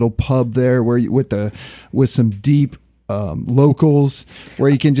beautiful little pub there where with some deep locals where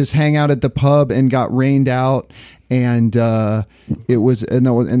you can just hang out at the pub, and got rained out. And it was,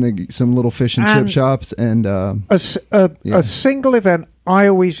 some little fish and chip shops, and a single event. I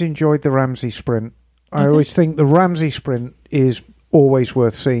always enjoyed the Ramsey Sprint. I always think the Ramsey Sprint is always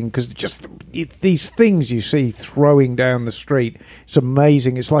worth seeing because just these things you see throwing down the street. It's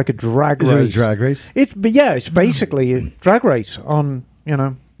amazing. It's like a drag race. Is it a drag race? It's basically a drag race on.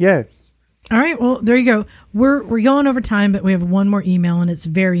 All right. Well, there you go. We're going over time, but we have one more email, and it's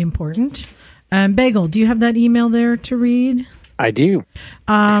very important. Bagel, do you have that email there to read? I do.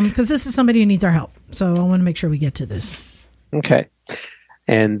 Because this is somebody who needs our help. So I want to make sure we get to this. Okay.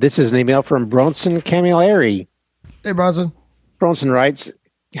 And this is an email from Bronson Camilleri. Hey, Bronson. Bronson writes,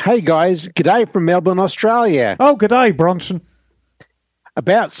 "Hey, guys. G'day from Melbourne, Australia. Oh, g'day, Bronson.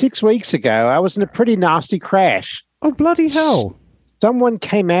 About 6 weeks ago, I was in a pretty nasty crash. Oh, bloody hell. Someone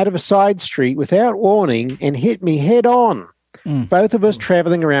came out of a side street without warning and hit me head on. Both of us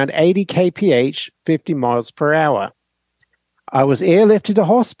traveling around 80 kph, 50 miles per hour. I was airlifted to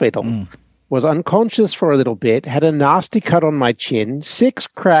hospital, was unconscious for a little bit, had a nasty cut on my chin, 6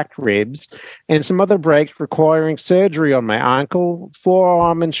 cracked ribs, and some other breaks requiring surgery on my ankle,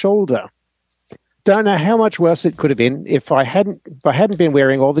 forearm, and shoulder. Don't know how much worse it could have been if I hadn't been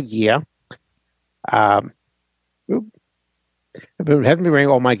wearing all the gear. Hadn't been wearing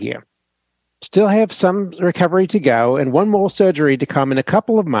all my gear. Still have some recovery to go and one more surgery to come in a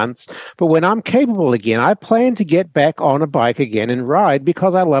couple of months. But when I'm capable again, I plan to get back on a bike again and ride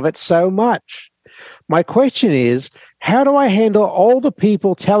because I love it so much. My question is, how do I handle all the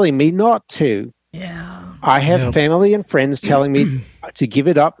people telling me not to? Yeah. I have family and friends telling me to give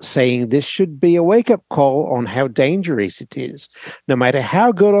it up, saying this should be a wake-up call on how dangerous it is, no matter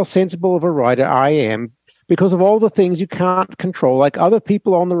how good or sensible of a rider I am, because of all the things you can't control, like other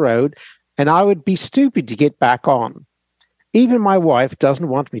people on the road, and I would be stupid to get back on. Even my wife doesn't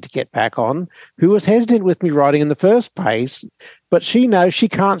want me to get back on, who was hesitant with me riding in the first place, but she knows she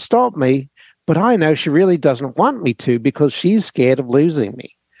can't stop me, but I know she really doesn't want me to because she's scared of losing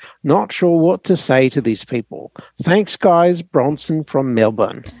me. Not sure what to say to these people. Thanks, guys. Bronson from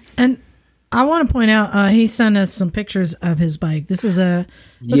Melbourne." And I want to point out, he sent us some pictures of his bike. This is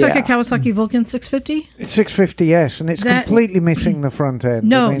looks like a Kawasaki Vulcan 650. 650S, and it's completely missing the front end.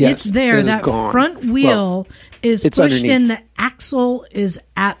 No, it's there. It's that gone. Front wheel is pushed underneath. In. The axle is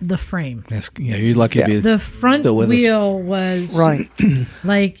at the frame. Yes, you're lucky to be the front still with wheel us. Was right.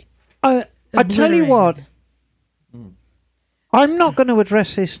 Like I tell you what, I'm not going to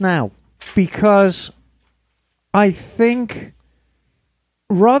address this now because I think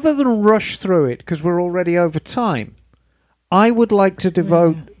rather than rush through it, because we're already over time, I would like to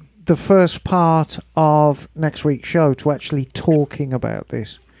devote the first part of next week's show to actually talking about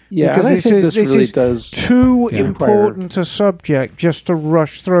this. Yeah, because this really does too important a subject just to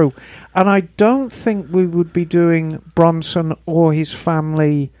rush through. And I don't think we would be doing Bronson or his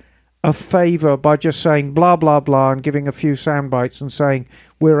family a favour by just saying blah, blah, blah and giving a few sound bites and saying,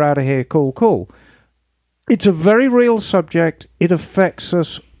 we're out of here, cool, cool. It's a very real subject. It affects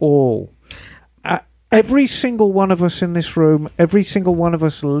us all. Every single one of us in this room, every single one of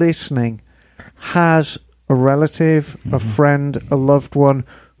us listening has a relative, a friend, a loved one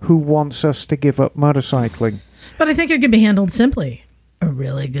who wants us to give up motorcycling. But I think it could be handled simply. A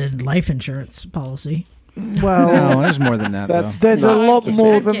really good life insurance policy. Well, no, there's more than that. There's a lot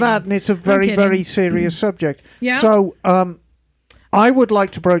more than that, and it's a very, very serious subject. Yeah. So I would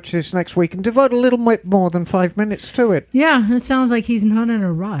like to broach this next week and devote a little bit more than 5 minutes to it. Yeah, it sounds like he's not in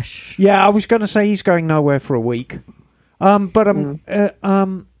a rush. Yeah, I was going to say he's going nowhere for a week. But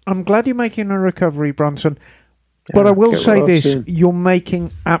I'm glad you're making a recovery, Bronson. But I will say this, you're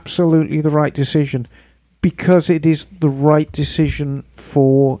making absolutely the right decision because it is the right decision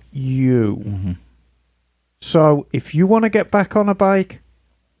for you. So if you want to get back on a bike,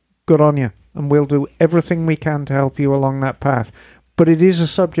 good on you. And we'll do everything we can to help you along that path. But it is a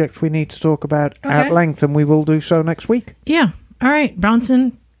subject we need to talk about at length, and we will do so next week. Yeah. All right,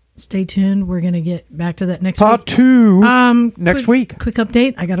 Bronson, stay tuned. We're going to get back to that next Part week. 2 next week. Quick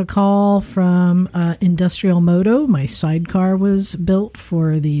update. I got a call from Industrial Moto. My sidecar was built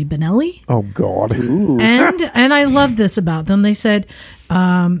for the Benelli. Oh, God. And I love this about them. They said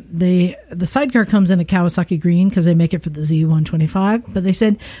the sidecar comes in a Kawasaki green because they make it for the Z125. But they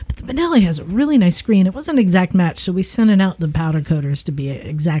said, but the Benelli has a really nice green. It wasn't an exact match, so we sent it out the powder coaters to be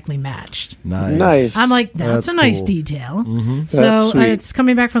exactly matched. Nice. I'm like, that's a nice cool. detail. Mm-hmm. So it's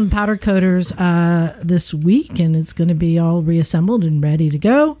coming back from the powder coaters this week, and it's going to be all reassembled and ready to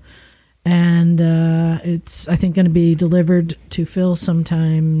go. And it's, I think, going to be delivered to Phil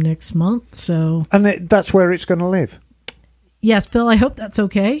sometime next month. So, And that's where it's going to live. yes, Phil, I hope that's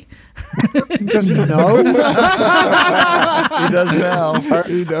okay. Does he know? He does now. Are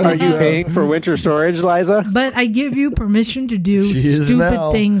you paying for winter storage, Liza? But I give you permission to do She is stupid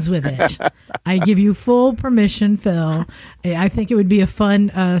now. things with it. I give you full permission, Phil. I think it would be a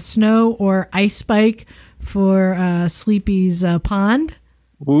fun snow or ice bike for Sleepy's pond.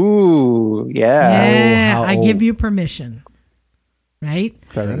 Ooh, yeah. how I old? give you permission. Right?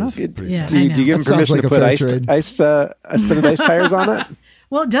 Fair enough. Yeah, Do I you know. give him That sounds permission like to a put fair standard ice tires on it?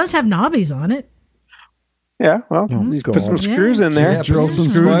 Well, it does have knobbies on it. Yeah, well, you put some screws in there. Yeah, drill some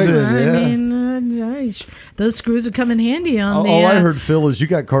Screws spikes. in. I Yeah. mean, those screws would come in handy on All the. I heard, Phil, is you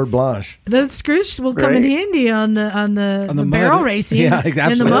got carte blanche. Those screws will come in Right. handy on the the barrel mud. racing Yeah, in the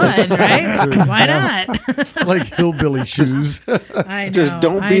absolutely. mud, right? Why not? Like hillbilly shoes. I know. Just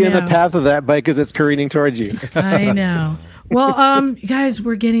don't be in the path of that bike as it's careening towards you. I know. Well, guys,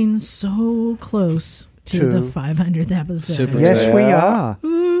 we're getting so close to the 500th episode. Super. Yes, we Yeah. are.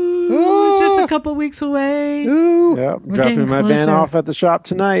 Ooh, it's just a couple weeks away. Ooh. Yeah, We're dropping getting my van closer. off at the shop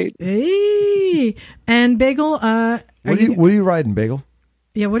tonight. Hey. And Bagel, What are you riding, Bagel?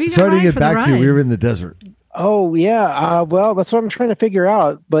 yeah, what are you Sorry going to to get back to you. We were in the desert. Oh yeah, well that's what I'm trying to figure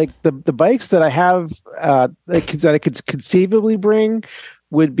out. Like the bikes that I have that I could conceivably bring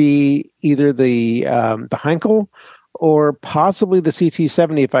would be either the Heinkel or possibly the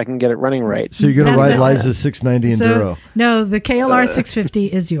CT70 if I can get it running right. So you're going to That's ride it. Liza's 690 Enduro. No, the KLR 650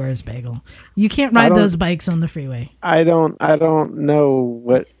 is yours, Bagel. You can't ride don't- those bikes on the freeway. I don't know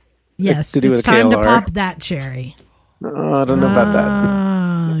what. Yes, to do it's with time to KLR. pop that cherry. I don't know about that.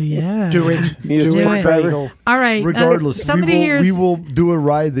 Oh, yeah. Do it. Need a Do smart it, driver. Bagel. All right. Regardless, somebody we will do a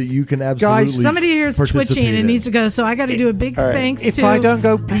ride that you can absolutely somebody here is participate twitching and in. needs to go, so I got to do a big right. thanks If to. I don't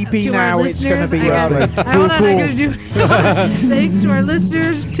go pee-pee to now, our it's going listeners. to be I rowdy. got to do thanks to our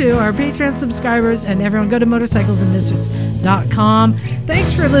listeners, to our Patreon subscribers, and everyone. Go to motorcyclesandmisfits.com.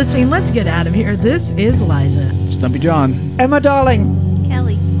 Thanks for listening. Let's get out of here. This is Liza. Stumpy John. Emma, darling.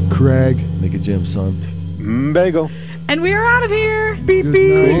 Kelly. Craig. Make a gym, son. Bagel. And we are out of here. Beep, Good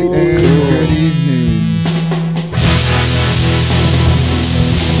beep. night and good evening.